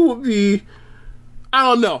owner. Who would be?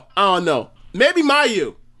 I don't know. Maybe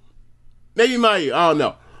Mayu. I don't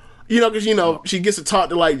know. Because she gets to talk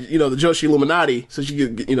to the Joshi Illuminati, so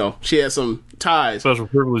she has some ties, special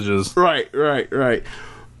privileges. Right.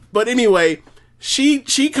 But anyway,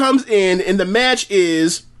 she comes in, and the match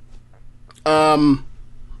is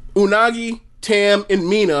Unagi, Tam, and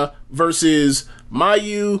Mina versus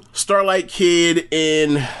Mayu, Starlight Kid,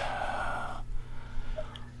 and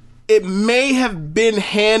It may have been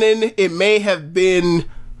Hannon. It may have been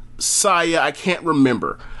Saya. I can't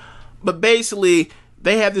remember. But basically,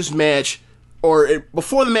 they have this match,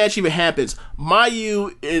 before the match even happens,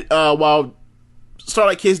 Mayu, while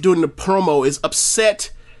Starlight Kid's doing the promo, is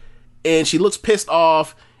upset, and she looks pissed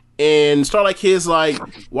off, and Starlight Kid's like,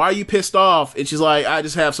 why are you pissed off? And she's like, I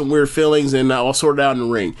just have some weird feelings, and I'll sort it out in the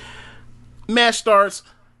ring. Match starts.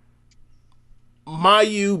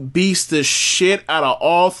 Mayu beats the shit out of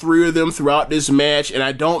all three of them throughout this match, and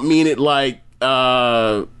I don't mean it like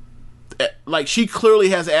she clearly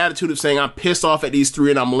has the attitude of saying, I'm pissed off at these three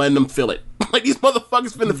and I'm letting them feel it. Like, these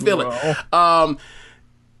motherfuckers finna feel it.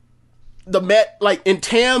 And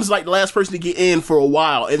Tam's like the last person to get in for a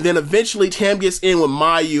while, and then eventually Tam gets in with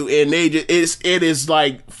Mayu, and it is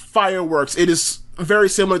like fireworks. It is very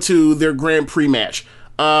similar to their Grand Prix match.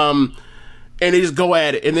 And they just go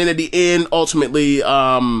at it, and then at the end, ultimately,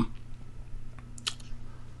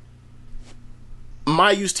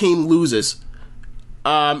 Mayu's team loses.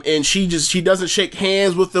 And she doesn't shake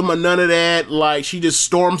hands with them or none of that. Like, she just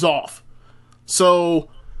storms off. So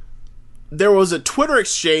there was a Twitter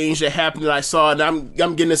exchange that happened that I saw, and I'm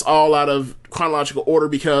getting this all out of chronological order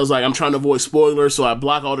because, like, I'm trying to avoid spoilers, so I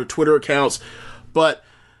block all their Twitter accounts. But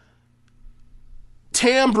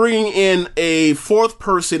Tam bringing in a fourth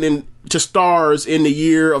person to Stars in the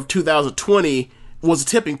year of 2020 was a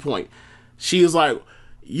tipping point. She was like,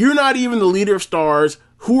 you're not even the leader of Stars.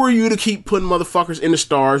 Who are you to keep putting motherfuckers in the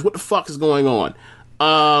Stars? What the fuck is going on?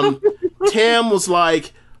 Tam was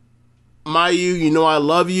like, Mayu, you know I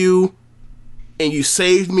love you, and you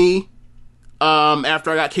saved me after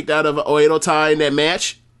I got kicked out of Oedo Tai in that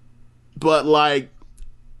match. But, like,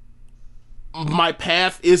 my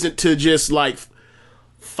path isn't to just, like,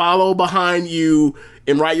 follow behind you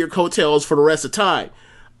and ride your coattails for the rest of the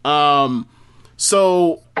time.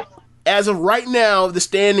 So, as of right now, the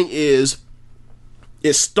standing is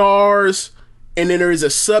Stars, and then there is a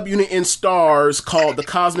subunit in Stars called the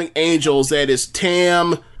Cosmic Angels that is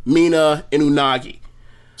Tam, Mina, and Unagi.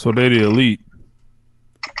 So they're the elite.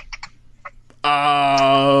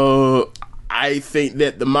 I think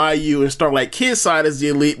that the Mayu and Starlight Kid side is the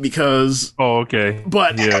elite because... Oh, okay.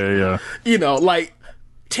 But, yeah. You know, like,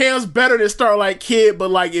 Tam's better than Starlight Kid, but,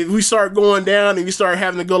 like, if we start going down and we start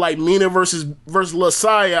having to go, like, Mina versus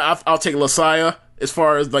Lasaya, I'll take Lasaya as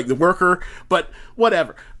far as, like, the worker, but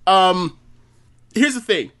whatever. Here's the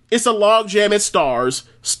thing. It's a logjam at Stars.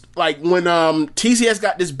 Like, when TCS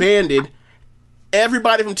got disbanded,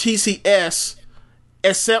 everybody from TCS,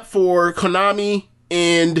 except for Konami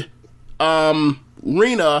and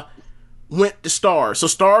Rina, went to Stars. So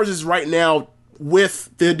Stars is right now, with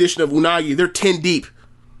the addition of Unagi, they're 10 deep.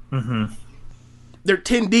 Mm-hmm. They're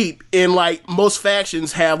 10 deep, and, like, most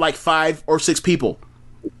factions have, like, 5 or 6 people.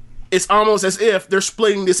 It's almost as if they're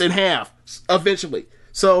splitting this in half eventually.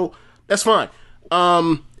 So that's fine.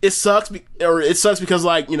 It sucks because,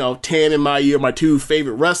 like, you know, Tam and Mayu are my two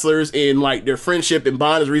favorite wrestlers, and, like, their friendship and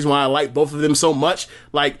bond is the reason why I like both of them so much.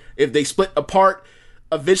 Like, if they split apart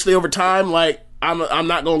eventually over time, like, I'm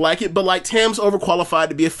not gonna like it. But, like, Tam's overqualified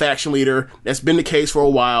to be a faction leader. That's been the case for a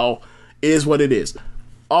while. It is what it is.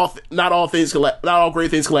 Not all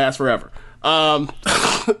great things can last forever.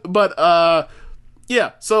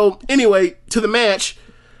 Yeah, so anyway, to the match,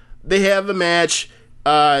 they have the match,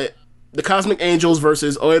 the Cosmic Angels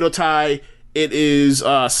versus Oedo Tai. It is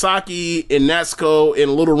Saki and Natsuko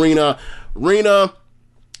and Little Rina. Rina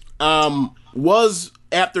was,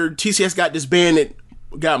 after TCS got disbanded,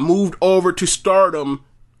 got moved over to Stardom,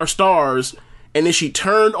 or Stars, and then she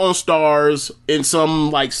turned on Stars in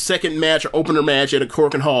some, like, second match or opener match at a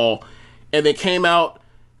Korakuen Hall, and then came out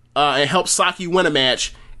and helped Saki win a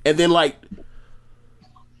match, and then, like,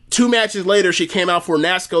 2 matches later, she came out for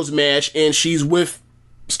Natsuko's match, and she's with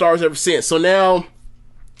Stars ever since. So now,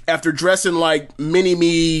 after dressing like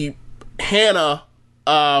Mini-Me Hannah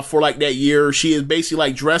for, like, that year, she is basically,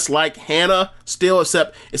 like, dressed like Hannah still,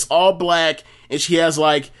 except it's all black, and she has,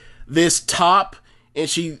 like, this top, and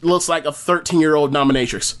she looks like a 13-year-old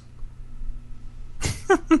dominatrix.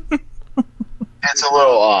 It's a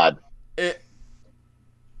little odd.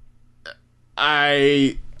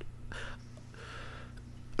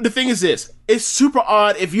 The thing is this, it's super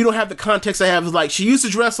odd if you don't have the context I have. Is like, she used to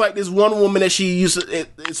dress like this one woman that she used to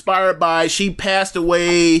inspired by. She passed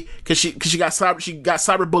away because she got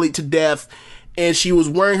cyber bullied to death, and she was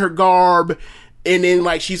wearing her garb, and then,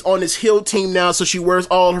 like, she's on this heel team now, so she wears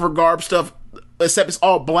all of her garb stuff except it's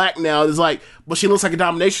all black now. It's like, but she looks like a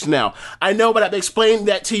dominatrix now. I know, but I've explained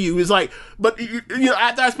that to you. It's like, but you know,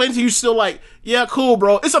 after I explained it to you, you're still like, yeah, cool,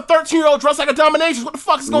 bro. It's a 13-year-old dressed like a dominatrix. What the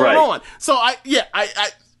fuck is going on? So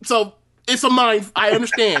so it's a mind. I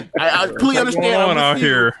understand. I completely understand. What's going on out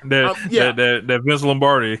here? That Vince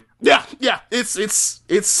Lombardi. Yeah.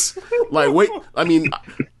 It's like, wait. I mean,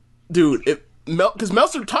 dude, because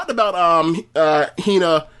Meltzer talked about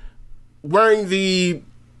Hina wearing the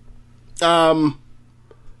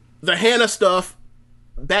Hannah stuff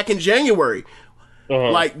back in January.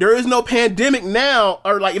 Like, there is no pandemic now,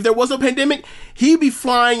 or like, if there was no pandemic, he'd be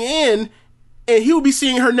flying in and he would be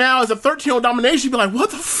seeing her now as a 13-year-old domination. He'd be like, what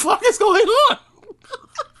the fuck is going on?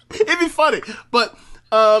 It'd be funny. But,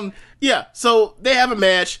 yeah, so they have a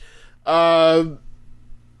match. And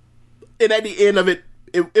at the end of it,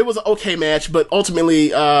 it was an okay match, but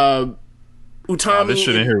ultimately, Utami. This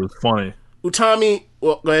shit in here was funny. Utami,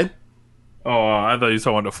 well, go ahead. Oh, I thought you were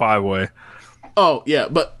talking about the 5-way. Oh, yeah,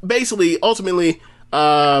 but basically, ultimately,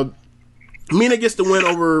 Mina gets the win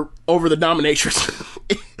over the Dominatrix.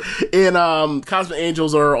 And Cosmic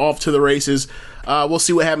Angels are off to the races. We'll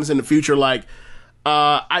see what happens in the future. Like,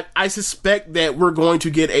 I suspect that we're going to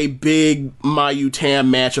get a big Mayu Tam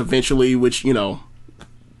match eventually, which, you know,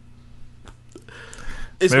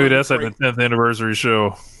 maybe that's like the 10th anniversary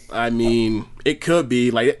show. I mean, it could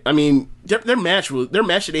be. Like, I mean, their match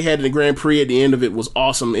that they had in the Grand Prix at the end of it was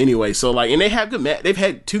awesome anyway. So, like, and they have good they've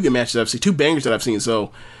had 2 good matches I've seen, 2 bangers that I've seen.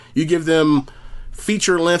 So, you give them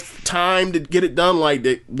feature length time to get it done, like,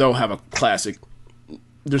 they'll have a classic.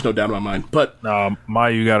 There's no doubt in my mind. But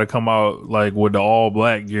Mayu got to come out like with the all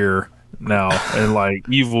black gear now and like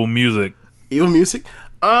evil music. Evil music.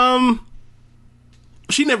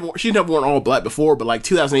 She never worn all black before, but like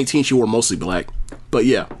 2018 she wore mostly black. But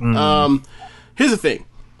yeah. Here's the thing.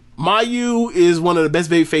 Mayu is one of the best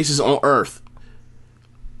baby faces on earth.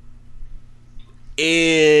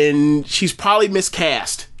 And she's probably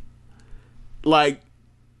miscast. Like,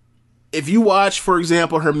 if you watch, for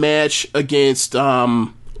example, her match against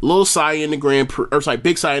Lil Sai in the Grand Prix, or sorry,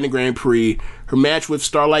 Big Sai in the Grand Prix, her match with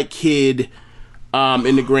Starlight Kid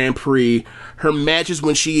in the Grand Prix, her matches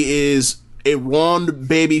when she is a wronged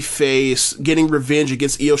baby face getting revenge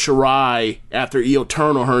against Io Shirai after Io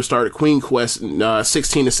turned on her and started Queen Quest in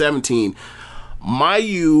 16 to 17.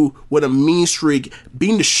 Mayu with a mean streak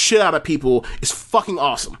beating the shit out of people is fucking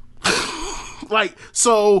awesome. Like,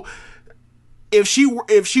 so if she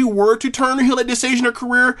were to turn her heel at this stage in her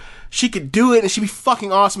career, she could do it and she'd be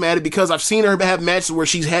fucking awesome at it, because I've seen her have matches where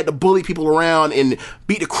she's had to bully people around and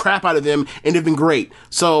beat the crap out of them, and they've been great.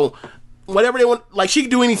 So whatever they want, like, she can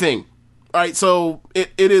do anything. All right, so it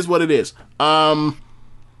is what it is. But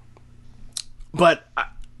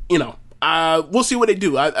you know, we'll see what they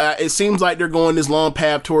do. It seems like they're going this long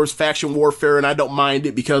path towards faction warfare, and I don't mind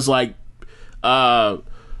it, because like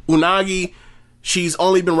Unagi, she's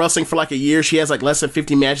only been wrestling for like a year. She has like less than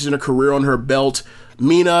 50 matches in her career on her belt.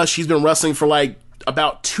 Mina, she's been wrestling for like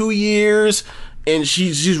about 2 years, and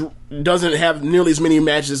she doesn't have nearly as many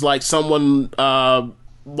matches like someone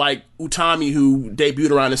like Utami, who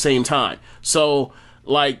debuted around the same time. So,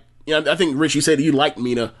 like, you know, I think Rich, you said you liked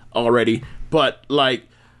Mina already, but like,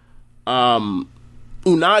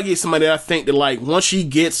 Unagi is somebody that I think that, like, once she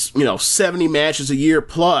gets, you know, 70 matches a year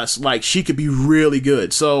plus, like, she could be really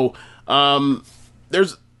good. So,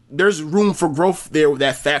 there's room for growth there with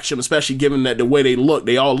that faction, especially given that the way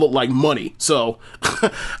they all look like money. So,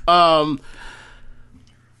 the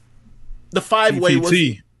 5-way was,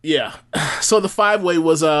 yeah. So the 5-way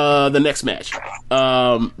was the next match.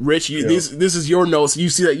 Rich, this is your notes. You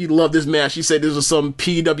see that you love this match. You said this was some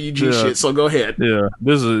PWG shit. So go ahead. Yeah,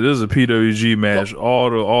 this is a PWG match. All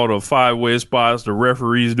the 5-way spots. The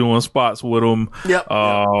referees doing spots with them. Yep.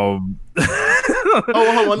 Oh, hold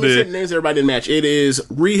on. Let me say the names of everybody in the match. It is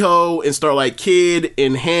Riho and Starlight Kid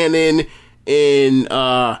and Hanan and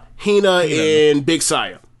Hina and Big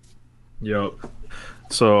Saya. Yep.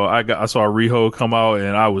 So I saw Riho come out,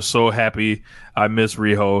 and I was so happy. I miss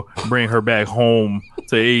Riho. Bring her back home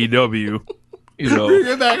to AEW. You know, bring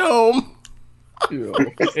her back home. You know,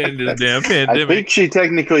 in this damn pandemic. I think she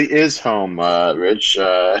technically is home, Rich.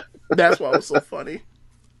 That's why it was so funny.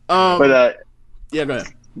 Yeah, go ahead.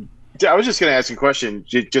 I was just going to ask a question,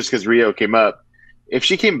 just because Riho came up. If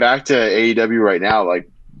she came back to AEW right now, like,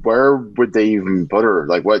 where would they even put her?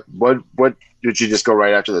 Like, what did she just go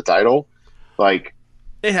right after the title? Like,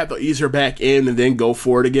 they have to ease her back in and then go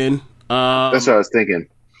for it again. That's what I was thinking.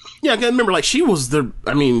 Yeah, I gotta remember, like, she was their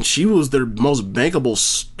most bankable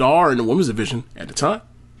star in the women's division at the time.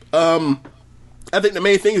 I think the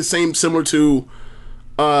main thing is similar to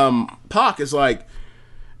Pac, is like,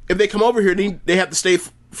 if they come over here, they have to stay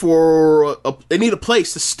they need a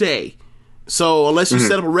place to stay. So unless you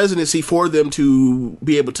set up a residency for them to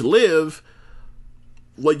be able to live,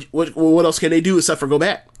 what else can they do except for go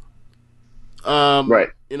back? Right.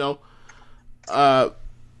 You know,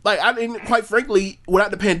 like, I mean, quite frankly,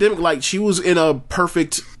 without the pandemic, like, she had a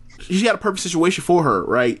perfect situation for her,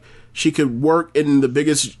 right? She could work in the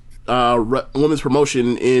biggest women's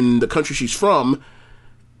promotion in the country she's from,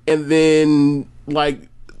 and then, like,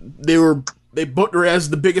 they booked her as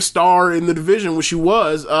the biggest star in the division, which she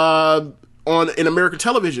was, in American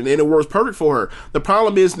television, and it was perfect for her. The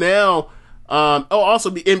problem is now,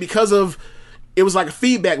 because of, it was like a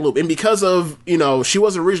feedback loop, and because of, you know, she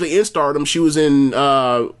wasn't originally in Stardom, she was in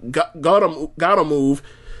Gotta Move.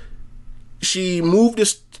 She moved to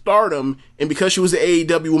Stardom, and because she was the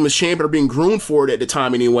AEW Women's Champion, or being groomed for it at the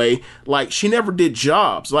time anyway, like, she never did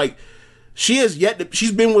jobs. Like, she's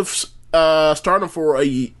been with Stardom for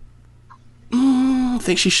I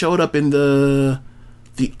think she showed up in the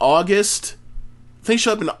August. I think she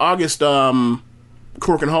showed up in the August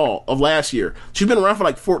Cork and Hall of last year. She's been around for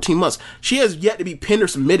like 14 months. She has yet to be pinned or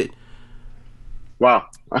submitted. Wow.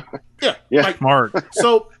 Yeah. Yeah. Smart.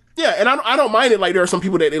 So, yeah, and I don't mind it. Like, there are some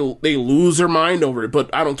people that they lose their mind over it,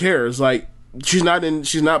 but I don't care. It's like, she's not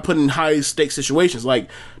put in high stakes situations. Like,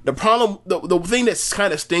 the problem, the thing that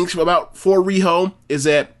kind of stinks for Riho is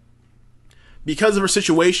that because of her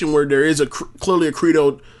situation where there is clearly a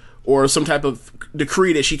credo or some type of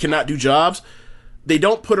decree that she cannot do jobs, they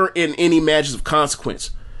don't put her in any matches of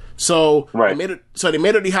consequence. So right. They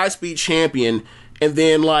made her the high speed champion, and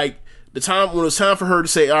then, like, when it was time for her to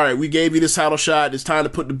say, all right, we gave you this title shot, it's time to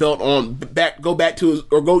put the belt on, go to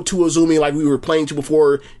Azumi like we were playing to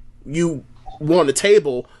before you won the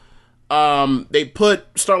table. They put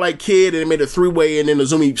Starlight Kid, and they made a 3-way, and then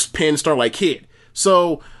Azumi pinned Starlight Kid.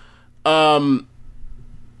 So, and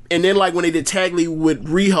then, like, when they did Tag League with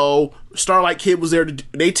Riho, Starlight Kid was there.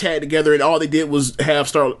 They tagged together, and all they did was have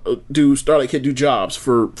Starlight Kid do jobs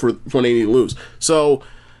for when they need to lose. So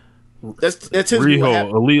that's Riho,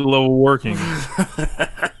 elite level working.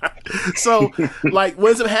 So, like, what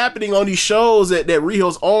ends up happening on these shows that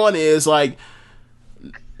Riho's on is, like,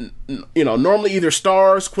 you know, normally either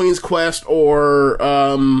Stars, Queen's Quest, or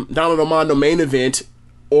Donald Armando main event,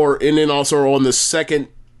 and then also on the second.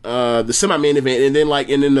 The semi-main event, and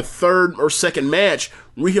then the third or second match,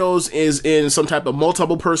 Riho's is in some type of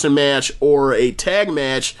multiple person match or a tag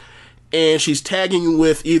match, and she's tagging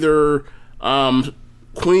with either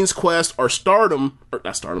Queen's Quest or Stars,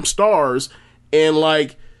 and,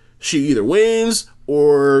 like, she either wins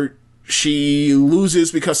or she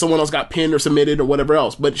loses because someone else got pinned or submitted or whatever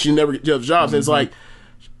else, but she never does jobs. Mm-hmm. And it's like,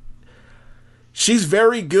 she's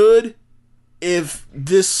very good. If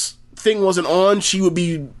this thing wasn't on,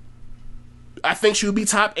 I think she would be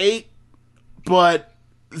top 8, but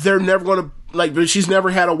they're never going to, like, but she's never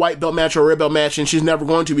had a white belt match or a red belt match, and she's never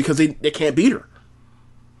going to because they can't beat her.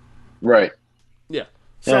 Right. Yeah.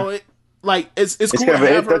 So it's cool to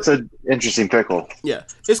have her. That's an interesting pickle. Yeah.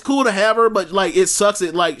 It's cool to have her, but, like, it sucks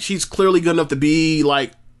that, like, she's clearly good enough to be,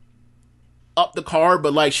 like, up the card,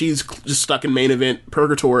 but, like, she's just stuck in main event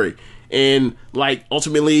purgatory. And, like,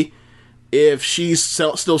 ultimately, if she's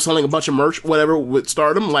still selling a bunch of merch, whatever, with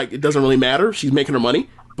Stardom, like, it doesn't really matter. She's making her money.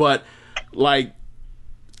 But, like,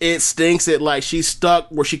 it stinks that, like, she's stuck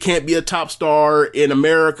where she can't be a top star in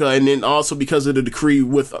America, and then also because of the decree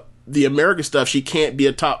with the American stuff, she can't be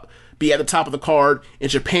at the top of the card in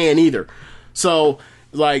Japan either. So,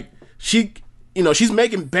 like, she's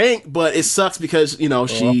making bank, but it sucks because, you know,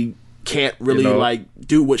 she can't really, like,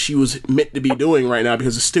 do what she was meant to be doing right now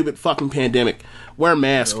because of the stupid fucking pandemic. Wear a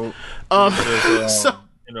mask. So,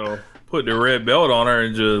 you know, put the red belt on her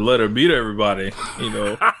and just let her beat everybody, you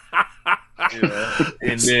know.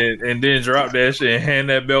 And then drop that shit and hand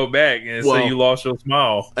that belt back and say you lost your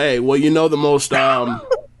smile. Hey, well, you know, the most right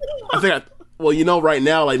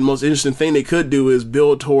now, like, the most interesting thing they could do is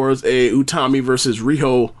build towards a Utami versus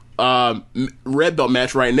Riho red belt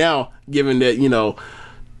match right now, given that, you know,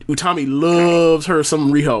 Utami loves her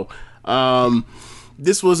some Riho.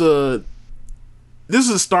 This was the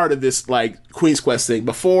start of this, like, Queen's Quest thing.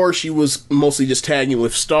 Before, she was mostly just tagging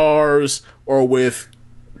with Stars or with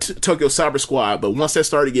Tokyo Cyber Squad, but once that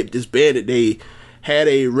started to get disbanded, they had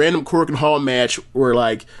a random Cork and Hall match where,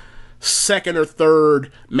 like, second or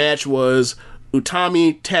third match was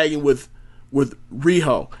Utami tagging with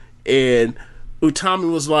Riho, and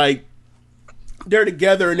Utami was like, they're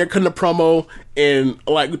together and they're cutting a promo, and,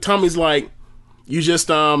 like, Utami's like, you just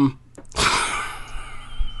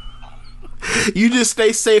you just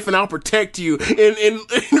stay safe and I'll protect you. And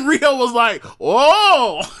Riho was like,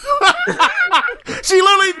 oh. she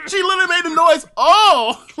literally made the noise,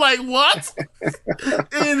 oh, like, what?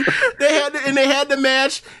 and they had the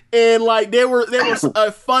match, and, like, they were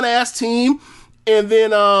a fun ass team. And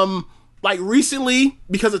then like recently,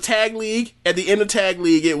 because of Tag League, at the end of Tag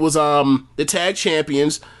League, it was the tag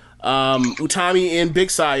champions, Utami and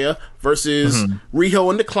Big Saya versus Riho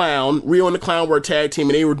and the Clown. Riho and the Clown were a tag team,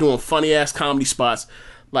 and they were doing funny ass comedy spots.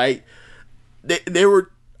 Like they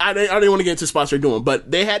were. I didn't want to get into the spots they're doing, but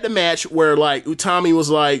they had the match where like Utami was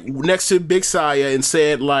like next to Big Saya and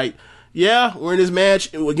said like, "Yeah, we're in this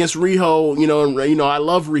match against Riho. I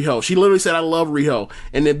love Riho." She literally said, "I love Riho."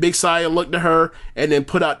 And then Big Saya looked at her and then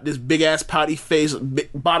put out this big ass pouty face,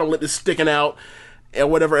 bottom lip is sticking out, and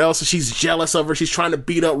whatever else. And she's jealous of her. She's trying to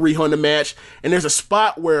beat up Riho in the match. And there's a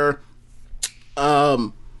spot where,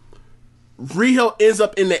 Riho ends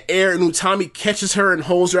up in the air and Utami catches her and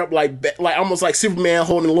holds her up like almost like Superman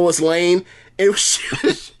holding Lois Lane. And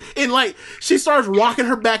she starts rocking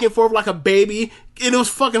her back and forth like a baby. And it was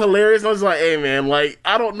fucking hilarious. And I was like, hey man, like,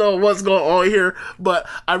 I don't know what's going on here, but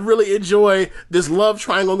I really enjoy this love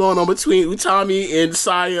triangle going on between Utami and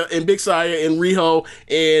Saya and Big Saya and Riho.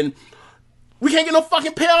 And we can't get no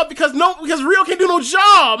fucking payoff because Riho can't do no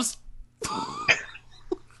jobs.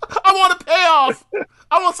 I want a payoff.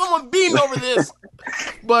 I want someone beating over this.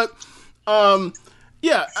 But,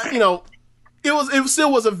 yeah, it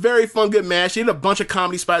still was a very fun, good match. They had a bunch of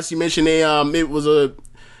comedy spots. You mentioned it was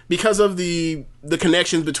because of the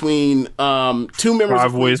connections between two members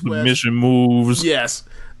of ways submission moves. Yes.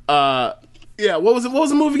 Yeah. What was it? What was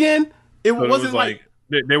the move again? It wasn't like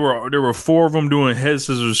there were four of them doing head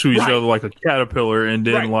scissors to each other like a caterpillar, and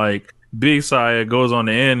then like Big Saya goes on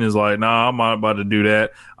the end and is like, nah, I'm not about to do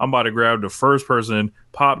that. I'm about to grab the first person,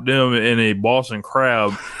 pop them in a Boston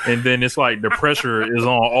Crab, and then it's like the pressure is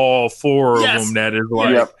on all four of them that is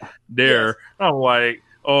like there. Yes. I'm like,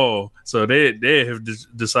 oh, so they have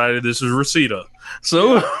decided this is Rosita.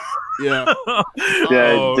 So the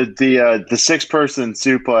 6-person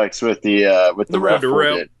suplex with the ref.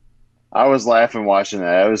 I was laughing watching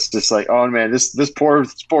that. I was just like, oh man, this poor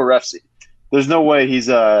ref. There's no way he's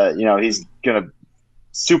he's gonna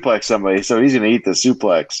suplex somebody, so he's gonna eat the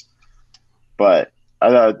suplex. But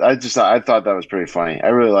I thought that was pretty funny. I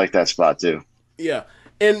really like that spot too. Yeah,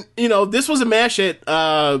 and this was a match that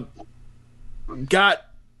got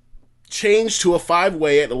changed to a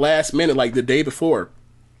 5-way at the last minute, like the day before.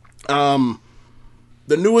 The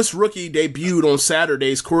newest rookie debuted on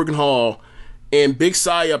Saturday's Korakuen Hall. And Big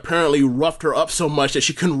Saya apparently roughed her up so much that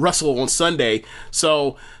she couldn't wrestle on Sunday.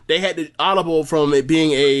 So they had to audible from it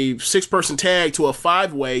being a 6-person tag to a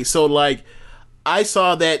 5-way. So, like, I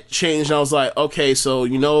saw that change and I was like, okay, so,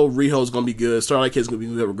 Riho's going to be good. Starlight Kid's going to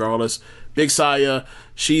be good regardless. Big Saya,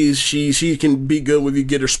 she can be good if you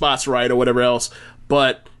get her spots right or whatever else.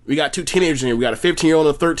 But we got two teenagers in here. We got a 15-year-old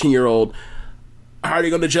and a 13-year-old. How are they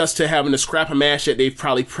going to adjust to having to scrap a match that they've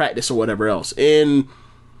probably practiced or whatever else? And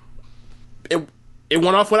it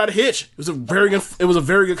went off without a hitch. It was a very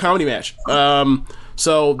good comedy match.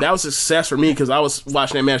 So that was a success for me because I was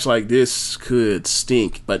watching that match like this could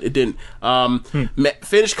stink, but it didn't.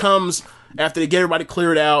 Finish comes after they get everybody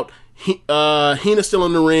cleared out. Hina's still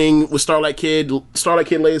in the ring with Starlight Kid. Starlight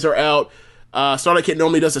Kid lays her out. Starlight Kid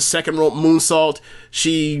normally does a second rope moonsault.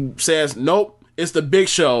 She says, nope. It's the Big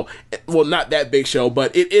Show. Well, not that Big Show,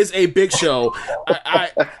 but it is a Big Show. I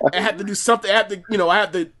have to do something. I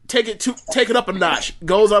have to take it up a notch.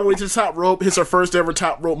 Goes all the way to the top rope, hits her first ever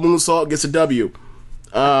top rope moonsault, gets a W.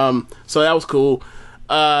 So that was cool.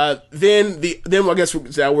 Then I guess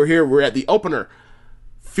we're here. We're at the opener.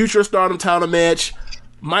 Future Stardom title match.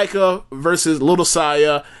 Micah versus Little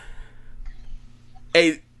Saya.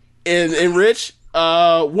 And Rich,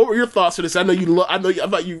 what were your thoughts on this?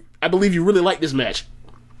 I believe you really like this match.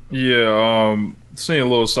 Yeah, seeing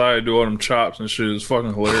Little Saya do all them chops and shit is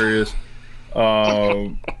fucking hilarious.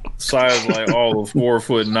 Saya's like all of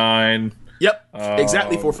 4'9". Yep,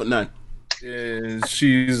 exactly 4'9". And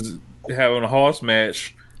she's having a hoss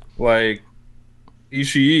match like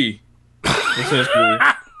Ishii, essentially,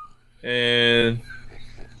 and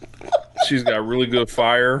she's got really good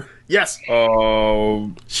fire. Yes.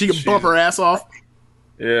 She can bump her ass off.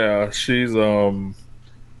 Yeah, she's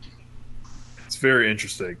it's very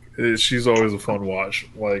interesting. She's always a fun watch.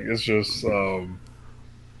 Like it's just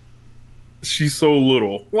she's so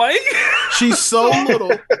little. Like she's so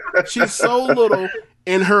little. She's so little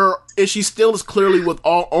and she still is clearly with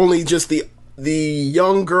only just the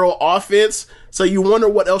young girl offense. So you wonder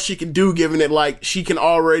what else she can do given that like she can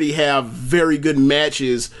already have very good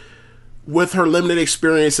matches with her limited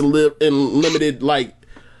experience and limited like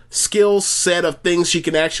skill set of things she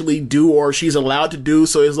can actually do or she's allowed to do.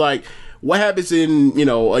 So it's like, what happens in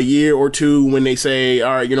a year or two when they say,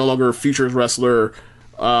 all right, you're no longer a futures wrestler,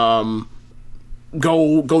 go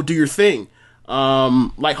do your thing.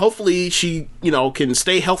 Like hopefully she, can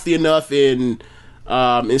stay healthy enough and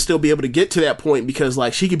still be able to get to that point because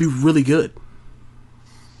like she could be really good.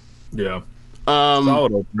 Yeah.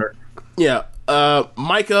 Solid opener. Yeah.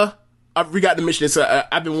 Micah, I've forgotten to mention this.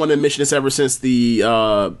 I've been wanting to mention this ever since the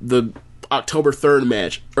October 3rd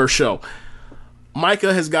match or show.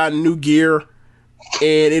 Micah has gotten new gear,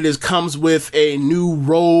 and it comes with a new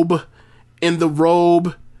robe. And the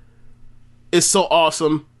robe is so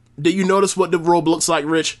awesome. Did you notice what the robe looks like,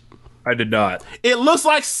 Rich? I did not. It looks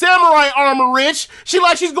like samurai armor, Rich.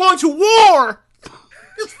 She's going to war.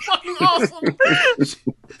 It's fucking awesome.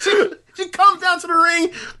 She comes down to the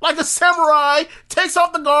ring like a samurai, takes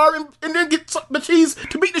off the garb, and then gets the cheese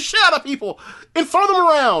to beat the shit out of people and throw them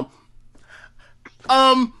around.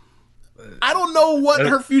 I don't know what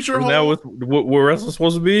her future holds. That was what wrestling's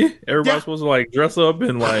supposed to be. Everybody's supposed to like dress up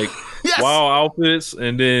in like wild outfits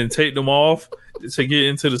and then take them off to get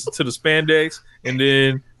into the spandex and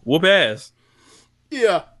then whoop ass.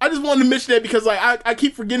 Yeah, I just wanted to mention that because like I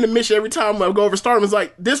keep forgetting to mention every time I go over Stardom. It's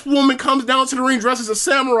like this woman comes down to the ring dressed as a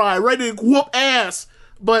samurai, ready to whoop ass.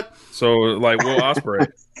 But so like Will Ospreay.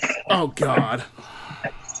 Oh God,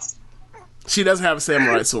 she doesn't have a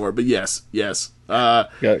samurai sword, but yes.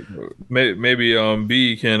 Maybe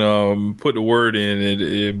B can put the word in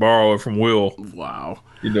and borrow it from Will. Wow.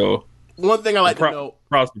 One thing I like to know.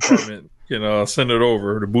 Props department can send it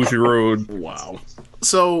over to Bushi Road. Wow.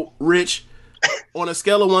 So Rich. On a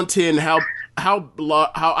scale of 1 to 10, how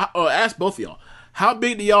ask both of y'all, how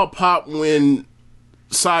big do y'all pop when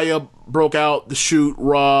Saya broke out the shoot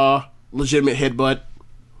raw legitimate headbutt?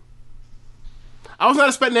 I was not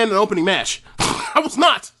expecting that in an opening match. I was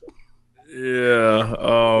not.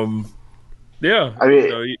 Yeah. Yeah. I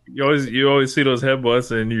mean, you always see those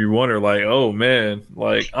headbutts and you wonder like, oh man,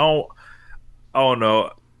 like I don't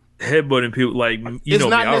know, headbutting people like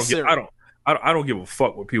I don't give a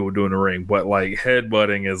fuck what people do in the ring, but like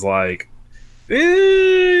headbutting is like,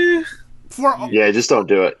 just don't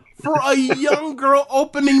do it. For a young girl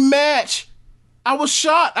opening match, I was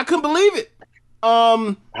shocked. I couldn't believe it.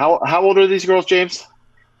 How old are these girls, James?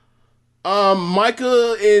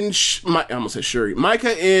 Micah and I almost said Shuri.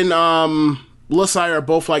 Micah and Lasai are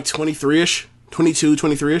both like 23ish, 22,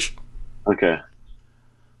 23ish. Okay.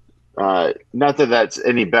 Not that that's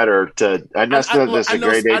any better to. I know that's a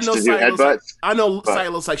great age to do headbutts. I know Saya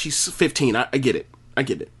looks like she's 15. I get it.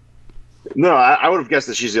 No, I would have guessed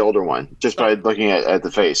that she's the older one just by looking at the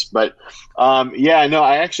face. But in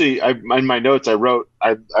my notes I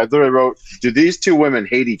literally wrote, do these two women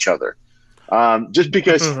hate each other? Just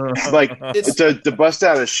because like to bust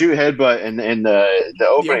out a shoot headbutt in the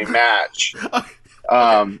opening match.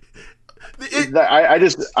 I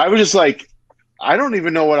was just like, I don't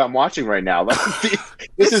even know what I'm watching right now. Like,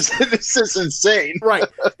 this is insane. Right.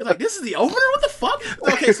 Like, this is the opener? What the fuck?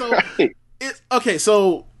 Okay, so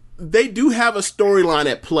so they do have a storyline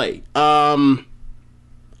at play.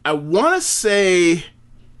 I want to say,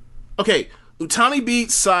 Utami beat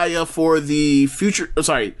Saya for the future.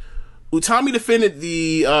 Utami defended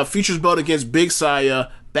the Futures belt against Big Saya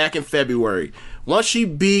back in February. Once she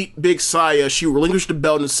beat Big Saya, she relinquished the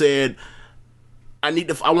belt and said, I want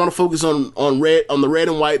to focus on the red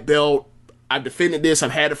and white belt. I've defended this.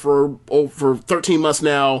 I've had it for 13 months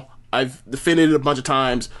now. I've defended it a bunch of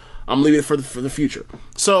times. I'm leaving it for the future.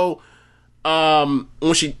 So,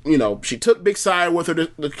 when she took Big Saya with her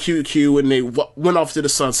to the QQ and they went off to the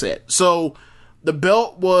sunset. So, the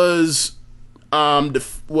belt was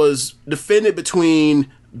defended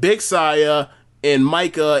between Big Saya and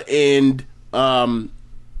Micah and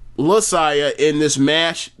Lasaya in this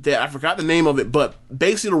match that I forgot the name of it, but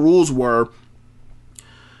basically the rules were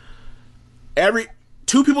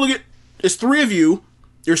it's 3 of you.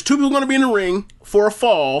 There's 2 people going to be in the ring for a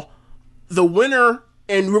fall. The winner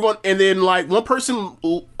and then like one person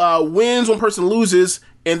wins, one person loses,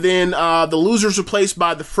 and then the loser's replaced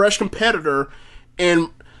by the fresh competitor, and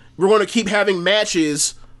we're going to keep having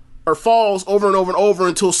matches or falls over and over and over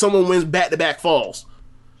until someone wins back-to-back falls.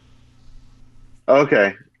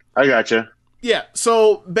 Okay. I gotcha. Yeah,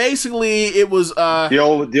 so basically it was the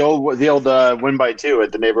old win by 2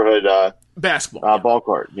 at the neighborhood basketball ball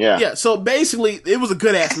court. Yeah. Yeah, so basically it was a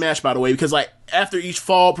good ass match, by the way, because like after each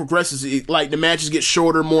fall progresses, like the matches get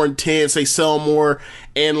shorter, more intense, they sell more,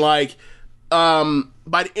 and like by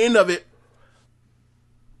the end of it,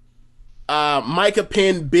 Micah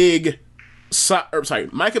pinned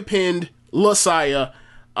Lasaya,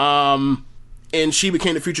 and she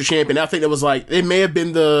became the future champion. I think it was like, it may have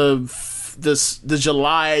been the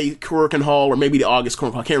July Korakuen Hall or maybe the August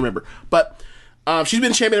Korakuen Hall. I can't remember. But she's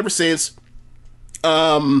been champion ever since.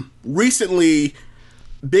 Recently,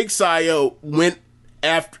 Big Saya went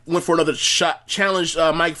for another shot, challenged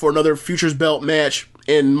Mike for another Futures Belt match,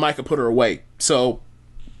 and Micah put her away. So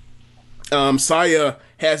Saya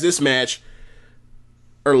has this match,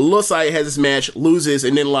 or Lil Saya has this match, loses,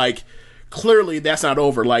 and then like clearly that's not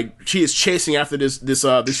over. Like she is chasing after this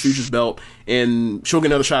Futures Belt, and she'll get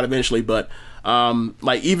another shot eventually. But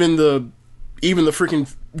like even the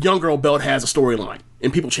freaking young girl belt has a storyline,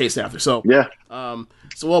 and people chase after. So yeah,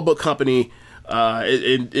 it's a well booked company.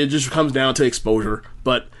 It just comes down to exposure.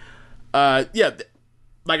 But yeah,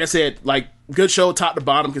 like I said, like good show, top to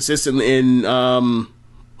bottom, consistent. And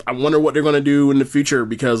I wonder what they're gonna do in the future,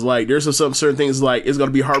 because like there's some certain things like it's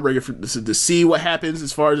gonna be heartbreaking to see what happens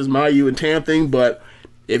as far as this Mayu and Tam thing. But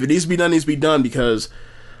if it needs to be done, it needs to be done, because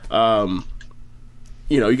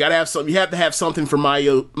you know, you gotta have something. You have to have something for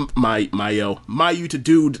Mayu to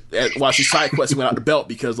do while she's side questing without the belt,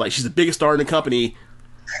 because like she's the biggest star in the company,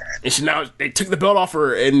 and they took the belt off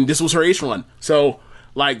her, and this was her H1. So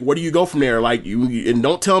like, where do you go from there? Like, and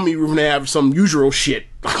don't tell me we're gonna have some usual shit.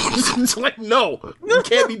 It's like, no, you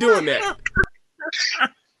can't be doing that.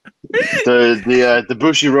 The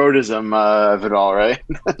Bushiroadism of it all, right?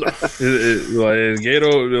 Like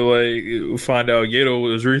Gato, like find out Gato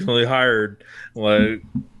was recently hired. Like,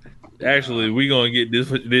 actually, we gonna get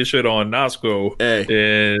this shit on Natsuko,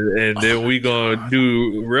 and then we gonna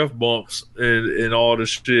do ref bumps and all the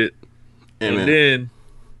shit, and then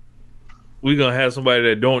we gonna have somebody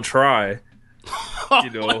that don't try, you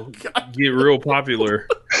know, get real popular,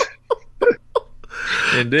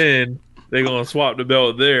 and then they're gonna swap the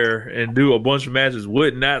belt there and do a bunch of matches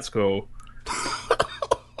with Natsuko,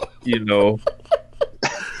 you know.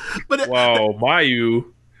 But while Mayu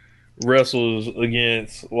wrestles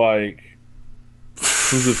against, like,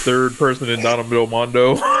 who's the third person in Donna Del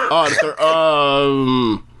Mondo?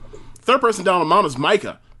 Third person down the mountain is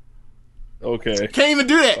Micah. Okay. Can't even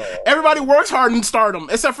do that. Everybody works hard in Stardom,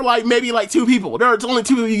 except for like maybe like two people. There's only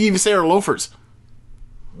two people you can even say are loafers.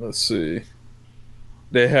 Let's see.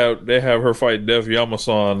 They have her fight Def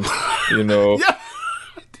Yamasan, you know. Yeah.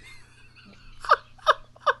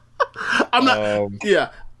 I'm not. Yeah,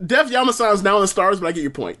 Def Yamasan's now in the stars, but I get your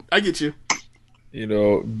point. I get you. You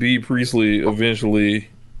know, B Priestley eventually,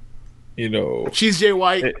 you know, she's Jay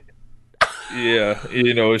White. Yeah,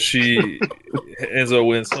 you know, she ends up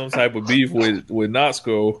with some type of beef with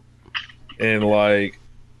Natsuko, and like,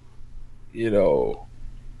 you know.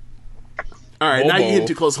 All right, Momo, now you hit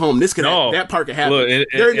too close home. That part could happen. Look,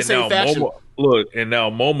 they're in the same fashion. And now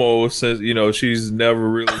Momo, since you know she's never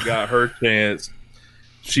really got her chance,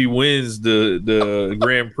 she wins the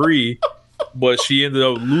Grand Prix, but she ended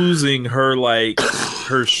up losing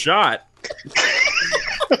her shot.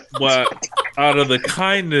 But out of the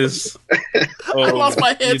kindness of, I lost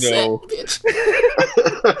my headset, you know,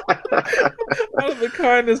 out of the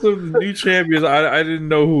kindness of the new champions, I didn't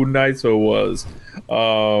know who Naito was.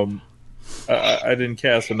 I didn't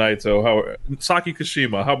cast a Naito. Saki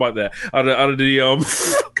Kashima, how about that? Out of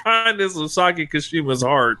the kindness of Saki Kashima's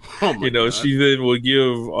heart, you know, God. She then would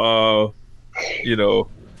give you know,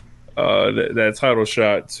 that title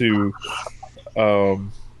shot to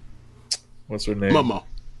what's her name?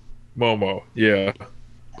 Momo, yeah.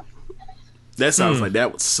 That sounds like that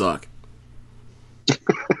would suck.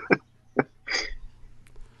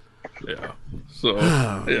 Yeah. So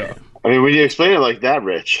yeah. I mean, when you explain it like that,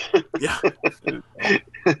 Rich. Yeah.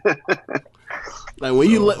 Like when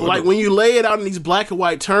you lay it out in these black and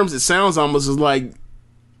white terms, it sounds almost as like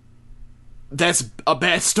that's a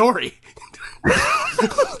bad story.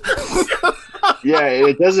 Yeah,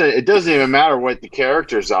 it doesn't even matter what the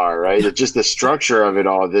characters are, right? It's just the structure of it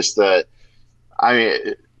all. I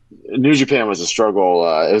mean, New Japan was a struggle.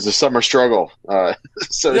 It was a summer struggle.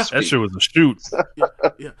 So to speak. That shit was a shoot.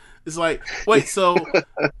 Yeah. It's like, wait, so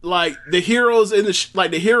like the heroes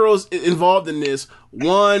the heroes involved in this,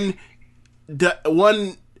 one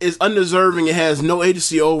is undeserving and has no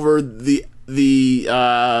agency over the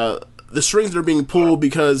strings that are being pulled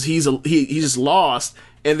because he's just lost,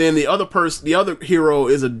 and then the other hero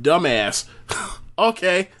is a dumbass.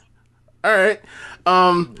 Okay, all right,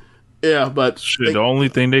 yeah, but shit, the only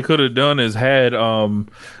thing they could have done is had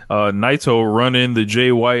Naito run in the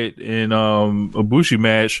Jay White and Ibushi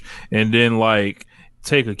match, and then like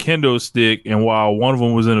take a kendo stick, and while one of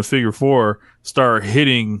them was in a figure four, start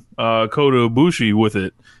hitting Kota Ibushi with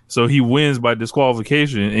it, so he wins by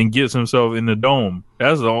disqualification and gets himself in the dome.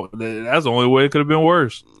 That's the only way it could have been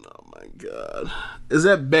worse. Oh my God, is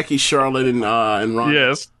that Becky, Charlotte, and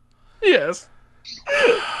Ronda? Yes.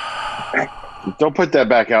 Don't put that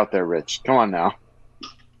back out there, Rich. Come on now.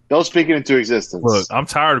 Don't speak it into existence. Look, I'm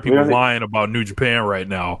tired of people lying about New Japan right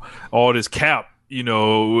now. All this cap, You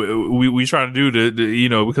know, we trying to do the you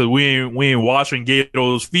know, because we ain't washing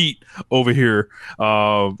Gato's feet over here.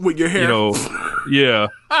 With your hair, you know, yeah,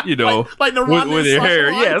 you know, like the with your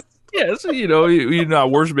hair, yes, you know, you're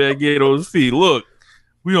not worshiping Gato's feet. Look,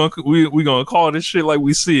 we gonna call this shit like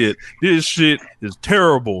we see it. This shit is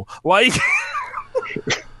terrible. Like,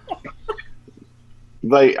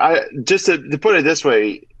 I just to put it this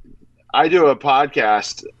way, I do a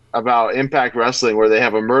podcast about Impact Wrestling where they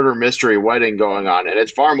have a murder mystery wedding going on, and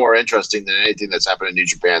it's far more interesting than anything that's happened in New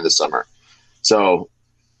Japan this summer. So,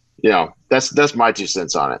 you know, that's my 2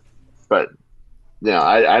 cents on it. But you know,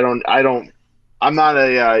 I'm not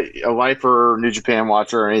a lifer New Japan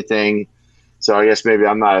watcher or anything. So I guess maybe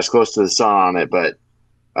I'm not as close to the sun on it, but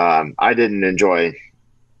I didn't enjoy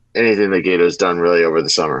anything that Gato's done really over the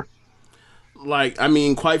summer. Like, I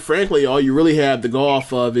mean, quite frankly, all you really have to go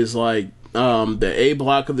off of is like the A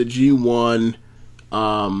block of the G1.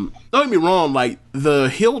 Don't get me wrong, like the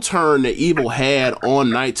heel turn that Evil had on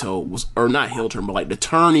Naito was, or not heel turn, but like the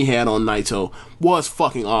turn he had on Naito was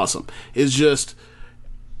fucking awesome. It's just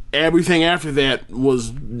everything after that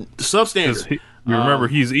was substandard. You remember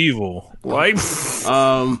he's evil, like.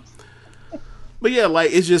 But yeah,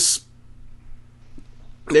 like it's just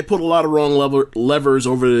they put a lot of wrong levers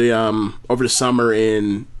over the summer,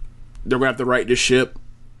 and they're gonna have to right this ship.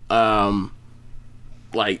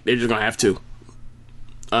 Like they're just gonna have to.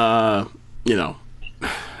 You know,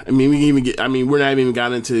 I mean, we're not even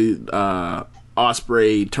got into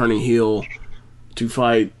Ospreay turning heel to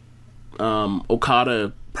fight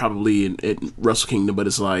Okada probably at Wrestle Kingdom, but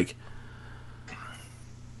it's like,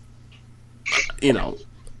 you know,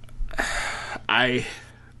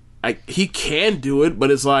 he can do it, but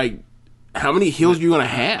it's like, how many heels are you gonna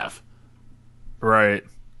have? Right.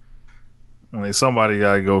 Like somebody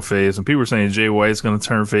gotta go face, and people are saying Jay White's gonna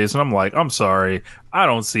turn face, and I'm like, I'm sorry, I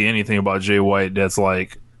don't see anything about Jay White that's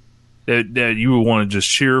like that you would want to just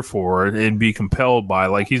cheer for and be compelled by.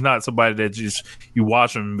 Like, he's not somebody that just you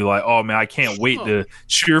watch him and be like, oh man, I can't wait to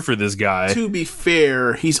cheer for this guy. To be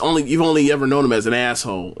fair, you've only ever known him as an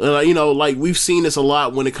asshole. You know, like we've seen this a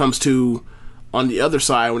lot when it comes to on the other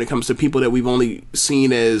side, when it comes to people that we've only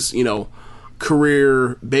seen as, you know,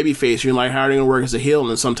 career babyface. You're like, how are they gonna work as a heel?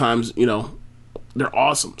 And sometimes, you know, they're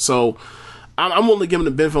awesome. So I'm willing to give him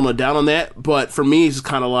the benefit of the doubt on that. But for me, it's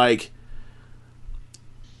kind of like,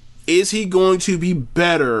 is he going to be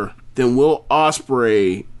better than Will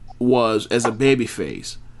Ospreay was as a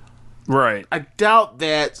babyface? Right. I doubt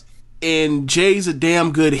that. And Jay's a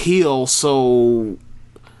damn good heel, so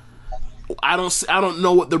I don't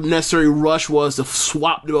know what the necessary rush was to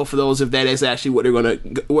swap both of those, if that is actually what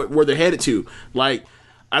where they're headed to. Like,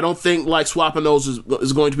 I don't think like swapping those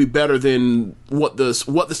is going to be better than what the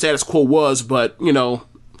status quo was, but you know,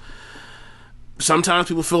 sometimes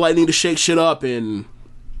people feel like they need to shake shit up, and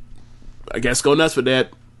I guess go nuts with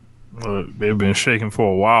that. They've been shaking for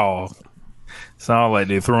a while. Sound like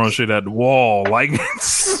they're throwing shit at the wall, like.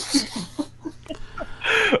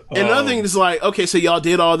 And another thing is like, okay, so y'all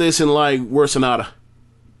did all this, and like, where's Sonata?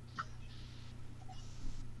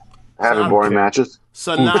 Having boring matches.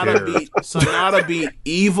 Sonata beat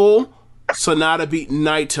Evil. Sonata beat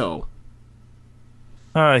Naito.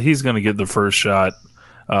 He's gonna get the first shot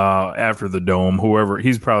after the Dome. Whoever,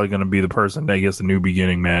 he's probably gonna be the person that gets the New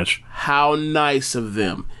Beginning match. How nice of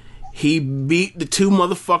them. He beat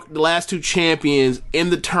the last two champions in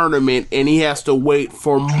the tournament, and he has to wait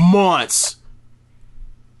for months.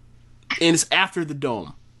 And it's after the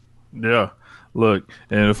Dome. Yeah. Look,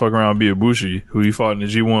 and the fuck around be Ibushi, who he fought in the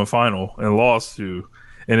G1 final and lost to.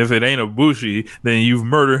 And if it ain't Ibushi, then you've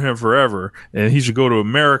murdered him forever, and he should go to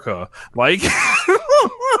America. Like,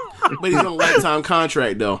 but he's on a lifetime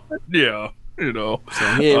contract, though. Yeah, you know, so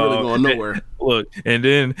he ain't really going nowhere. Look, and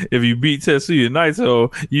then if you beat Tetsuya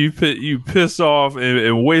Naito, you pissed off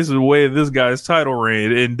and wasted away this guy's title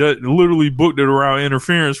reign and literally booked it around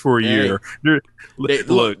interference for a year.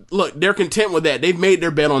 Look, they're content with that. They've made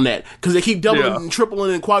their bet on that because they keep doubling and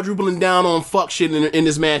tripling and quadrupling down on fuck shit in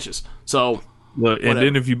his matches. So look, whatever. And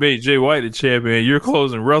then if you made Jay White the champion, you're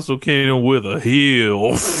closing Wrestle Kingdom with a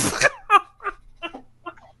heel.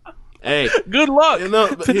 Hey, good luck. You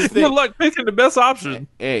know, good luck picking the best option.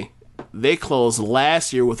 Hey, they closed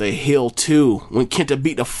last year with a heel too when Kenta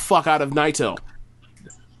beat the fuck out of Naito.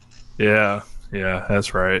 Yeah,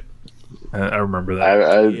 that's right. I remember that.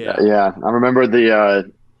 I remember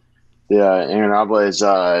the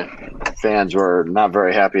Ingobernables fans were not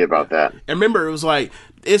very happy about that. And remember, it was like,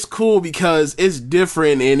 it's cool because it's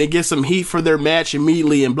different and it gets some heat for their match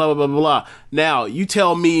immediately and blah, blah, blah, blah. Now, you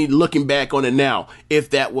tell me, looking back on it now, if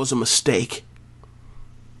that was a mistake.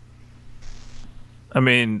 I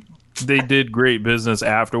mean, they did great business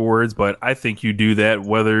afterwards, but I think you do that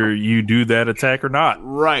whether you do that attack or not.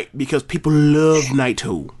 Right, because people love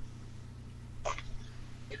Naito.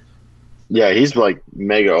 Yeah, he's like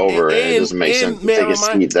mega over, and it doesn't make sense to take his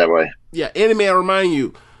heat that way. Yeah, and may I remind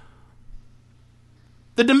you,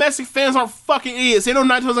 the domestic fans aren't fucking idiots. They know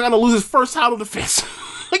Naito's not gonna lose his first title defense.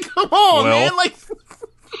 Like, come on, man. Like,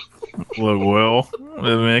 look,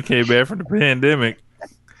 the man came back from the pandemic.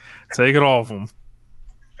 Take it off him.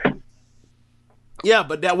 Yeah,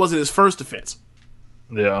 but that wasn't his first defense.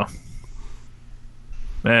 Yeah,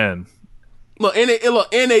 man. Look, and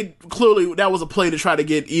they clearly that was a play to try to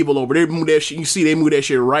get Evil over. They moved that shit. You see, they moved that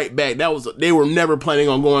shit right back. They were never planning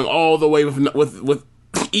on going all the way with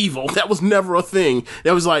Evil. That was never a thing.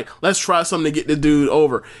 That was like, let's try something to get the dude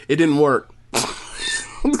over. It didn't work.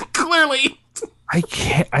 Clearly,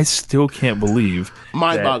 I still can't believe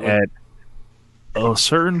mind-boggling. At a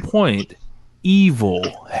certain point,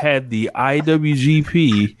 Evil had the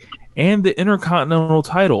IWGP and the Intercontinental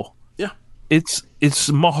title. Yeah, it's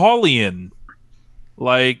Mahalian.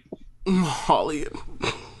 Like Mahalian.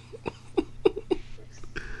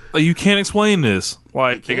 You can't explain this.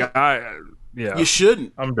 Like, yeah, you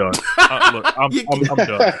shouldn't. I'm done. Look, I'm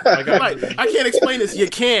done. Like, I can't explain this. You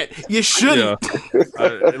can't. You shouldn't.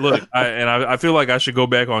 Yeah. I feel like I should go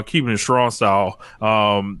back on Keeping It Strong style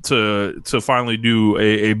to finally do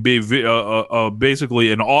a big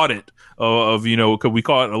basically an audit of because we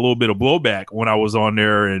caught a little bit of blowback when I was on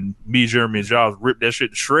there, and me, Jeremy, and Giles ripped that shit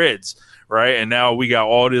to shreds. Right, and now we got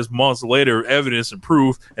all this months later evidence and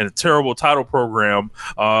proof and a terrible title program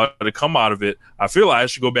to come out of it. I feel like I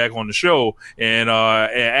should go back on the show and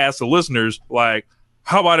ask the listeners, like,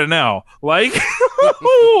 how about it now? Like,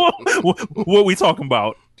 what we talking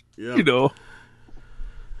about? Yeah.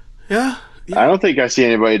 Yeah. I don't think I see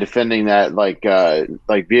anybody defending that like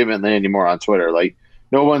vehemently anymore on Twitter. Like,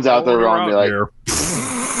 no one's out there wrong be like.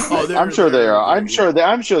 I'm sure they are. I'm sure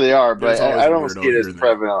they are, but I don't see it as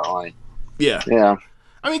prevalently. Yeah.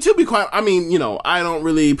 I mean, to be quite, I don't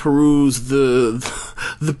really peruse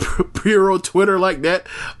the bureau Twitter like that,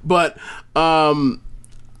 but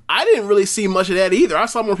I didn't really see much of that either. I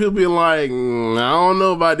saw more people being like, I don't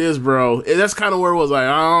know about this, bro. And that's kind of where it was like,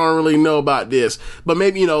 I don't really know about this, but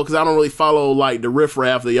maybe because I don't really follow like the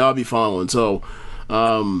riffraff that y'all be following, so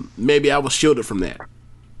maybe I was shielded from that.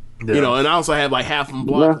 Yeah. And I also have like half of them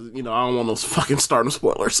blocked. Yeah. I don't want those fucking Stardom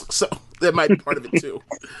spoilers. So that might be part of it too.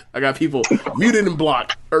 I got people muted and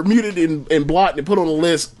blocked, or muted and blocked and put on a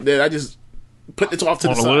list that I just put it off to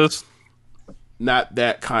the side. List? Not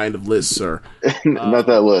that kind of list, sir. Not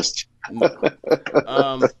that list.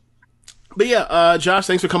 But yeah, Josh,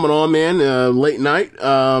 thanks for coming on, man. Late night,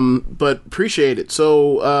 but appreciate it.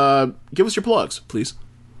 So give us your plugs, please.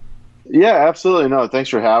 Yeah, absolutely. No,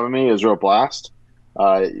 thanks for having me. It was a real blast.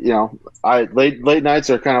 Late nights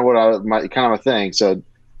are kind of kind of a thing, so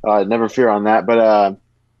never fear on that. But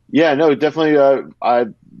definitely. I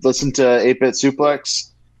listen to 8-Bit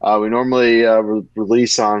Suplex. We normally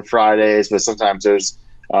release on Fridays, but sometimes there's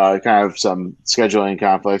kind of some scheduling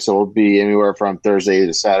conflicts, so we'll be anywhere from Thursday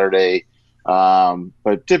to Saturday.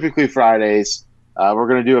 But typically Fridays. We're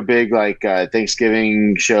going to do a big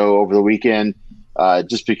Thanksgiving show over the weekend,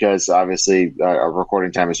 just because obviously our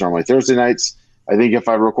recording time is normally Thursday nights. I think if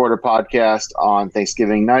I record a podcast on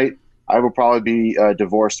Thanksgiving night, I will probably be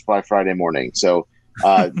divorced by Friday morning. So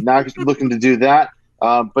not looking to do that.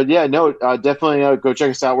 But yeah, no, definitely go check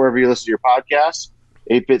us out wherever you listen to your podcast.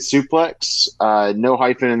 8-Bit Suplex, no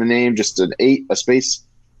hyphen in the name, just an 8, a space,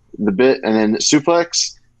 the bit, and then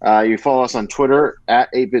Suplex. You follow us on Twitter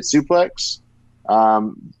at 8-Bit Suplex.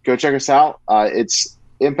 Go check us out. It's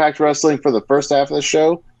Impact Wrestling for the first half of the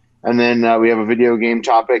show. And then we have a video game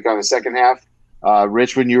topic on the second half.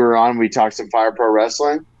 Rich, when you were on, we talked some Fire Pro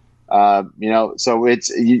Wrestling. So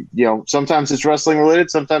it's sometimes it's wrestling related,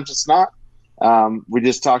 sometimes it's not. We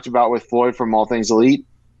just talked about with Floyd from All Things Elite.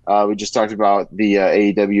 We just talked about the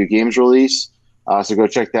AEW games release. So go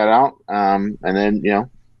check that out. And then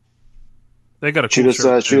they got a cool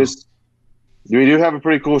shirt. Shoot us. We do have a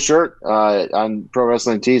pretty cool shirt on Pro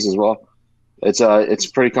Wrestling Tees as well. It's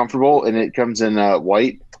pretty comfortable, and it comes in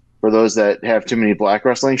white for those that have too many black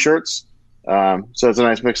wrestling shirts. So it's a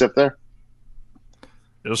nice mix up there.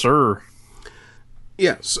 Yes, sir.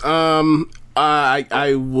 Yes.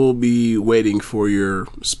 I will be waiting for your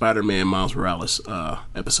Spider-Man Miles Morales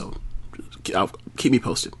episode. Keep me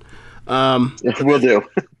posted. Will do.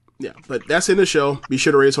 Yeah, but that's in the show. Be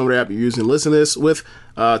sure to rate us on whatever app you're using to listen to this with.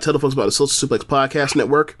 Tell the folks about the Social Suplex Podcast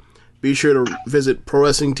Network. Be sure to visit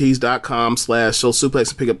ProWrestlingTees.com/Social Suplex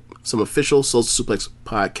and pick up some official Social Suplex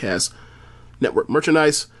Podcast Network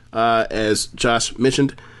merchandise. As Josh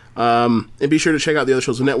mentioned, And be sure to check out the other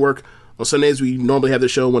shows on the network. On Sundays, we normally have the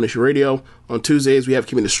show One Nation Radio. On Tuesdays, we have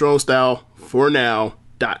Keeping It Strong Style for now. ...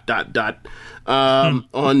 On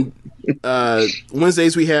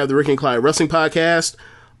Wednesdays, we have the Rick and Clyde Wrestling Podcast.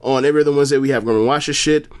 On every other Wednesday, we have Roman Watch This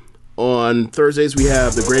Shit. On Thursdays, we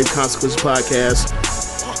have the Grave Consequences Podcast.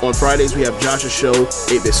 On Fridays, we have Josh's show,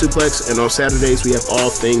 8-Bit Suplex. And on Saturdays, we have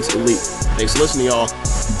All Things Elite. Thanks for listening, y'all.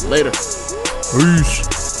 Later.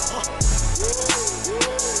 Peace.